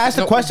 Can the I ask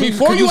the question?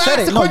 Before Because you you said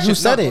ask it. the No, question, you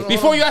said it.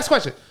 Before you ask the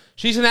question,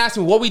 she's gonna ask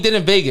me what we did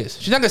in Vegas.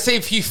 She's not gonna say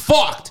if he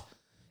fucked.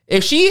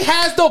 If she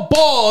has the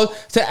balls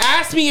to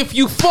ask me if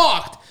you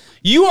fucked,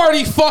 you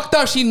already fucked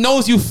up. She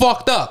knows you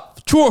fucked up.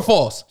 True or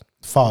false?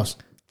 false.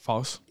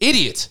 False.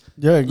 Idiots.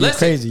 You're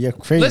crazy. You're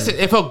crazy. Listen,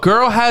 if a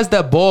girl has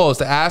the balls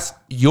to ask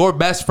your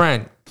best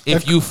friend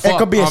if you fuck it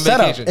could be a on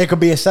setup. vacation, It could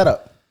be a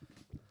setup.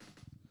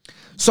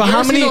 So You how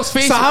ever seen many? those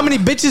faces? So how many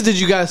bitches did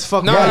you guys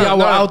fuck No, while no, y'all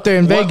no. were out there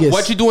in Vegas?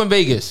 What you do in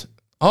Vegas?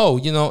 Oh,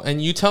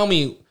 and you tell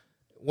me,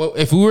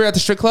 if we were at the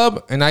strip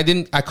club and I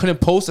couldn't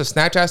post a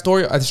Snapchat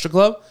story at the strip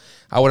club,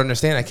 I would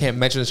understand. I can't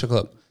mention the strip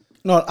club.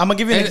 No, I'm gonna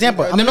give you an And-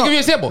 example. let me give you an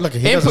example. Look, he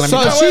Input- doesn't let me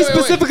So talk. she wait, wait,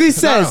 wait. specifically No,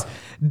 says,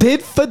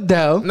 "Did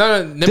Fidel? No,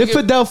 let me Did give-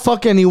 Fidel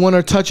fuck anyone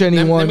or touch Let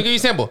anyone me give you an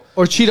example.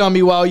 or cheat on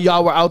me while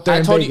y'all were out there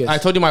in Vegas?" I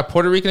told you my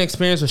Puerto Rican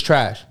experience was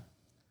trash.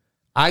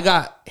 I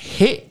got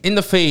hit in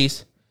the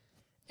face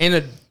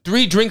and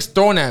 3 drinks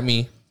thrown at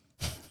me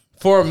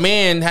for a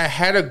man that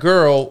had a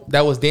girl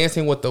that was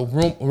dancing with the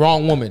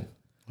wrong woman.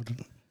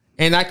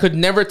 And I could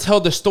never tell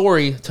the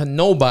story to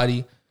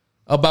nobody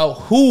about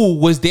who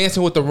was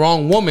dancing with the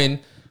wrong woman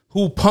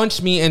who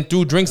punched me and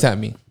threw drinks at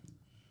me.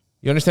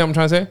 You understand what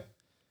I'm trying to say?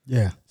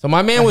 Yeah. So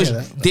my man was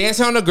hear that.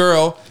 dancing on a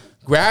girl,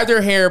 grabbed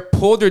her hair,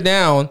 pulled her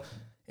down,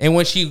 and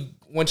when she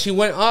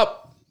went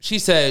up, she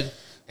said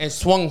and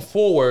swung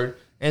forward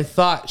and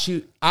thought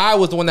I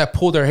was the one that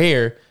pulled her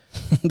hair.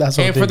 That's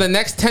And for the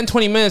next 10,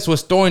 20 minutes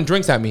was throwing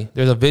drinks at me.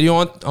 There's a video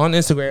on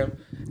Instagram.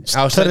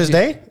 I'll To send this you-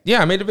 day?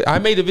 Yeah, I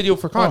made a video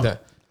for content.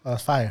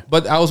 That's fire.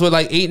 But I was with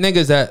like 8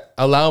 niggas that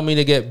allowed me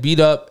to get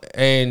beat up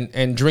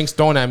and drinks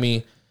thrown at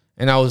me,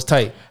 and I was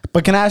tight.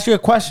 But can I ask you a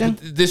question?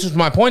 This is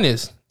my point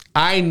is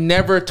I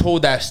never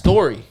told that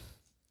story.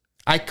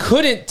 I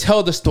couldn't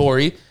tell the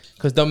story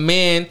because the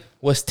man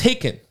was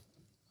taken.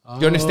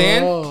 You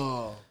understand?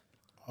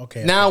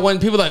 Okay. Now when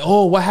people are like,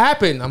 oh, what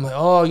happened? I'm like,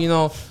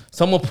 oh,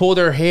 someone pulled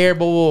their hair,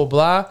 blah, blah,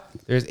 blah.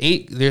 There's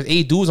eight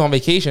dudes on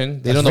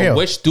vacation. They That's don't know real.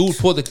 which dude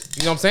pulled the,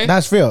 you know what I'm saying?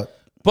 That's real.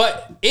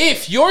 But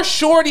if your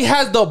shorty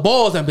has the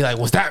balls and be like,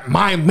 was that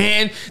my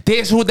man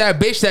dancing with that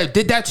bitch that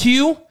did that to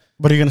you?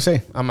 What are you gonna say?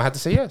 I'm gonna have to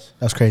say yes.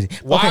 That's crazy.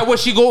 Why Okay. would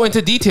she go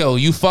into detail?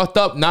 You fucked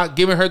up, not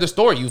giving her the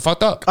story. You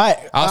fucked up. All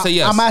right. I'll say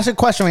yes. I'm asking a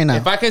question right now.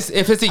 if it's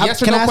a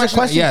yes or Can no I ask question, a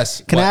question?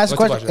 yes. Can What? I ask a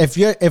What's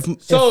the question?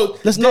 So,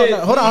 listen, did-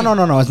 hold on,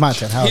 no, it's my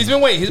turn. He's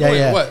been waiting. He's been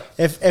waiting. What?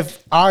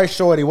 If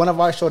one of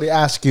our shorty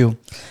asks you,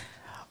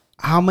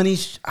 how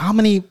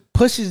many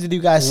pussies did you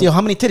guys see? Or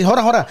how many titties? Hold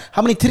on.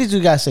 How many titties do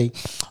you guys see?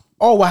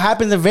 Oh, what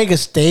happens in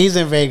Vegas stays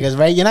in Vegas,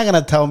 right? You're not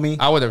gonna tell me.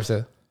 I would never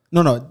say.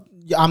 No,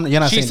 you're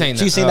not She's saying saying that.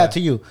 that. She's saying that to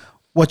you.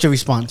 What's your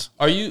response?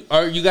 Are you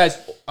guys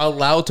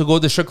allowed to go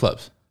to strip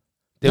clubs?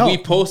 Did No. we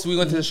post we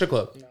went to the strip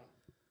club?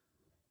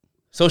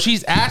 So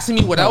she's asking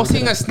me without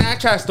seeing a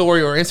Snapchat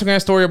story or Instagram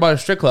story about a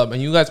strip club,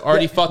 and you guys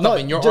already fucked up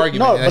in your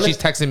argument, and she's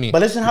texting me.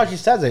 But listen how she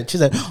says it. She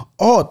said,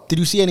 "Oh, did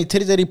you see any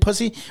titties, any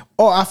pussy?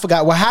 Oh, I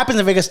forgot. What happens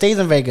in Vegas stays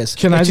in Vegas."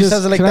 Can And I she just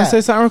says it like can I that. say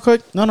something real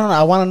quick? No.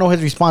 I want to know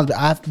his response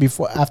after you.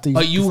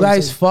 But you before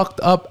guys say it. fucked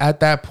up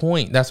at that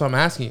point. That's what I'm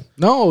asking.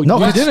 No, No,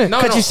 you 'cause- didn't. no,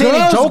 Because no. you saying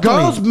it jokingly.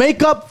 Girls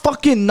make up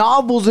fucking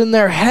novels in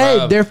their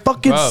head. Bruv, They're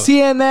fucking bruv.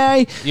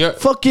 CNA, You're-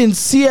 fucking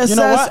CSS, You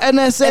know what?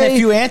 NSA, And if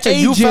you answer,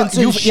 you fell. agents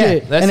and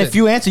shit. Listen. And if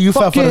you answer, you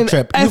fell for the Fucking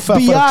trip. You fell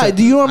for the FBI. trip.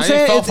 Do you know what I'm I didn't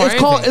saying? fall It's, for it's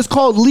called anything. it's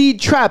called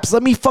lead traps.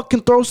 Let me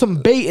fucking throw some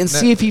bait and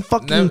see if he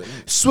fucking never-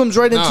 swims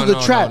right into No, the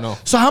no, trap. no.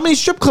 So how many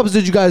strip clubs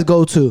did you guys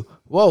go to?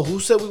 Whoa, who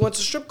said we went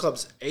to strip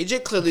clubs? AJ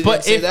clearly But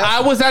didn't say if that.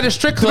 I was at a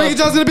strip club, Ricky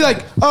John's gonna be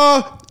like,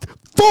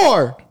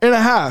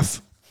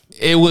 4.5.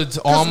 it was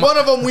Because on. one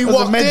of them we was a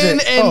walked in,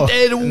 midget. and, Oh.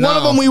 and one No.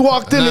 of them we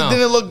walked in, No. it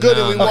didn't look good,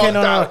 and we No. walked Okay,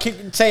 no. out.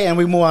 Keep saying, and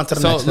we move on to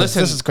the So next.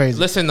 listen, This is crazy.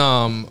 Listen,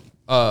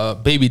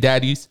 baby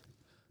daddies,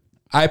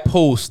 I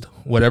post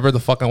whatever the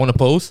fuck I want to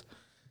post,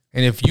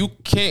 and if you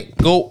can't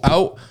go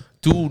out,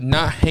 do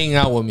not hang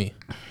out with me.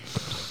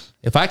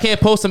 If I can't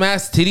post some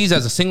ass titties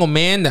as a single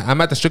man that I'm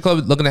at the strip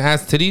club looking at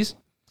ass titties,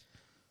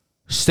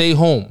 stay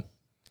home.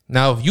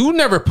 Now, if you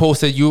never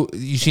posted you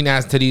seen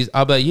ass titties,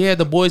 I'll be like, yeah,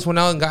 the boys went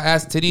out and got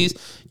ass titties.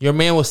 Your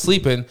man was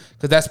sleeping,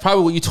 because that's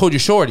probably what you told your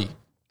shorty,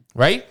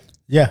 right?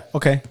 Yeah.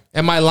 Okay.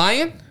 Am I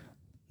lying?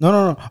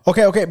 No.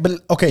 Okay. But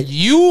okay.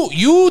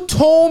 You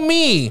told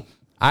me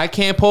I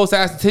can't post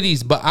ass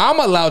titties, but I'm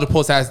allowed to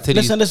post ass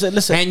titties.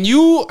 Listen.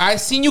 And I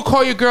seen you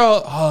call your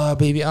girl, oh,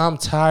 baby, I'm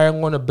tired.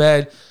 I'm going to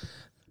bed.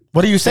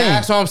 What are you saying?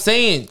 That's what I'm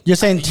saying. You're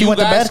saying she you went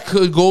to guys bed?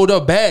 could go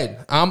to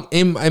bed. I'm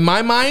in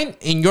my mind,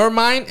 in your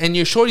mind, and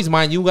your shorty's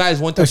mind. You guys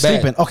went to They're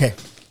bed. sleeping. Okay.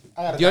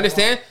 You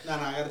understand? No,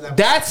 I got that.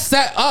 That's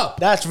set up.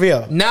 That's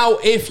real. Now,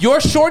 if your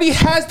shorty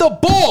has the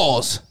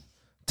balls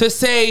to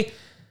say,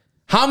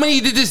 how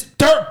many did this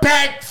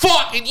dirtbag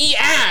fuck and eat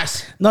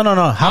ass? No.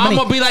 How I'm many?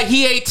 gonna be like,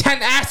 he ate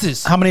 10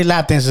 asses. How many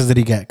lap dances did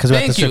he get? Because we're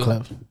at the Thank strip you.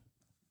 club.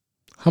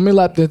 How many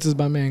lap dances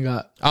my man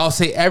got? I'll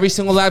say every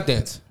single lap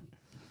dance.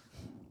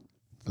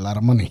 A lot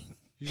of money.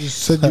 You just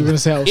said you were gonna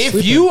say I was If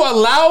sleeping. you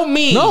allow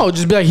me, No,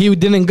 just be like he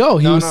didn't go.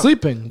 He was no.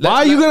 sleeping. Let- Why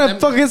are you let- gonna let me-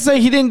 fucking say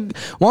he didn't?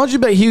 Why don't you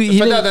be like he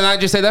but didn't? then I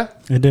just say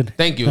that. It did.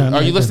 Thank you. Yeah,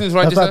 Are you it listening did. to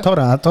what I That's just what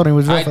I told him. It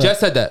was real. I just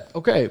said that.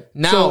 Okay.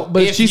 Now, so,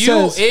 but if she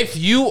says if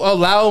you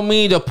allow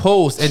me to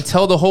post and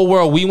tell the whole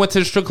world we went to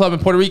the strip club in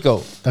Puerto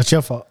Rico, That's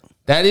your fault.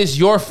 that is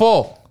your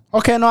fault.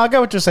 Okay, no, I get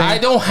what you're saying. I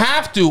don't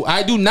have to.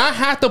 I do not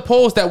have to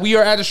post that we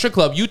are at a strip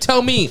club. You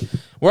tell me.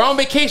 We're on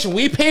vacation.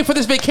 We paid for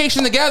this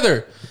vacation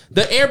together.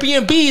 The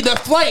Airbnb, the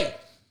flight.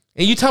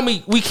 And you tell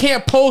me we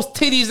can't post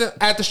titties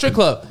at the strip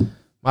club.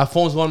 My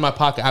phone's going in my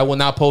pocket. I will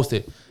not post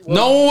it.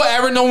 No one will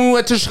ever know we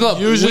went to the strip club.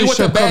 We went to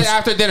strip bed clubs-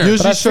 after dinner.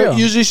 that's real.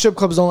 Usually strip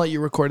clubs don't let you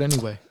record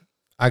anyway.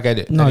 I get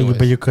it. No, anyways.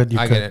 but you could.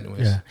 I could. get it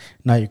anyways. Yeah.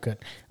 No, you could.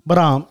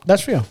 But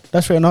that's real.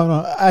 That's real.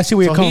 No. I see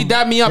where So you're he coming.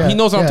 dapped me up. He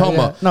knows what I'm talking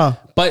about. No.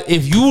 But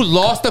if you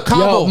lost the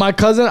combo, Yo, my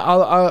cousin,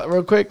 I'll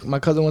real quick. My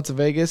cousin went to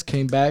Vegas,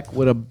 came back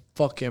with a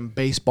fucking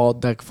baseball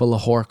deck full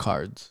of whore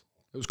cards.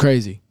 It was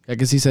crazy. I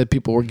guess he said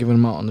people were giving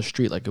them out on the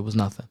street like it was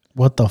nothing.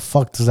 What the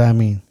fuck does that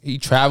mean? he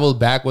traveled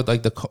back with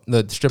like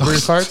the stripper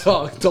cards.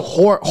 Dog, the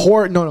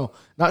whore. No,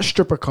 not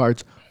stripper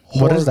cards.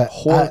 What is that?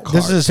 Whore cards.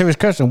 This is a serious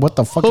question. What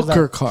the fuck is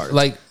hooker that? cards.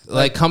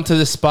 Like come to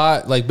this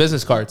spot, like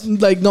business cards.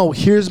 Like no.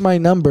 Here's my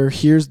number.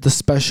 Here's the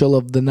special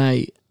of the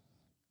night.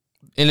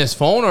 In his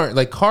phone or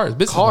like cards,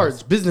 business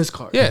Cards, business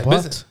cards. Yeah, What?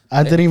 business.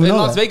 I didn't even in know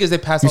Las that. Vegas, they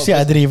pass You out see, I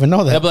business. didn't even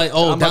know They'll that. be like,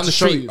 oh, I'm down about the to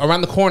show street, you. around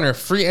the corner,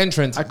 free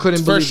entrance. I couldn't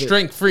first believe it.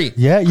 drink free.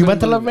 Yeah, you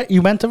went to believe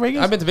you went to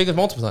Vegas? I've been to Vegas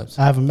multiple times.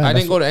 I haven't been. I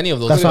That's didn't go to any of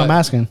those. that's Look what at I'm that.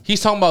 asking.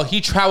 He's talking about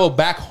he traveled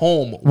back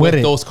home with With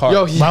it. those cards.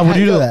 Yo, he- Why would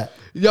you do Yo, that?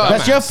 yo,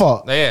 That's your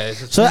fault. yeah, it's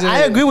just- So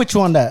I agree with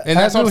you on that. and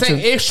I that's what I'm agree saying.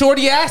 with you. If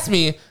Shorty asked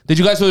me, did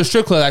you guys go to the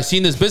strip club? I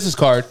seen this business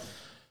card.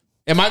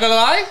 Am I gonna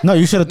lie? No,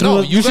 you should have threw. No,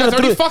 those- you guys shoulda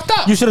already threw- fucked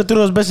up. You should have threw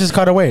those business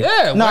card away.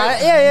 Yeah, No, why-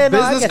 no, I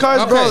business get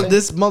cards, it. bro. Okay.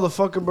 This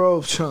motherfucker,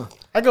 bro.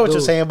 I get what you're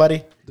Dude. saying,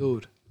 buddy.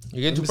 Dude,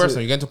 You're getting too me see.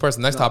 personal. You're getting too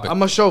personal. Next topic. I'm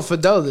gonna show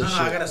Fidel this shit.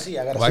 gotta see.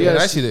 I gotta Why see. can't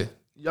Yeah, I see that?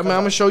 I mean, I'm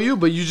gonna show you,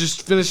 but you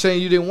just finished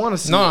saying you didn't want to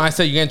see. No, it. I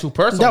said you're getting too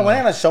personal. Yeah, we're not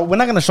now. gonna show. We're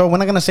not gonna show. We're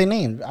not gonna say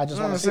names. I just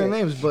I'm not want to gonna say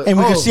say names, but and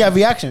we can oh. see our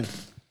reaction.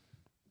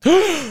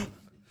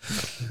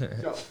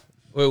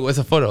 Wait, what's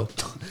a photo?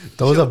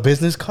 Those are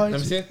business Let me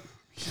cards. see it.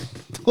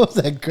 Those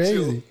are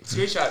crazy.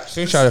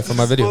 Screenshot it from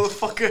my video.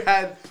 Motherfucker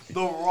had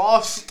the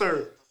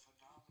roster.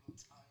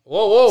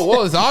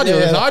 Whoa! It's audio.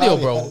 Yeah, It's audio,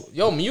 audio. bro.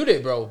 Yo, mute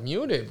it, bro.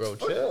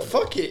 Chill.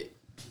 Fuck it.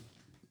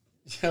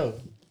 Yo,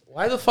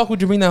 Why the fuck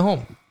would you bring that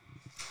home?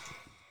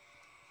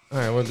 All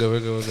right, we're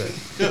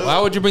good. Why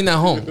would you bring that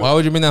home?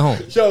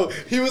 Yo,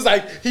 he was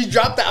like, he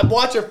dropped that. I'm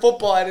watching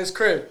football at his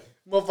crib.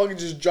 Motherfucker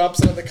just drops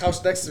it on the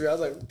couch next to me. I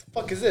was like, what the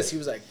fuck is this? He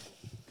was like,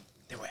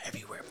 they were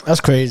everywhere, bro.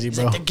 that's crazy,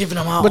 bro. They're giving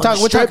them out. We're on talking-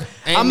 the we're strip.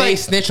 talking- And they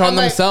snitch on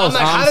themselves.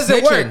 I'm like, how I'm does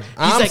it work? snitching.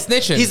 I'm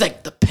snitching. He's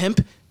like, the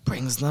pimp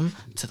brings them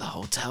to the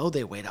hotel.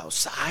 They wait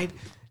outside.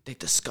 They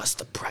discuss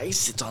the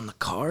price. It's on the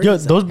card. Yo,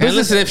 He's those And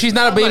business. listen, if she's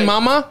not a I'm baby like-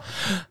 mama,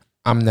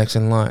 I'm next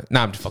in line.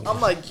 Nah, I'm just fucking.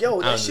 I'm like,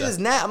 yo, that shit done. is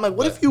not. I'm like,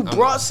 what if you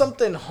brought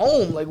something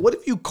home? Like, what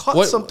if you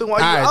caught something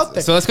while all you're right, out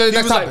there? So let's go to the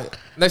He next was topic.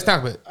 Next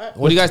topic.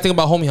 What do you guys think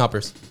about homie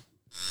hoppers?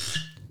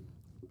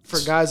 For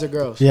guys or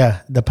girls?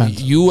 Yeah,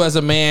 depends. You as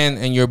a man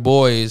and your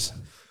boys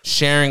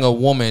sharing a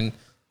woman,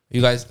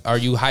 you guys, are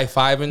you high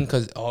fiving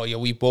because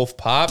we both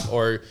pop,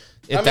 or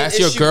if I mean, that's is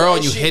your she- girl is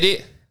and you she- hit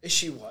it? Is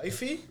she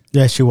wifey?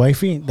 Yeah, she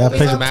wifey. That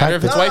plays doesn't a matter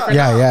if factor. it's wife or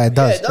Yeah, not. yeah, it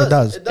does. It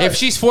does. If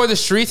she's for the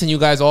streets and you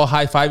guys all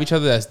high five each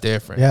other, that's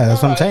different. Yeah,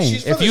 that's what I'm Nah, saying.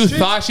 she's- If For the you streets.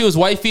 thought she was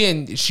wifey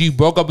and she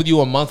broke up with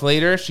you a month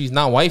later, she's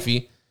not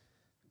wifey.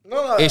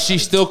 No. Is she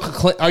still?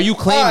 Are you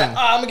claiming?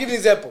 I'm gonna give you an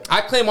example.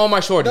 I claim all my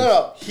shorties.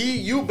 No.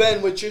 You've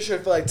been with your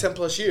shirt for like 10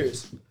 plus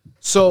years.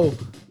 So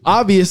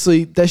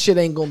obviously that shit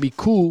ain't gonna be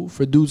cool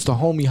for dudes to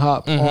homie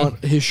hop on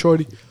his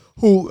shorty,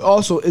 who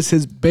also is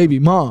his baby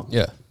mom.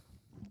 Yeah.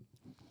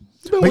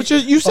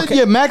 You said okay.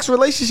 your max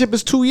relationship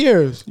is 2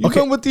 years. You've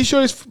Okay. been with these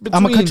shorties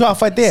I'ma between cut you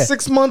off right there.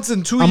 6 months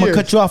and 2 years. I'm gonna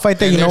cut you off right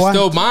there. And You know they're why?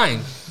 still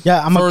mine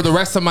Yeah, I'm for gonna. the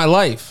rest of my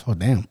life. Oh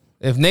damn.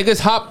 If niggas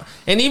hop,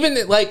 and even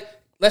like,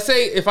 let's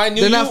say if I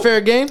knew They're you, not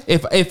fair game.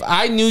 If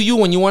I knew you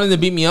when you wanted to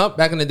beat me up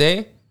back in the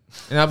day,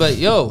 And I'll be like,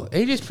 yo,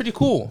 AJ's pretty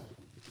cool.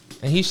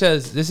 And he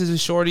says, this is a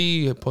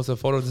shorty. He posts a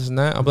photo of this and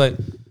that. I'll be like,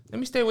 let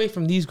me stay away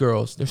from these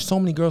girls. There's so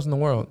many girls in the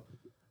world.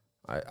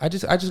 I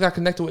just got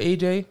connected with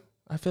AJ.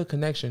 I feel a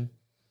connection.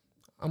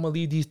 I'm going to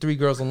leave these 3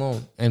 girls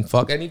alone and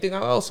fuck anything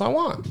else I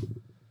want.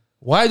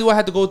 Why do I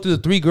have to go through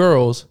the 3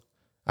 girls?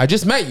 I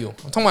just met you. I'm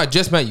talking about I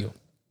just met you.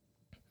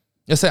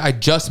 Just say I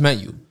just met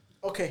you.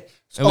 Okay.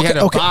 And we had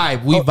a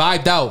vibe. We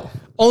vibed out.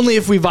 Only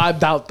if we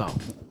vibed out though.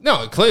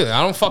 No, clearly.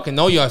 I don't fucking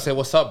know you. I say,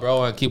 what's up,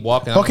 bro? And keep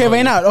walking. Okay,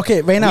 right now.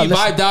 Okay, right now. We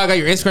vibe, dog. I got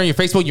your Instagram, your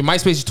Facebook, your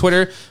MySpace, your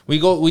Twitter.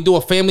 We do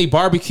a family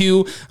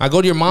barbecue. I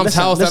go to your mom's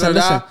house.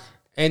 Listen.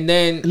 And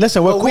then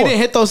Listen, we're cool. We didn't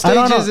hit those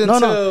stages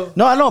until...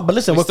 No, I know, but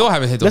listen. We still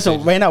haven't hit those Listen,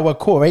 stages. right now, we're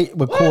cool, right?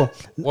 We're cool.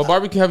 What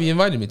barbecue have you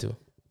invited me to?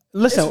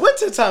 Listen, It's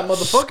winter time,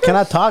 motherfucker. can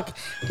I talk?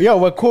 Yo,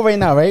 we're cool right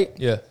now, right?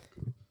 Yeah.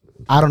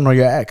 I don't know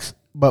your ex,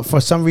 but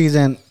for some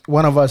reason,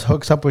 one of us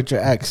hooks up with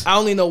your ex. I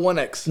only know one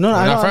ex. No, We're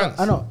I not know, friends.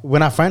 I know. We're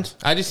not friends?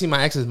 I just see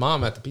my ex's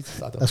mom at the pizza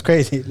spot, though. That's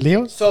crazy.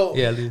 Leo? So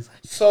Yeah, Liz.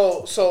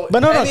 So But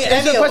no,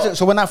 answer the question.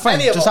 So we're not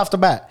friends, just off the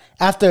bat.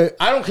 After,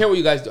 I don't care what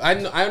you guys do. I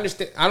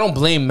understand. I don't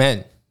blame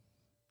men.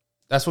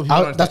 That's what people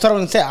don't that's what I was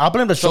going to say. I'll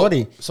blame the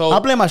shorty. so- I'll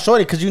blame my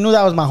shorty because you knew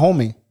that was my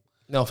homie.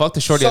 No, fuck the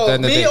shorty at the So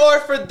end of the me day. or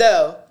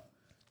Fidel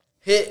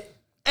hit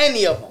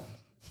any of them.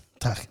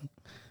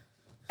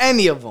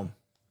 Any of them.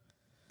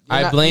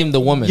 I blame the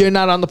woman. You're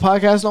not on the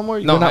podcast no more.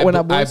 No, we're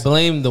not I boys.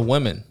 blame the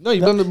women.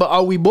 No, but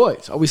are we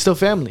boys? Are we still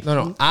family?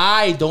 No.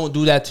 I don't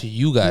do that to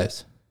you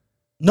guys.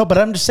 No, but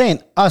I'm just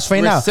saying, us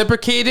right now.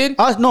 Reciprocated.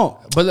 Us, no.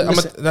 But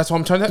Listen, that's what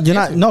I'm trying to. you're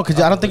not, no,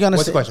 because I don't think you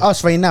What's the understand. question?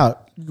 Us right now.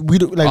 We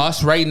do, like,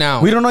 Us right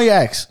now. we don't know your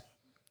ex.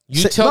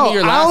 You tell me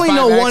your last I only 5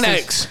 know one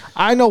exes. ex.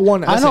 I know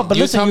one ex. I know, but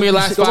you listen, tell me your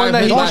last the one 5. that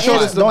his don't last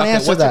answer, 5. don't Okay,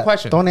 answer what's that. your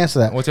question? Don't answer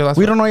that. What's your last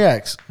we one? don't know your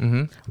ex.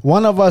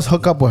 One of us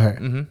hook up with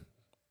her.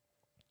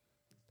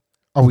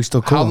 Are we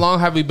still cool? How long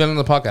have we been on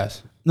the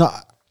podcast? No,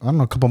 I don't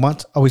know. A couple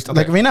months. Are we still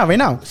like right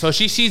now? So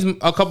she sees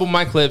a couple of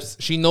my clips.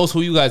 She knows who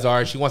you guys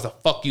are. She wants to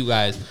fuck you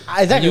guys.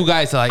 Exactly. And you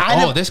guys are like, I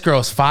never- this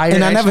girl's fire.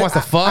 And I And never she wants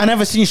to fuck. I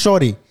never seen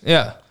Shorty.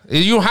 Yeah.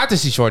 You don't have to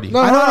see Shorty. No,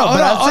 I don't know,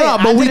 but I'm saying,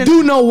 but I we didn't-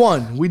 do know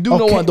one. We do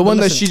know Okay, one. The but one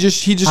that listen, he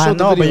just I showed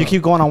the know, video. but you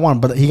keep going on one.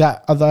 But he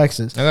got other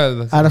exes. I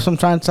That's what I'm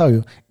trying to tell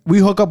you. We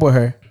hook up with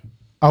her.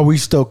 Are we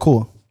still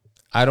cool?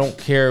 don't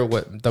care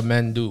what the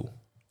men do.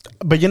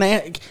 But you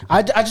know,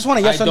 I just want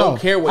a yes I or no. don't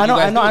care what I know, you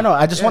guys I know. do.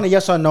 I just want a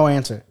yes or no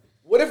answer.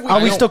 What if we?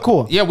 Are we still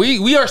cool? Yeah,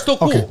 we are still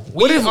cool. Okay.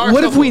 What if are what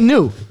still if we cool.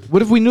 knew?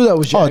 What if we knew that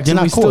was your Oh, ex they're and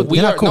not we cool. still We- We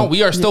You're are not cool. no,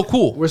 we are still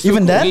cool. We're still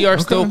Even cool. then? We are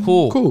Okay. still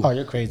cool. Cool. Oh,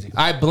 you're crazy.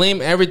 I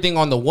blame everything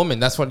on the woman.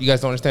 That's what you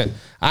guys don't understand.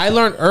 I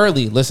learned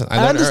early. Listen,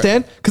 I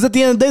understand because at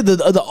the end of the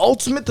day, the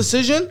ultimate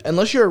decision,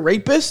 unless you're a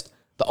rapist,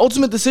 the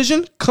ultimate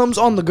decision comes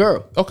on the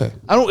girl. Okay.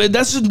 I don't.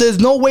 That's just, there's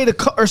no way to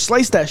cut or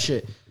slice that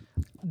shit.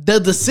 The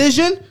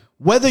decision,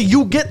 whether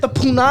you get the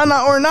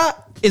punana or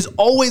not, is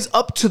always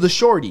up to the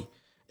shorty.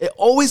 It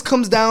always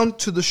comes down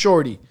to the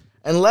shorty,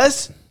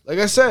 unless, like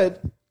I said,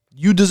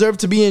 you deserve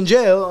to be in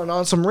jail and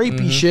on some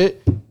rapey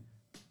shit.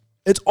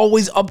 It's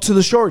always up to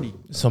the shorty.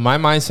 So my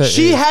mindset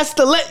She is, has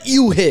to let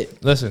you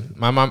hit. listen,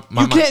 my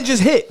You can't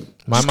just hit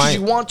my just 'cause mind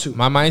you want to.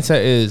 My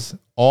mindset is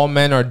all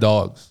men are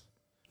dogs.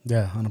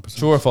 Yeah, 100%.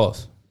 True or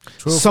false?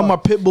 Some are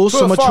pit bulls,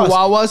 True some or are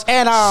false? chihuahuas,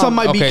 And, some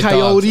might be Okay,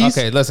 coyotes. dogs.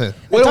 Okay, listen.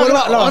 What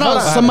about, hold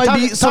on.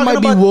 Some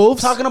might be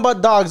wolves. Talking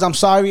about dogs, I'm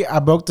sorry. I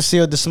broke the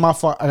seal. This is my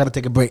fault. I got to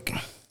take a break.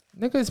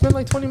 Nigga, it's been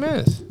like 20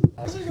 minutes.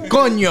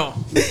 Coño.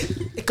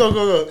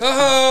 Go.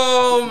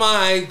 Oh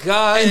my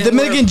god. And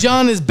Dominican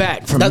John is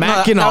back from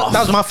macking off. That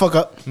was my fuck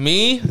up.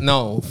 Me?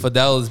 No.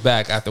 Fidel is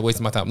back after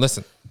wasting my time.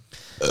 Listen.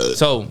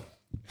 So,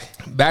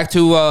 back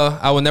to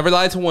I will never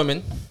lie to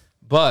women,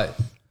 but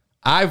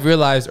I've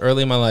realized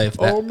early in my life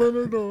that men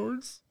are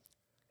dogs.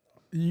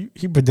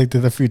 He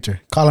predicted the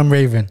future. Call him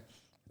Raven.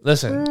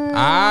 listen,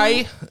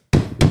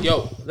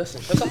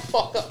 listen, shut the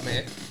fuck up,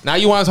 man. Now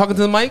you want to talk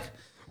into the mic?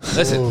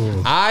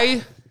 Listen,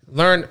 I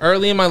learned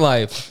early in my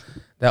life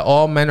that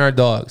all men are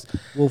dogs.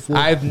 Wolf, wolf.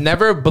 I've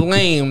never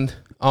blamed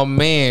a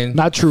man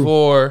Not true.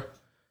 for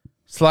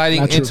sliding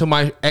Not true. into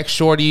my ex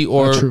shorty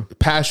or Not true.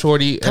 past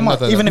shorty. Come and on,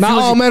 nothing. even if Not he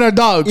was all men are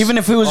dogs. Even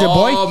if he was your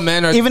boy, All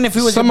men are- even if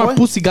he was some your are boy,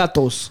 pussy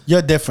gatos.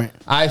 you're different.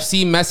 I've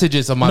seen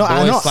messages of my No,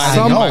 I know. boys sliding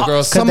Some into my are,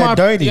 girls. some they're are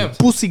dirty. Yeah.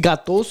 pussy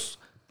gatos,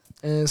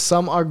 and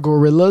some are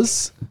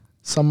gorillas.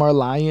 Some are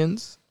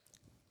lions.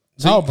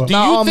 No, bro.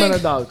 Not all men are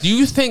dogs. Do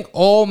you think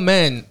all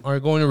men are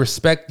going to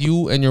respect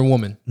you and your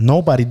woman?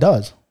 Nobody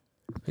does.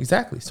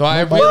 Exactly. So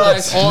I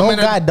realized all No men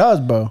guy are. does,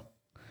 bro.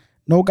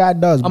 No guy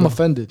does. I'm bro.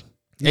 offended.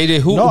 AJ,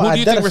 who No, do I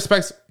you think did-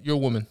 respects your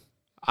woman?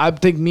 I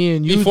think me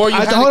and you. Before you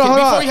had a hold kid. on, hold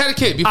Before on. you had a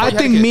kid. Before I you had a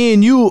think kid. me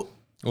and you.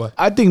 What?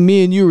 I think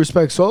me and you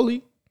respect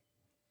Soli.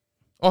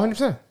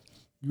 100%.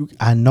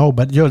 I know,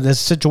 but there's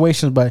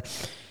situations, but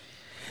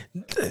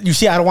you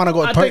see, I don't want to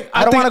go. I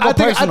don't want to go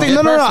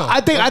personal. No. Personal.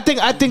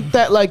 I think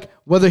that like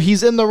whether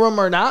he's in the room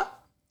or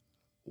not,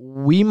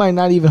 we might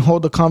not even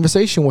hold a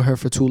conversation with her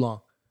for too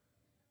long.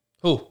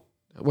 Who?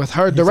 With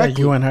her He said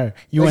directly. you and her.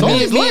 You and So her.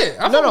 he's lit.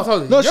 I No,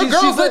 thought no, your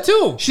girl's lit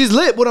too. She's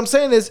lit. What I'm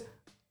saying is,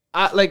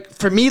 like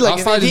for me, like I'll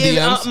slide his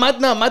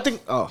DMs. my thing.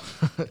 Oh,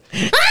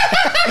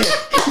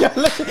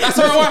 That's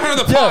what I want her on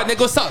the pod. Nigga,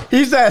 what's up?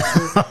 He said,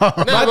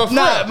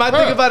 my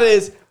thing about it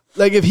is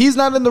like if he's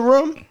not in the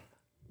room,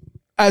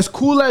 as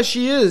cool as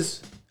she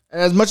is,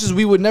 and as much as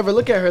we would never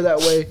look at her that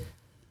way,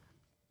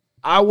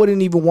 I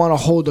wouldn't even want to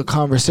hold a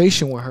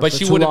conversation with her. But for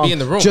she too wouldn't long, be in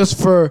the room. just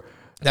for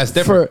That's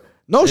different.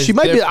 No, It's she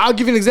might be. different. I'll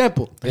give you an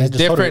example. It's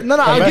just hold different. it. No,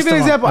 I'll give you an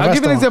example. I'll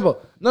give you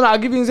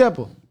an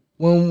example.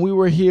 When we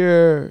were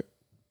here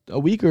a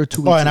week or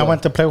 2 weeks oh, ago. and I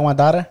went to play with my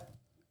daughter.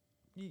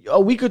 A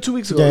week or 2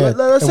 weeks ago. Yeah,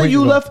 Let's a say week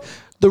you ago. left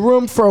the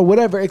room for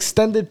whatever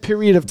extended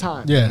period of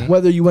time. Yeah.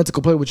 Whether you went to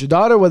go play with your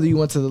daughter, whether you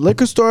went to the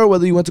liquor store,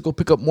 whether you went to go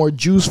pick up more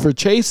juice for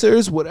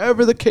chasers,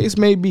 whatever the case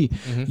may be,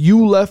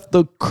 you left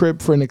the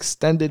crib for an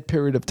extended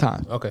period of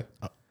time. Okay.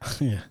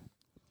 Yeah.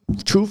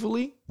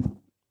 Truthfully,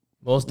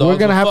 Most dogs we're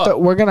gonna will have fuck. to.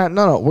 We're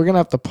gonna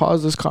have to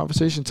pause this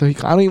conversation till he.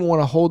 I don't even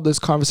want to hold this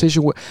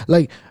conversation with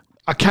like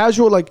a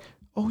casual like.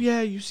 Oh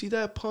yeah, you see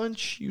that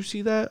punch? You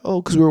see that?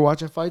 Oh, because we were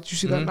watching fights. You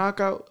see that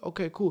knockout?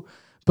 Okay, cool.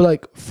 But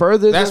like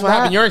further That's than what that,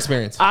 happened in your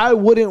experience. I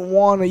wouldn't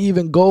want to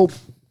even go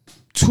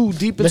too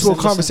deep into Listen, a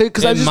conversation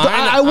because I In just mine,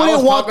 I I wouldn't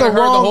was want talking the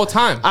to her the wrong whole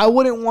time. I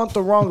wouldn't want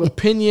the wrong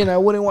opinion. I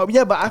wouldn't want.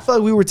 Yeah, but I felt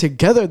like we were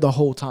together the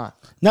whole time.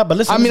 No, but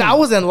listen. I mean, listen. I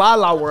was in La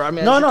La where I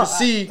mean, No, as you no, could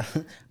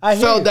see, I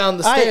hear fell you. down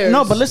the stairs.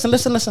 No, but listen.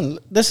 This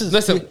is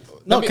Listen,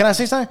 No, let me- can I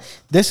say something?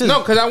 This is No,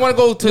 because I want to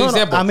go to No, no,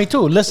 example. me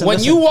too. Listen, when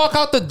listen. you walk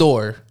out the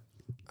door,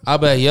 I'll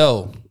be like,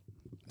 yo,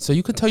 so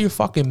you can tell your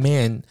fucking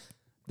man,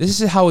 this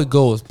is how it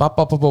goes. Ba,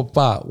 ba, ba, ba,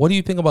 ba. What do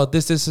you think about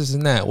this,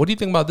 and that? What do you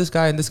think about this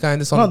guy and this guy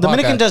and this on No, the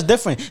Dominican podcast? just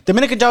different.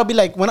 Dominican job be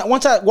like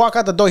once I walk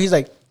out the door, he's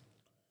like,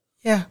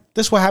 yeah,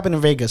 this is what happened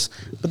in Vegas.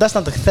 But that's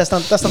not the point.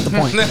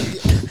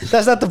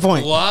 That's not the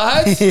point.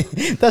 What?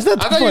 That's not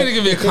the I thought you were point. gonna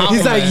give me a compliment.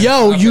 he's like,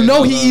 yo, Okay, you know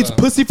no, he no, eats no.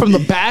 pussy from the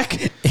back.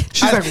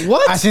 She's like,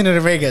 what? I seen it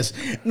in Vegas.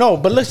 No,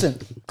 but listen,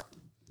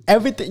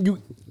 everything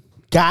you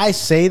guys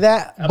say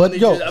that, but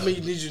yo,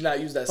 you need you not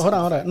use that. hold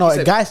on.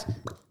 No,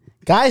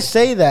 guys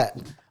say that,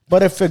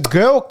 but if a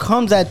girl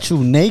comes at you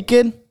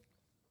naked,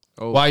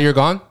 While you're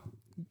gone?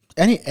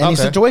 any Okay.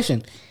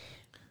 situation,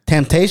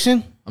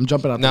 temptation. I'm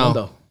jumping out the No.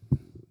 window.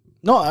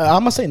 No, I'm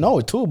gonna say no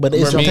too, but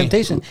it's For me.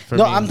 temptation. For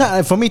No, me. I'm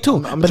not. For me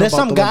too. I'm but there's jump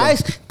out some the window.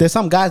 guys. There's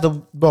some guys that,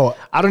 bro.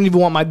 I don't even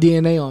want my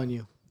DNA on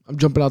you. I'm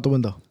jumping out the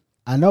window.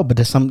 I know, but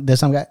there's some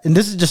guy, and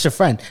this is just your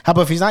friend. How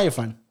about if he's not your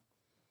friend?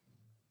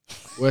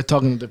 We're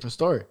talking a different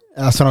story.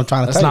 That's what I'm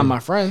trying to That's tell not you. my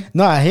friend.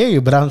 No, I hear you,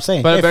 but I'm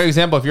saying. But a if- better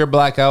example, if you're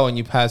blackout and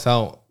you pass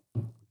out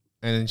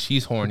and then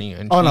she's horny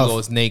and Oh, she no.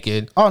 goes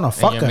naked. Oh, no, and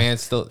fuck your her.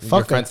 man's still, Fuck your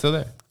her. friend's still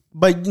there.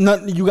 but no,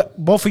 you got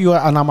both of you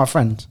are not my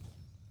friends.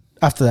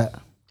 After that,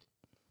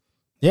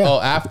 yeah. Oh,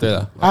 after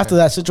that. After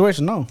that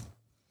situation, no.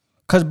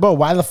 Cause bro,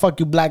 why the fuck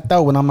you blacked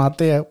out when I'm out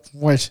there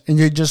and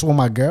you're just with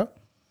my girl?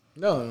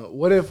 No.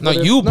 What if? No, what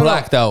if- you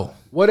blacked out.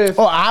 What if?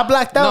 Oh, I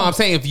blacked out. No, I'm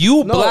saying if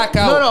you black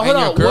out and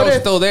your girl's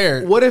still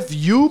there. What if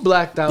you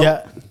blacked out?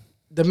 Yeah.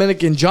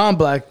 Dominican John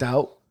blacked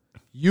out.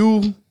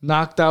 You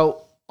knocked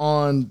out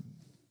on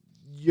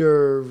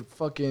your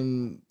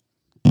fucking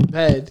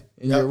bed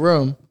in your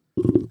room,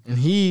 and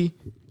he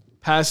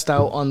passed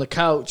out on the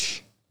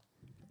couch.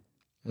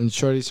 And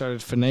Shorty started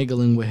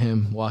finagling with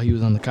him while he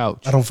was on the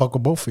couch. I don't fuck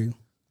with both of you.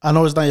 I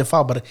know it's not your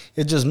fault, but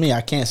it's just me. I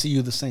can't see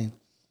you the same.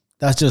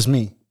 That's just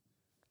me.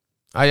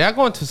 Y'all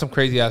going to some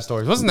crazy ass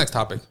stories. What's the next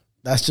topic?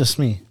 That's just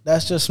me.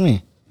 That's just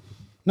me.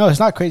 No, it's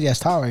not crazy ass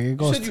tower. It You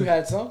goes said you to,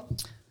 had some.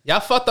 Y'all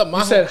fucked up my.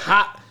 You said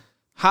hot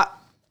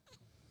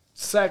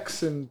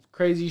sex and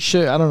crazy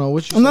shit. I don't know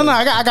what you no, said. no.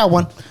 I got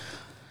one.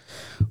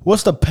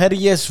 What's the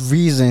pettiest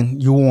reason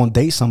you won't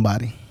date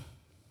somebody?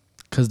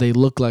 Because they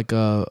look like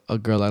a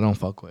girl I don't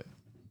fuck with.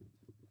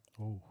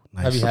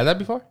 Have you had that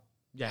before?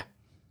 Yeah,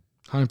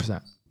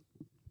 100%.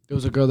 There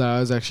was a girl that I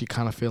was actually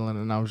kind of feeling,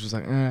 and I was just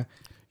like,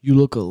 you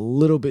look a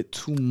little bit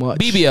too much.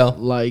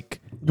 BBL.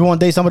 You won't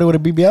date somebody with a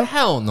BBL?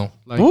 Hell no.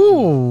 Like,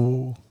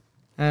 Ooh.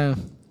 No,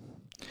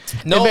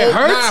 If it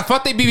hurts- nah,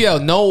 fuck the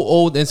BBL. No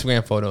old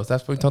Instagram photos.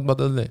 That's what we talked about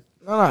the other day.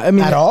 no, I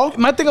mean, At all?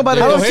 My thing about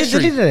There's it no is, much you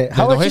history. deleted it? There's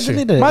How no much you history.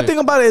 deleted it? my thing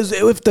about it is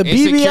if the BBL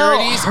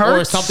Insecurities or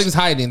hurts, something's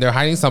hiding. They're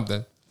hiding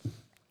something.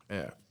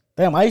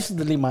 Damn, I used to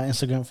delete my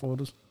Instagram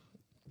photos.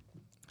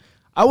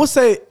 I would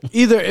say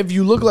either if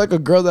you look like a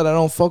girl that I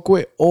don't fuck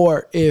with,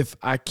 or if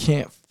I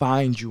can't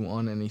find you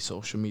on any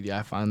social media,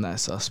 I find that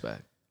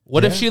suspect.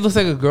 What if she looks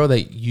like a girl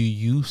that you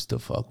used to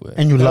fuck with?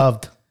 And you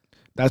loved.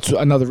 That's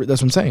what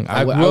I'm saying.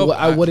 I grew up-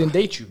 I wouldn't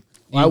date you.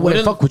 I wouldn't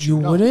wouldn't- fuck with you.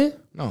 you No. wouldn't?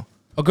 No.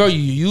 A girl you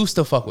used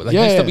to fuck with, like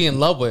Yeah, you used to yeah. be in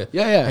love with,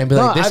 Yeah. and be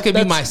No, like, this could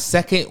be that's- my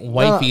second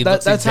wifey. that-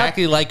 looks that's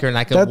exactly like her, and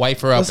I could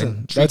wife her up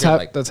and treat her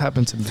like. that's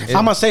happened to me.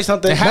 I'm gonna say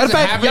something. It Matter of hasn't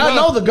fact, happened y'all to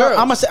know me. the girl.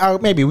 I'm gonna say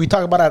maybe we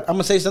talk about that. I'm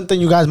gonna say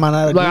something you guys might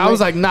not agree Like, I with.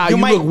 was like, nah, you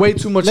look way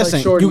too much like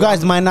listen, Shorty. you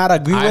guys might not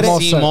agree with I've it.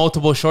 seen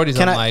multiple shorties.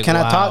 Can I'm I- like, can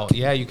I wow. talk?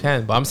 Yeah, you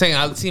can. But I'm saying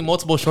I've seen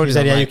multiple shorties. He said,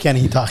 I'm yeah, like, you can.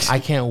 He talks. I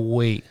can't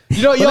wait.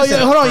 You know, Listen,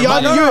 hold on, y'all.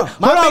 no, you- no, hold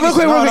my on, real biggest-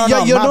 quick, no, real no, quick.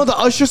 no, You my- know the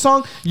Usher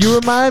song? You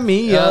remind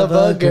me of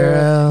a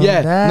girl.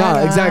 Yeah,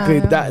 no, exactly.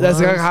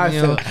 That's exactly how I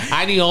feel.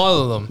 I need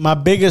all of them. My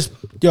biggest,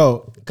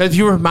 Because if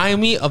you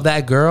remind me of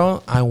that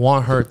girl, I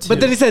want her too. But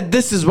then he said,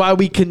 "This is why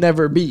we can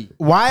never be."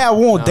 Why I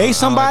won't date I don't like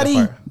somebody?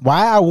 that part.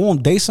 Why I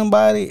won't date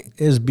somebody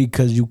is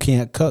because you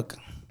can't cook.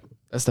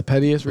 That's the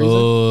pettiest reason.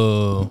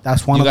 Oh,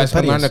 That's one you of the guys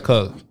can learn to pettiest.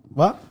 cook.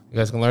 What? You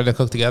guys can learn to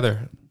cook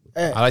together.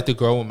 I like to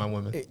grow with my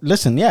women.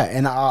 Listen, yeah,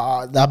 and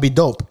that'd be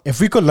dope. If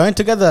we could learn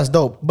together, that's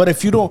dope. But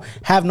if you don't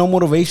have no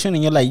motivation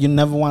and you're like, you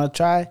never want to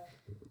try,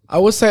 I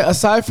would say,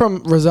 aside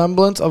from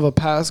resemblance of a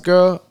past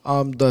girl,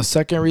 the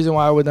second reason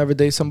why I would never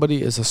date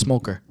somebody is a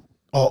smoker.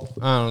 oh,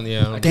 I don't. Yeah.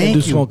 I don't thank do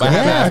you. smoker.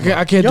 Yeah.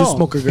 I can't do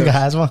smoker You girls. got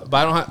asthma?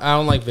 But I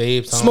don't like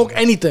vapes. I don't- Smoke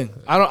anything.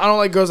 I don't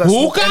like girls that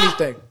smoke Hookah?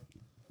 anything.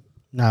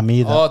 Nah, me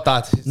either. All the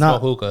thoughts No.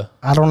 smoke hookah.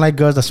 I don't like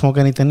girls that smoke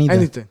anything either.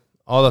 Anything.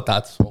 All the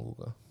thoughts smoke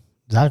hookah.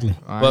 Exactly.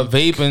 But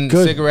vape and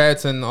Good.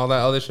 cigarettes and all that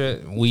other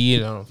shit, weed,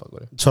 I don't fuck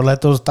with it. So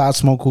let those thoughts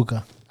smoke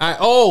hookah.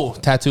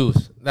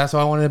 Tattoos. That's what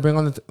I wanted to bring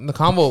on the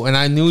combo, and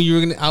I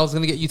knew I was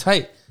gonna get you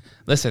tight.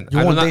 Listen, You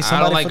I won't don't, date I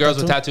somebody don't like for girls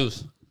with tattoo?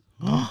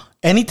 tattoos.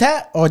 Any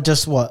tat or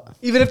just what?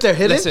 Even if they're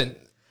hidden. Listen,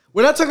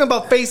 We're not talking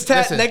about face tat,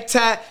 Listen. neck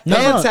tat, No,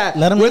 hand no, tat.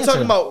 let him We're answer.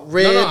 talking about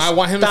ribs, no, I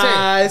want him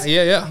thighs, to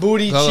say, yeah,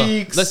 booty Go.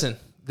 cheeks. Listen,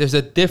 there's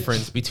a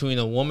difference between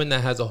a woman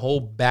that has a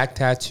whole back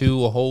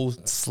tattoo, a whole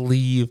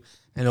sleeve,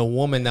 and a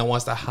woman that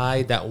wants to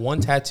hide that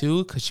one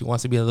tattoo because she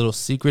wants to be a little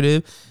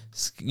secretive,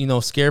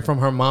 scared from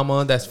her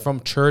mama that's from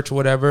church,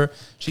 whatever.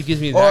 She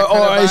gives me that Or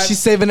kind of is vibe. she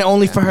saving it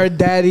only for her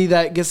daddy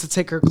that gets to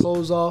take her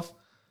clothes off?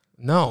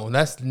 No,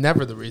 that's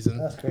never the reason.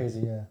 That's crazy,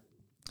 yeah.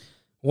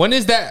 When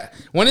is that?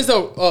 When is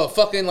the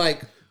fucking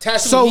like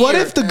tattoo? So what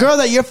here? if the girl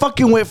that you're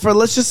fucking with for,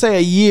 let's just say,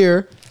 a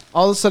year,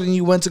 all of a sudden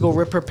you went to go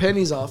rip her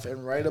panties off,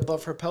 and right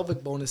above her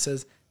pelvic bone it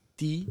says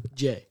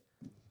DJ?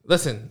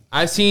 Listen,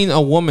 I seen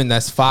a woman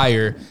that's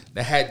fire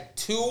that had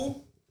 2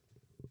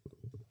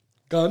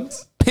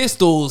 Guns?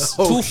 pistols,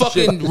 Oh, 2 shit.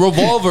 fucking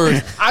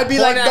revolvers. I'd be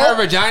pointing like, at her nope.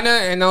 vagina,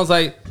 and I was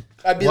like,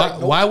 I'd be why, like,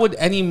 nope. why would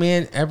any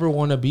man ever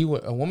want to be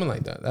with a woman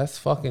like that? That's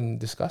fucking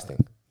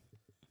disgusting.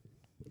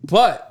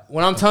 But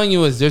what I'm telling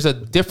you is there's a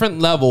different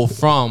level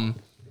from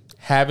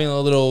having a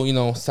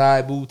little,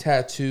 side boob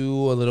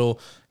tattoo, a little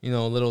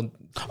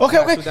Okay,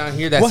 tattoo okay. down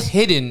here that's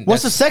hidden.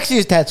 What's the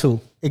sexiest tattoo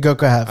a girl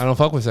could have? I don't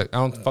fuck with I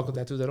don't fuck with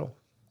tattoos at all.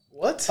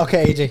 What?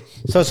 Okay,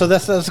 AJ. So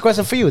that's a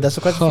question for you. That's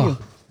a question for you.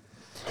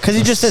 Because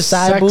you just said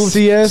side boobs.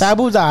 Sexiest- Side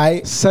boobs, all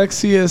right.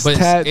 Sexiest But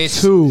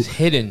tattoo. it's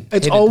hidden.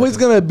 It's Hidden always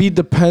tattoo. gonna be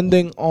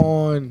depending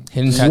on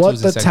Hidden tattoos what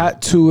is the sexy.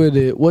 tattoo it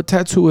is. What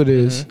tattoo it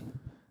is.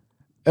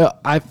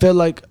 I feel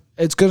like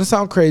it's gonna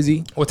sound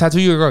crazy. What tattoo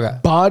your girl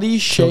got? Body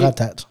Still shape, got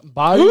tats.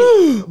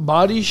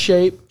 body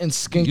shape, and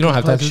skin. You don't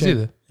have tattoos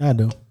complexion. either. Yeah, I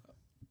do.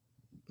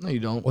 No, you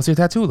don't. What's your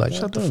tattoo like?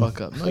 Shut the fuck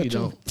up. No, you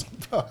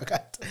don't. Bro, I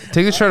got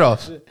Take the shirt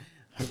off.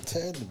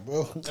 tatted,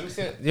 bro. Let me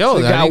see it. Yo,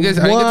 You I got didn't get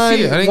to see it. I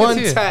didn't get one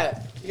to see it.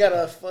 tat. You got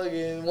a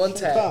fucking one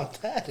tat.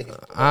 Tatted. All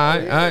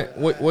right.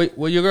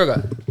 What your girl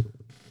got?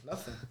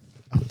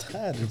 I'm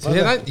tatted,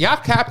 See, y'all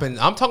capping.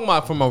 I'm talking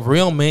about from a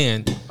real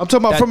man. I'm talking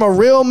about That- from a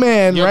real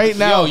man right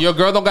now. Yo, your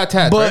girl don't got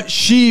tats, but right?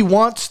 she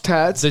wants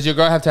tats. Does your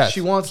girl have tats? She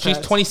wants She's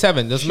tats.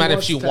 27. Doesn't She matter if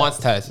wants she tats. wants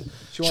tats.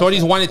 She wants Shorty's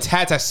tats. wanted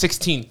tats at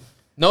 16.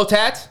 No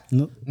tats?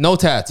 No. No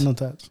tats. No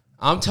tats.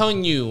 I'm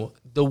telling you,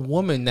 the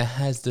woman that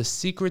has the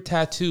secret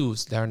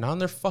tattoos that are not on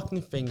their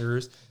fucking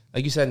fingers,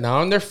 like you said, not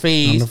on their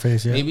face, their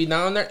face, yeah. maybe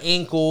not on their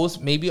ankles,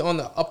 maybe on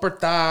the upper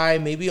thigh,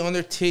 maybe on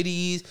their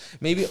titties,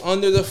 maybe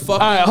under the fucking. All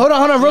right, hold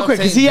on, You know real what quick,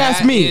 I'm because saying? he asked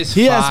That me. is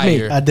He asked me.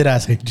 fire. I did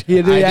ask AJ. He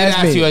I did ask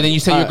ask me. you, and then you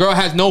said your girl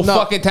has no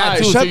fucking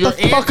tattoos. Shut so your the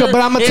fuck answer up.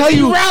 But I'm gonna is tell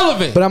you,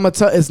 irrelevant. But I'm gonna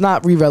tell it's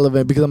not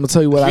irrelevant because I'm gonna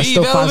tell you what I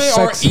still find Irrelevant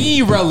or sexy.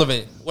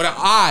 irrelevant? With an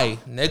I,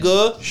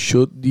 nigga.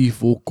 Shut the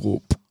fuck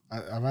up.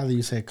 I'd rather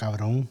you say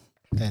cabrón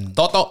than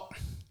Toto.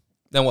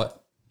 Then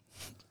what?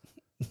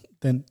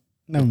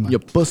 never mind. Your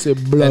pussy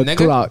blood nigga?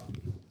 clot.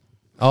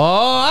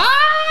 Oh,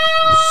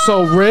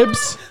 So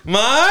ribs.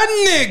 my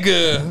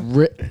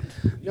nigga.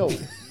 Yo,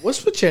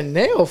 what's with your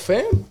nail,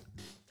 fam?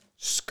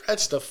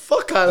 Scratch the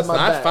fuck out of my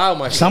I back. filed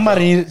my shit.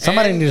 Somebody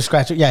And- need to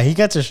scratch it. Yeah, he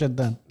gets his shit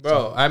done.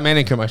 Bro, I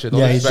manicure my shit. Don't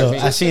Yeah, he disrespect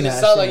so me. I seen it. It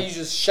I sounded seen like it. you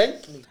just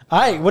shanked me. All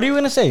right, what are you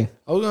gonna say?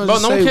 I was gonna Bro,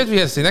 just no one say cares what you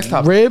have to say. Next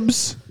topic.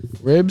 ribs.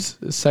 Ribs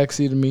is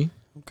sexy to me.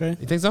 Okay.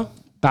 You think so?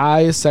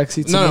 Thigh is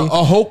sexy to No, me.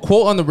 a whole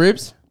quote on the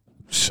ribs.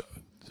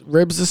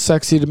 Ribs is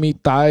sexy to me.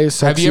 Thigh is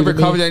sexy Have you ever to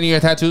me. covered any of your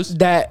tattoos?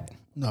 that?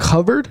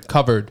 Covered?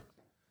 Covered.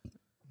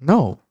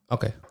 No.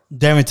 Okay.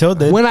 Devin Till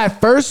did. When I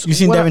first You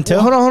seen when Devin I,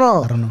 Till? Hold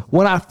on. I don't know.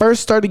 When I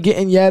first started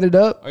getting yadded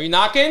up, Are you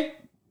knocking?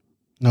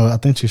 No, I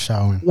think she's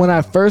showering. when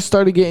I first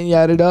started getting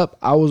yadded up,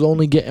 I was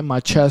only getting my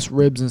chest,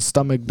 ribs, and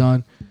stomach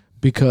done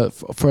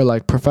because for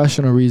like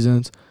professional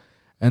reasons.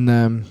 And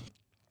then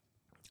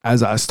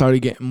as I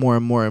started getting more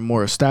and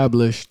more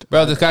established,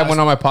 Bro, this guy went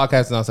on my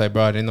podcast and I was like,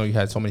 bro, I didn't know you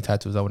had so many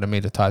tattoos. I would have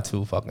made a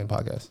tattoo fucking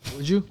podcast.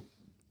 would you?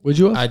 Would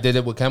you? I did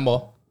it with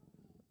Kemba.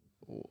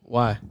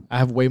 Why? I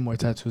have way more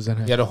tattoos than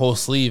him. He had a whole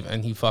sleeve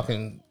and he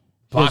fucking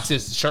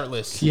boxes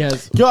shirtless. He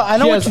has. Yo, I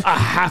know he what has you- a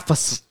half a.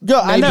 s- Yo,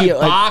 I maybe know-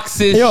 like,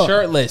 Boxes Yo,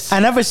 shirtless. I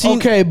never seen.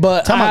 okay,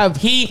 but I Time out. have.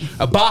 He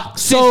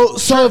boxes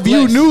So if you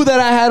shirtless. knew that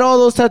I had all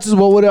those tattoos,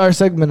 what would our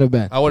segment have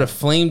been? I would have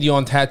flamed you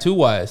on tattoo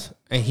wise.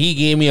 and he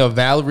gave me a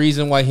valid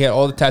reason why he had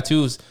all the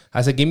tattoos.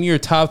 I said, give me your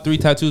top 3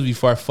 tattoos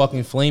before I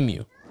fucking flame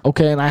you.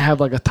 Okay, and I have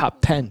like a top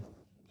 10.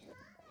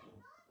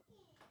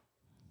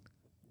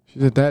 She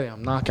said, Daddy,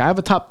 I'm not. I have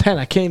a top 10.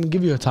 I can't even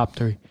give you a top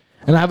 3.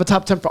 And I have a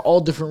top 10 for all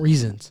different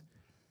reasons.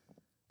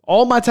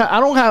 All my time, I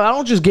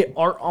don't just get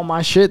art on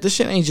my shit. This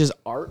shit ain't just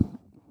art.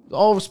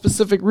 All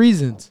specific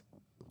reasons.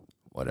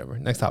 Whatever.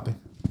 Next topic.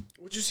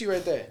 What you see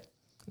right there?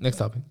 Next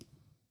topic.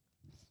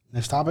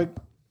 Next topic.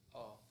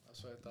 Oh,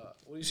 that's what I thought.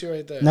 What do you see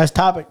right there? Next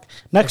topic.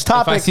 Next If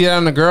I topic. see that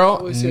on a girl,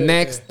 Always say it,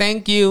 next, yeah.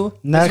 thank you.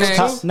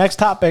 Next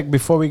topic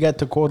before we get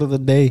to quote of the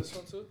day. This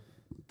one too?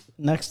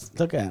 Next,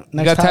 look at You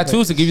next got topic.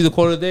 tattoos to give you the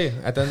quote of the day.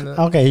 At the end of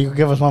the, Okay, you can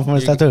give us one from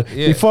his You- tattoo.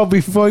 yeah. Before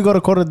we go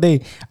to quote of the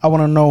day, I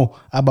want to know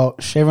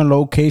about sharing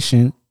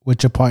location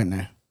with your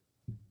partner.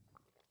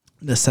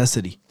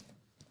 Necessity.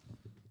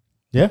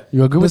 Yeah,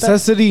 you agree with that?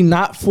 Necessity,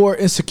 not for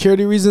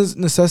insecurity reasons.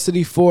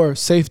 Necessity for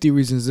safety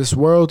reasons. This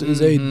world is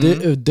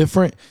a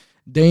different,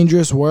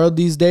 dangerous world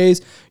these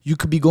days. You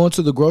could be going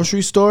to the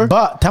grocery store.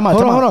 But tell me,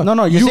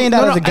 no, you're saying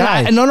that as a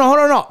guy.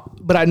 Hold on.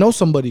 But I know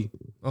somebody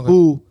Okay.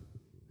 who,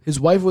 his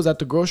wife was at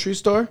the grocery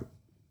store.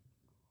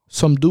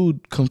 Some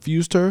dude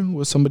confused her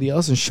with somebody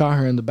else and shot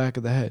her in the back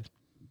of the head.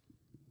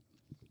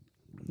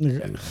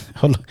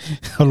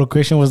 Her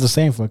location was the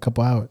same for a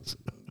couple hours.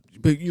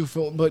 But you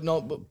feel, but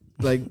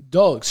like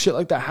dogs, shit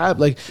like that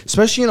happen. Like,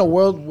 especially in a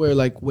world where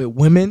like with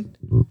women,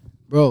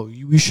 bro,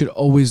 you should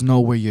always know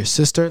where your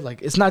sister.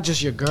 Like, it's not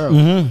just your girl.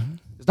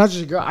 It's not just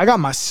your girl. I got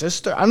my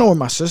sister. I know where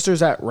my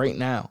sister's at right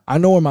now. I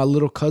know where my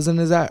little cousin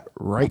is at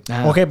right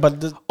now. Okay,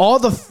 but all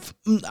the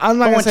I'm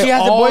not gonna when say she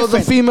has a all the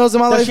boyfriend, females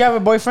in my does life. she have a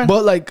boyfriend?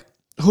 But like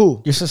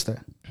who? Your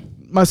sister.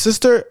 My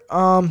sister.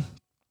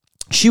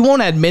 She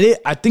won't admit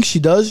it. I think she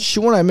does. She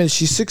won't admit it.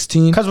 She's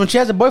 16. Because when she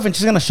has a boyfriend,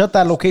 she's gonna shut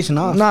that location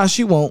off. Nah,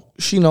 she won't.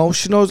 She knows.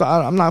 She knows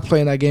I'm not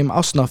playing that game.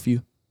 I'll snuff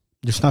you.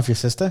 You snuff your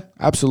sister?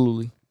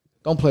 Absolutely.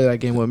 Don't play that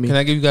game with me. Can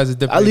I give you guys a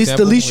different At least the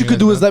example least when you could guys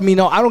do is done? let me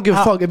know. I don't give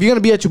a fuck. If you're gonna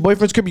be at your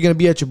boyfriend's crib, you're gonna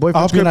be at your boyfriend's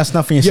I hope crib. you're not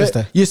snuffing your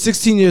sister. You're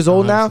 16 years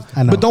old now,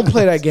 I know. but don't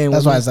play that game.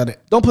 That's with why me. I said it.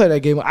 Don't play that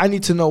game. I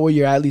need to know where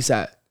you're at least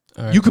at.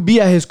 All right. You could be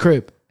at his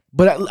crib,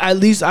 but at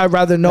least I'd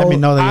rather know. Let me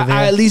know that you're there.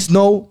 I at least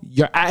know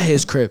you're at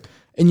his crib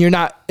and you're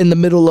not in the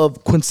middle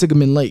of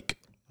Quinsigamond Lake.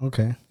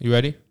 Okay. You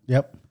ready?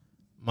 Yep.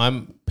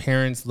 My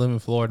parents live in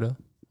Florida.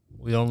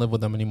 We don't live with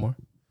them anymore.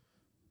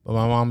 But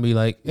my mom be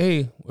like,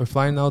 hey, we're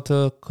flying out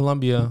to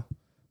Colombia.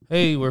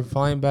 Hey, we're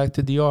flying back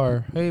to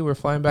DR. Hey, we're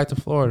flying back to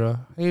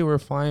Florida. Hey, we're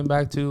flying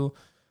back to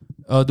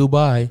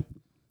Dubai.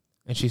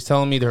 And she's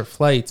telling me their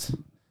flights.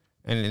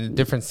 And in a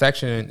different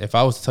section, if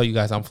I was to tell you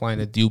guys I'm flying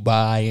to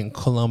Dubai and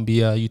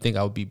Colombia, you think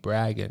I would be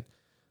bragging.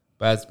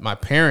 But as my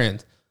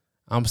parent,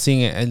 I'm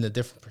seeing it in a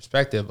different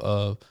perspective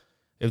of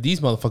if these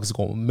motherfuckers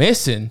go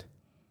missing,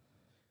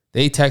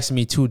 they texted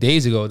me 2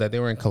 days ago that they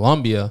were in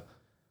Colombia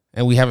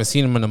and we haven't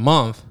seen them in a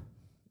month.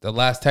 The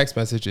last text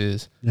message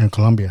is You're in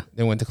Colombia.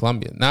 they went to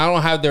Colombia. Now I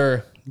don't have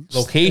their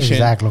location,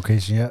 Exact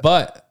location, yeah.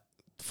 but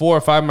 4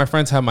 or 5 of my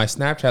friends have my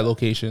Snapchat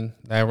location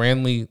that I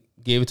randomly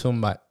gave it to them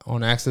by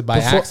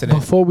accident.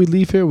 Before we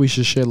leave here, we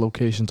should share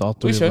locations, all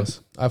three We of should.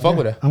 us. I fuck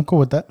with it. I'm cool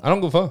with that. I don't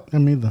give a fuck.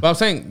 I'm either. But I'm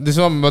saying, this is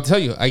what I'm about to tell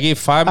you. I gave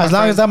 5 of my As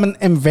long friends. as I'm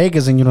in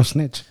Vegas and you don't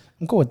snitch,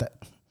 I'm cool with that.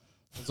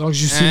 As long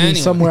as you see me Anyway.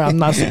 somewhere I'm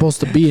not supposed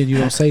to be and you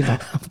don't say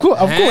nothing. I'm cool with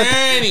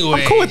that.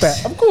 Anyways, I'm cool with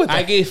that. I'm cool with that.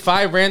 I gave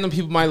 5 random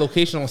people my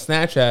location on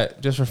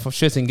Snapchat just for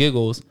shits and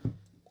giggles,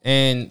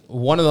 and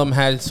one of them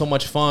had so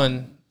much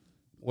fun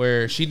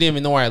where she didn't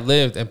even know where I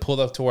lived and pulled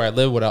up to where I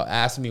lived without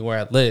asking me where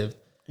I lived.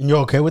 And you're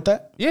okay with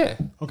that? Yeah.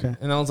 Okay.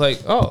 And I was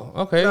like, oh,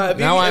 okay. Nah, if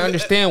you- now I if-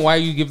 understand why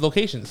you give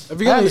locations. If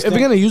you're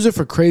gonna use it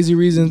for crazy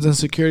reasons and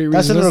security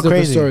That's reasons, a little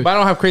different crazy. story. But I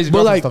don't have crazy But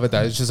girls and like- stuff like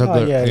that. It's just a Oh,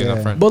 good yeah, enough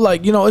yeah. friend. But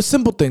like, it's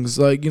simple things.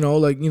 Like,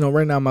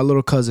 right now my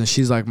little cousin,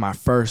 she's like my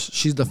first.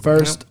 She's the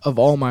first of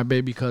all my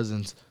baby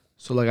cousins.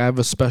 So like I have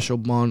a special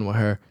bond with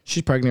her.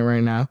 She's pregnant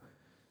right now.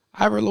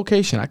 I have her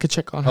location. I could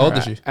check on her. How old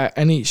is she? At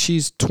any,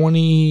 she's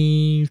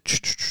 20,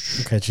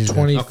 Okay, she's good.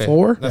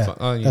 24. That's, Yeah.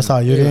 fine. That's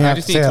all. You didn't I have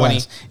just to need say 20.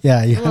 it.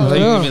 Yeah, yeah. I thought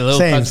you gave me a little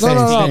Same, cousin. same.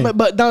 No, Same.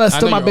 but no, that's I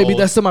still know my you're baby.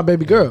 old. That's still my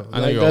baby girl. I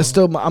know Like, you're that's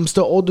old. still. I'm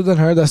still older than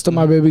her. That's still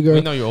my baby girl.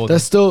 We know you're older.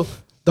 That's still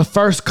the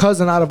first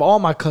cousin out of all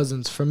my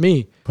cousins for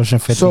me. Pushing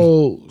 50.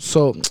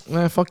 So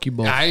man, fuck you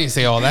both. I didn't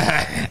say all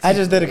that. I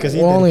just did it because he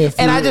We're did only it. a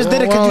few- And I just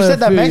did it we're because you only said a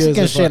that few years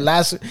Mexican apart. shit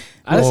last.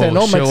 I didn't say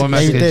no shit, what Mexican. Yeah,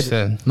 you Mexican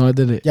did. said? No, I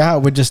did it. Yeah,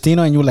 with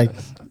Justino, and you were like,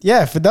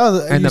 yeah, Fidel.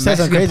 And you the said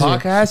something Mexican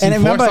crazy. podcast? And You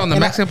remember, forced on the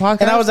and Mexican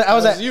And I was podcast? like,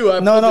 That was you. I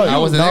no, put no, the- I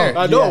wasn't there.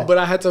 I know, Yeah. but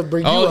I had to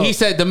bring you Oh, up. he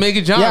said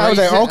Dominican John. Yeah, I right? was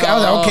He like, said- okay, I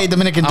was like, okay,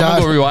 Dominican I'm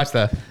John. gonna go rewatch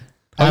that.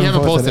 Oh, you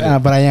haven't posted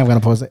it. but I am gonna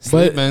post it.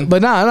 Sleep, man.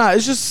 But nah,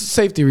 it's just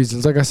safety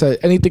reasons. Like I said,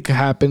 anything could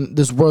happen.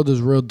 This world is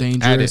real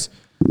dangerous.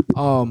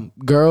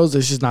 Girls,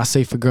 it's just not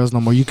safe for girls no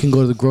more. You can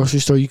go to the grocery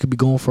store. You could be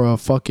going for a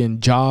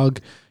fucking jog.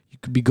 You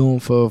could be going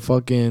for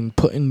fucking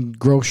putting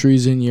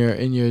groceries in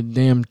your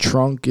damn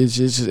trunk. It's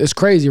just it's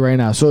crazy right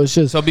now. So it's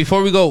just So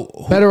before we go,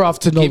 better off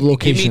to know the give me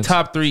locations.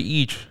 top 3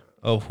 each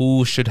of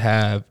who should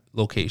have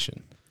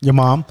location. Your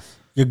mom,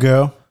 your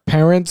girl,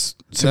 Parents,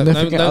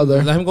 significant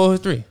other. Let him go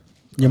with 3.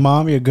 your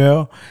mom, your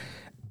girl,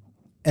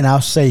 and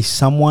I'll say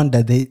someone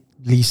that they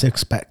least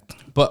expect.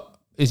 But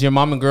is your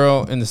mom and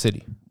girl in the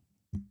city?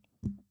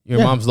 Your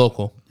Yeah. mom's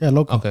local. Yeah,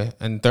 local. Okay.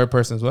 And third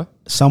person is what?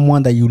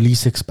 Someone that you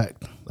least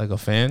expect. Like a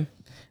fan?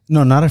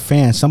 No, not a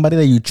fan. Somebody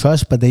that you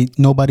trust, but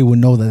nobody would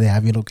know that they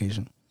have your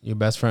location. Your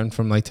best friend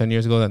from like 10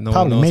 years ago that no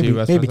Probably, one knows who maybe, your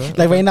best maybe. friend is?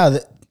 Like right now,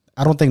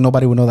 I don't think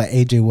nobody would know that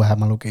AJ will have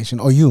my location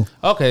or you.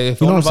 Okay.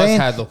 If You know one what of I'm us saying?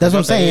 had location, That's what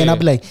I'm okay, saying. yeah, And I'll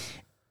be like,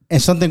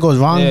 and something goes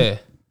wrong. yeah.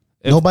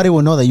 If- Nobody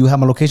will know that you have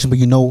my location, but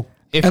you know.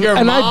 If And, your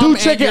and mom I do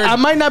check it. your- I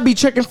might not be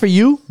checking for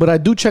you, but I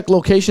do check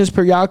locations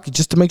periodically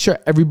just to make sure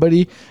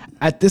everybody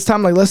at this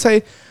time, like let's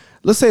say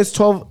it's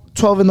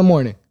 12 in the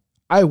morning.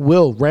 I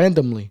will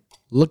randomly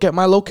look at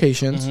my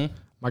locations. Mm-hmm.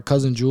 My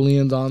cousin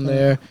Julian's on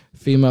there,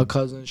 female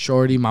cousin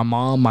Shorty, my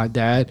mom, my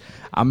dad.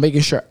 I'm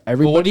making sure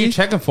everybody. what are you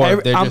checking for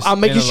if they're just I'm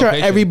making in a sure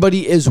location?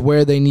 everybody is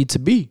where they need to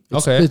be.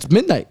 Okay. It's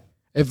midnight.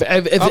 If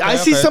I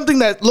see okay. something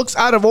that looks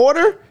out of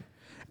order,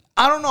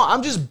 I don't know.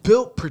 I'm just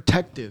built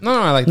protective. No,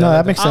 I like that. No, I that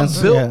like makes I'm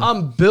sense. built. Yeah.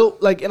 I'm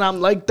built like, and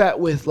I'm like that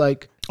with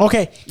like.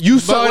 Okay. You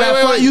saw But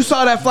that. wait. You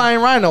saw that flying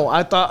rhino.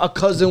 I thought a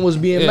cousin was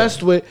being Yeah.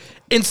 messed with.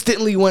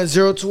 Instantly went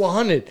 0 to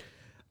 100.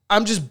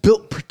 I'm just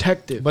built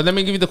protective. But let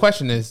me give you the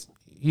question is,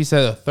 he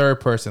said a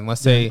third person. Let's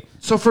say,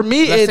 So for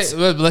me, it's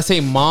let's say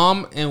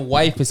mom and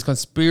wife is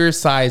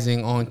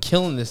conspiracizing on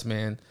killing this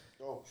man,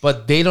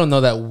 but they don't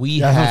know that we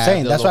That's what I'm have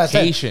saying. the That's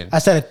location. what I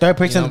said. I said a third You know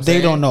person what I'm they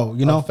saying? don't know.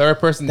 You know, a third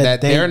person that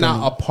that they they're don't not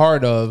know. a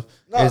part of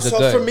is a so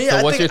good. for me. So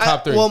I what's think your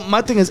top three? Well,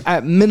 my thing is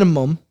at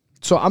minimum.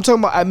 So I'm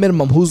talking about at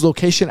minimum. Whose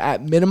location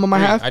at minimum I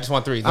Three. have? I just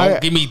want three.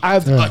 Don't give me I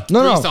have like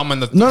no. threesome in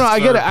the No, I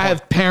get third it. I point.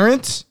 have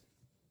parents.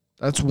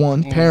 That's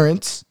one.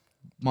 Parents,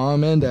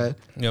 mom and dad.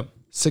 Yep.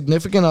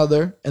 Significant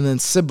other, and then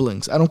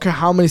siblings. I don't care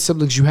how many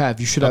siblings you have.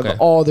 You should Okay. have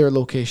all their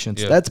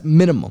locations. Yeah. That's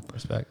minimum.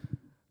 Respect.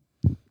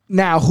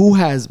 Now, who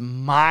has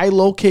my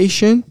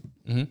location?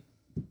 Mhm.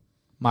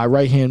 My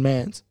right hand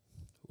man's.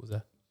 Who's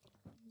that?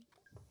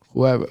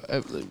 Whoever.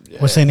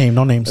 What's their name?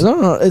 No names.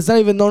 No. It's not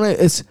even known.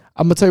 It's.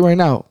 I'm gonna tell you right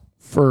now.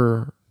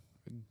 For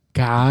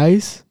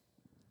guys,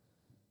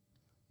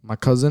 my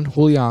cousin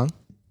Julian,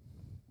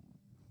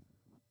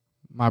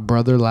 my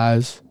brother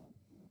Laz.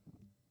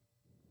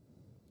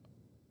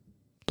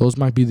 Those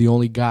might be the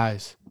only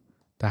guys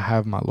that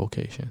have my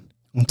location.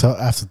 Until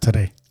after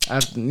today.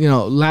 After,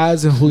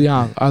 Laz and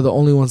Julian are the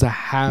only ones that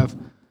have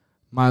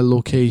my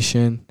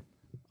location.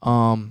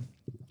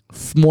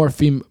 More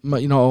females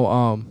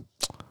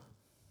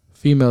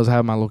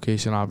have my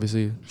location.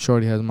 Obviously,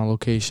 Shorty has my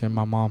location.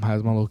 My mom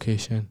has my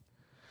location.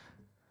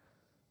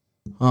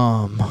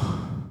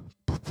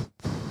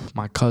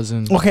 My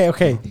cousin.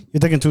 Okay. You're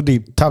taking too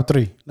deep. Top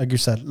three, like you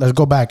said. Let's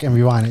go back and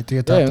rewind it to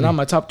your top Yeah, three. not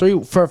my top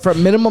three. For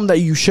minimum that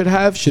you should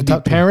have should be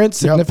Top three.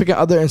 parents, Yep. significant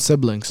other, and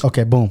siblings.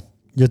 Okay, boom.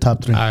 Your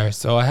top three. All right.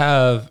 So I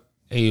have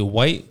a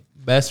white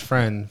best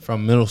friend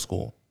from middle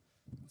school.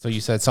 So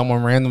you said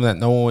someone random that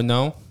no one would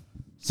know.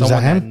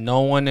 Someone that that him?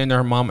 no one in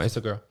their mama. It's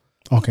a girl.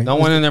 Okay. No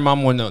one in their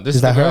mama would know. This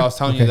is the that girl her? I was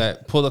telling you Okay.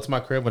 that pulled up to my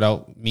crib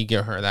without me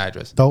giving her the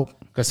address. Dope.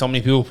 Because so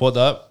many people pulled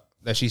up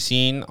that she's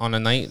seen on a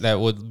night that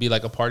would be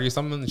like a party or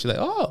something. And she's like,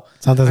 oh,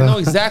 Something- I know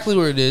exactly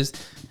where it is.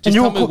 Just And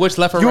you tell were me cool, which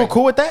left or you right. were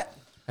cool with that?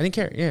 I didn't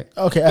care. Yeah.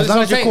 Okay, That's as long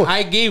what as you're I'm cool.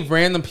 saying. I gave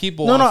random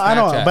people. No, on I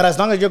know. Snapchat. But as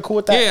long as you're cool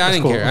with that, yeah, I it's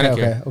didn't cool. care. I didn't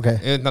care. Okay.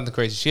 It's nothing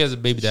crazy. She has a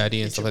baby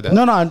daddy and stuff like that.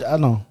 No, I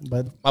know.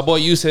 But My boy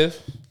Yusuf.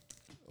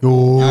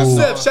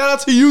 Yusuf, shout out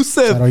to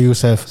Yusuf. shout out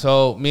Yusuf.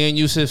 So me and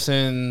Yusuf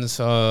since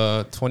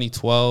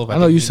 2012. I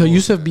know think Yusuf. we moved-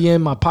 Yusuf be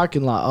in my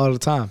parking lot all the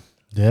time.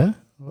 Yeah?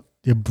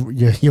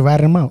 You're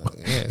ratting him out.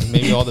 Yeah,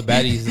 maybe all the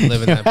baddies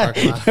live in that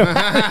parking lot.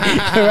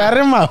 You're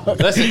ratting him out.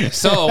 Listen,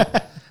 so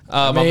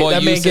my boy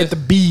that man Yusuf. get the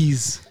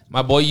bees.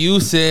 My boy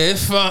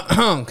Yusuf.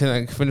 Can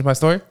I finish my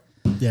story?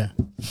 Yeah.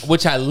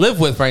 Which I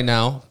live with right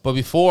now, but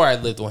before I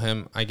lived with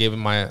him, I gave him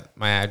my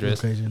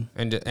address. Location.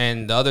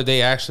 And the other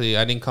day, actually,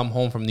 I didn't come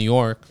home from New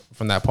York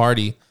from that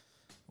party,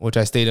 which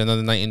I stayed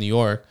another night in New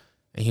York.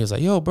 And he was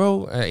like, "Yo,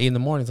 bro," at 8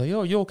 a.m. He's like,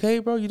 "Yo, you okay,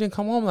 bro? You didn't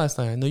come home last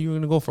night. I know you were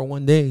gonna go for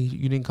one day.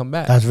 You didn't come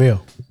back." That's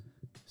real.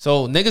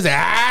 So niggas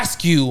that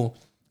ask you,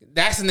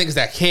 that's the niggas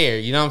that care.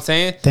 You know what I'm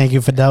saying? Thank you,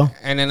 Fidel.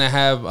 And then I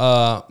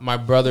have my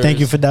brother. Thank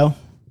you, Fidel.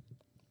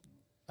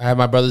 I have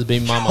my brother's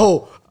baby mama.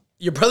 Oh,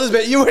 your brother's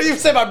baby. You wouldn't even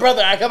say my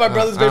brother. I got my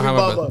brother's I baby don't have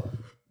my mama. brother.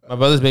 My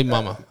brother's baby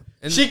mama.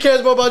 And, She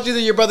cares more about you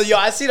than your brother. Yo,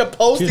 I seen a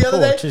post She's the other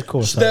cool. day. She's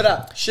cool, Shit,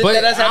 shit, but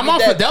that had I'm me on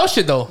dead. Fidel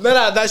shit though. No,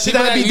 that shit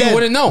People had me that dead. you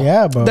wouldn't know.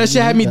 Yeah, bro. That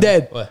shit had me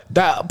dead. What?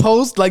 That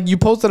post, like you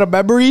posted a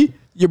memory,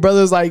 your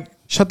brother's like,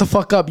 "Shut the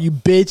fuck up, you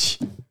bitch,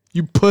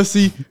 you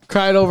pussy,"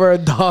 cried over a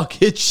dog,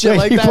 hit shit Wait,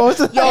 like he that.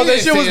 posted Yo, He that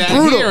didn't shit say was that. He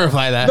brutal. didn't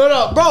reply that.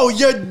 No, bro,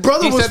 your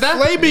brother He was said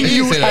that? flaming He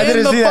you said in that. I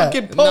didn't the see that.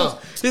 fucking post.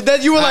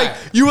 Then you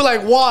were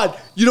like, Wad,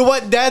 you know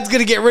what? Dad's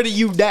gonna get rid of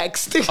you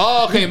next.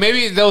 Oh, okay.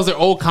 Maybe those are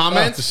old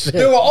comments. shit.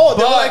 They were old.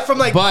 They were But- like from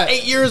but-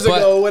 8 years but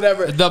ago or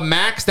whatever. The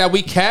max that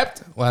we kept.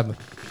 What happened?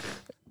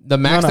 The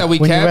max No, that we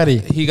when you're kept. ready.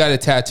 He got it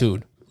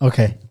tattooed.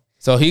 Okay.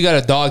 So he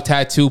got a dog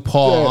tattoo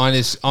paw on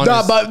his. On Nah,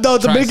 his but no,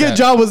 Dominican tricep.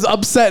 John was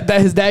upset that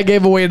his dad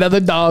gave away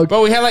another dog.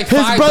 Bro, we had like his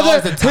 5 brother,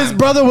 dogs at the time. his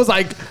brother was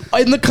like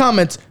in the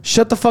comments,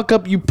 "Shut the fuck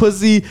up, you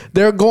pussy!"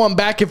 They're going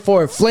back and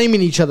forth, flaming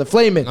each other,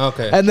 flaming.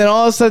 Okay. And then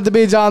all of a sudden,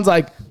 Dominican John's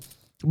like,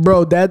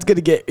 "Bro, Dad's gonna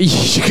get.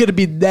 You're gonna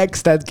be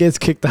next that gets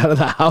kicked out of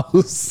the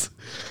house."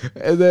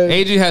 And then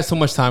AJ has so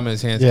much time in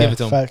his hands. Yeah, Give it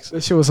to him. facts.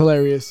 that shit was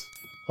hilarious.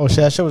 Oh shit,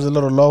 that shit was a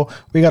little low.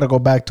 We gotta go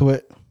back to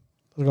it.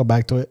 Let's go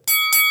back to it.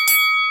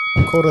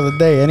 Quote of the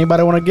day.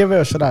 Anybody want to give it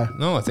or should I?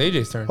 No, it's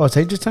AJ's turn. Oh, it's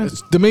AJ's time.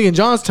 It's Dominican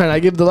John's turn. I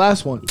give the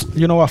last one.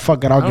 You know what?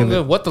 Fuck it. I'll I don't give give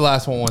it. what the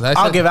last one was.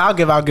 I'll give it. I'll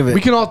give it.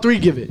 We can all three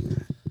give it.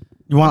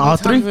 You want all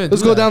three?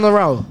 Let's go down the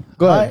round.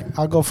 Go All ahead. right,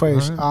 I'll go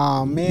first.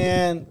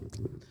 Man,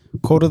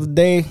 quote of the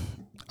day.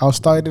 I'll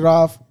start it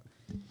off.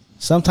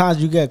 Sometimes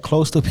you get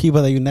close to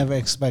people that you never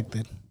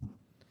expected,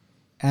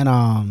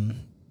 and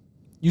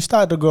you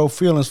start to grow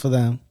feelings for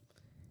them.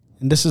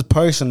 And this is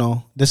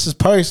personal. This is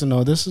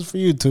personal. This is for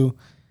you too,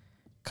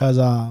 cause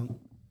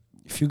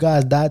if you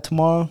guys die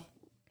tomorrow,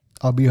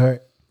 I'll be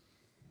hurt.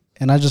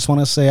 And I just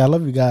want to say I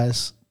love you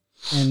guys,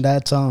 and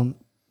that's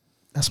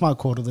my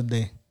quote of the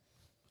day.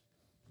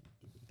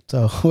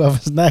 So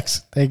whoever's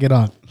next, take it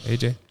on.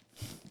 AJ.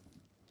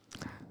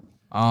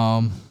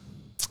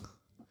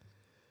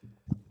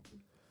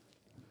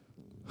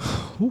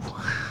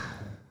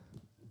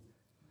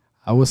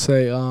 I would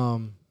say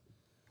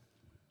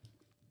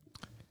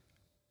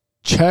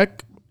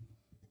check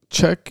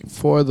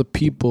for the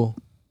people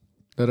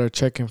that are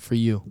checking for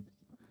you.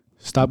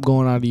 Stop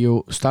going out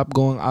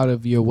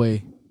of your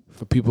way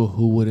for people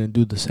who wouldn't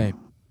do the same.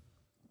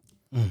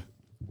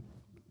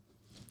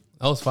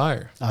 That was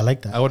fire. I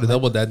like that. I would have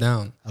doubled that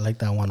down. I like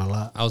that one a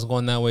lot. I was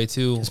going that way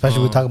too. Especially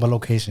when we talk about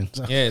locations.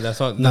 Yeah, that's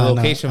what the No,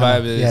 location no,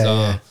 vibe is.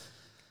 yeah.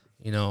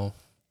 You know,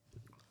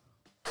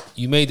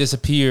 you may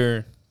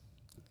disappear,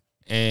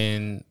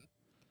 and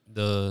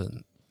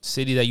the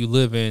city that you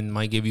live in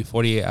might give you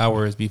 48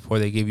 hours before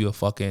they give you a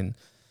fucking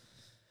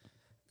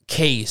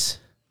case.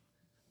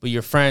 But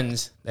your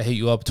friends that hit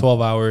you up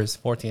 12 hours,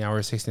 14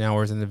 hours, 16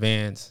 hours in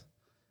advance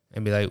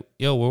and be like,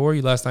 yo, where were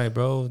you last night,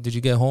 bro? Did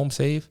you get home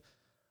safe?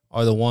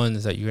 Are the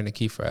ones that you're going to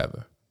keep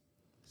forever.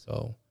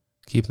 So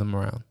keep them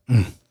around.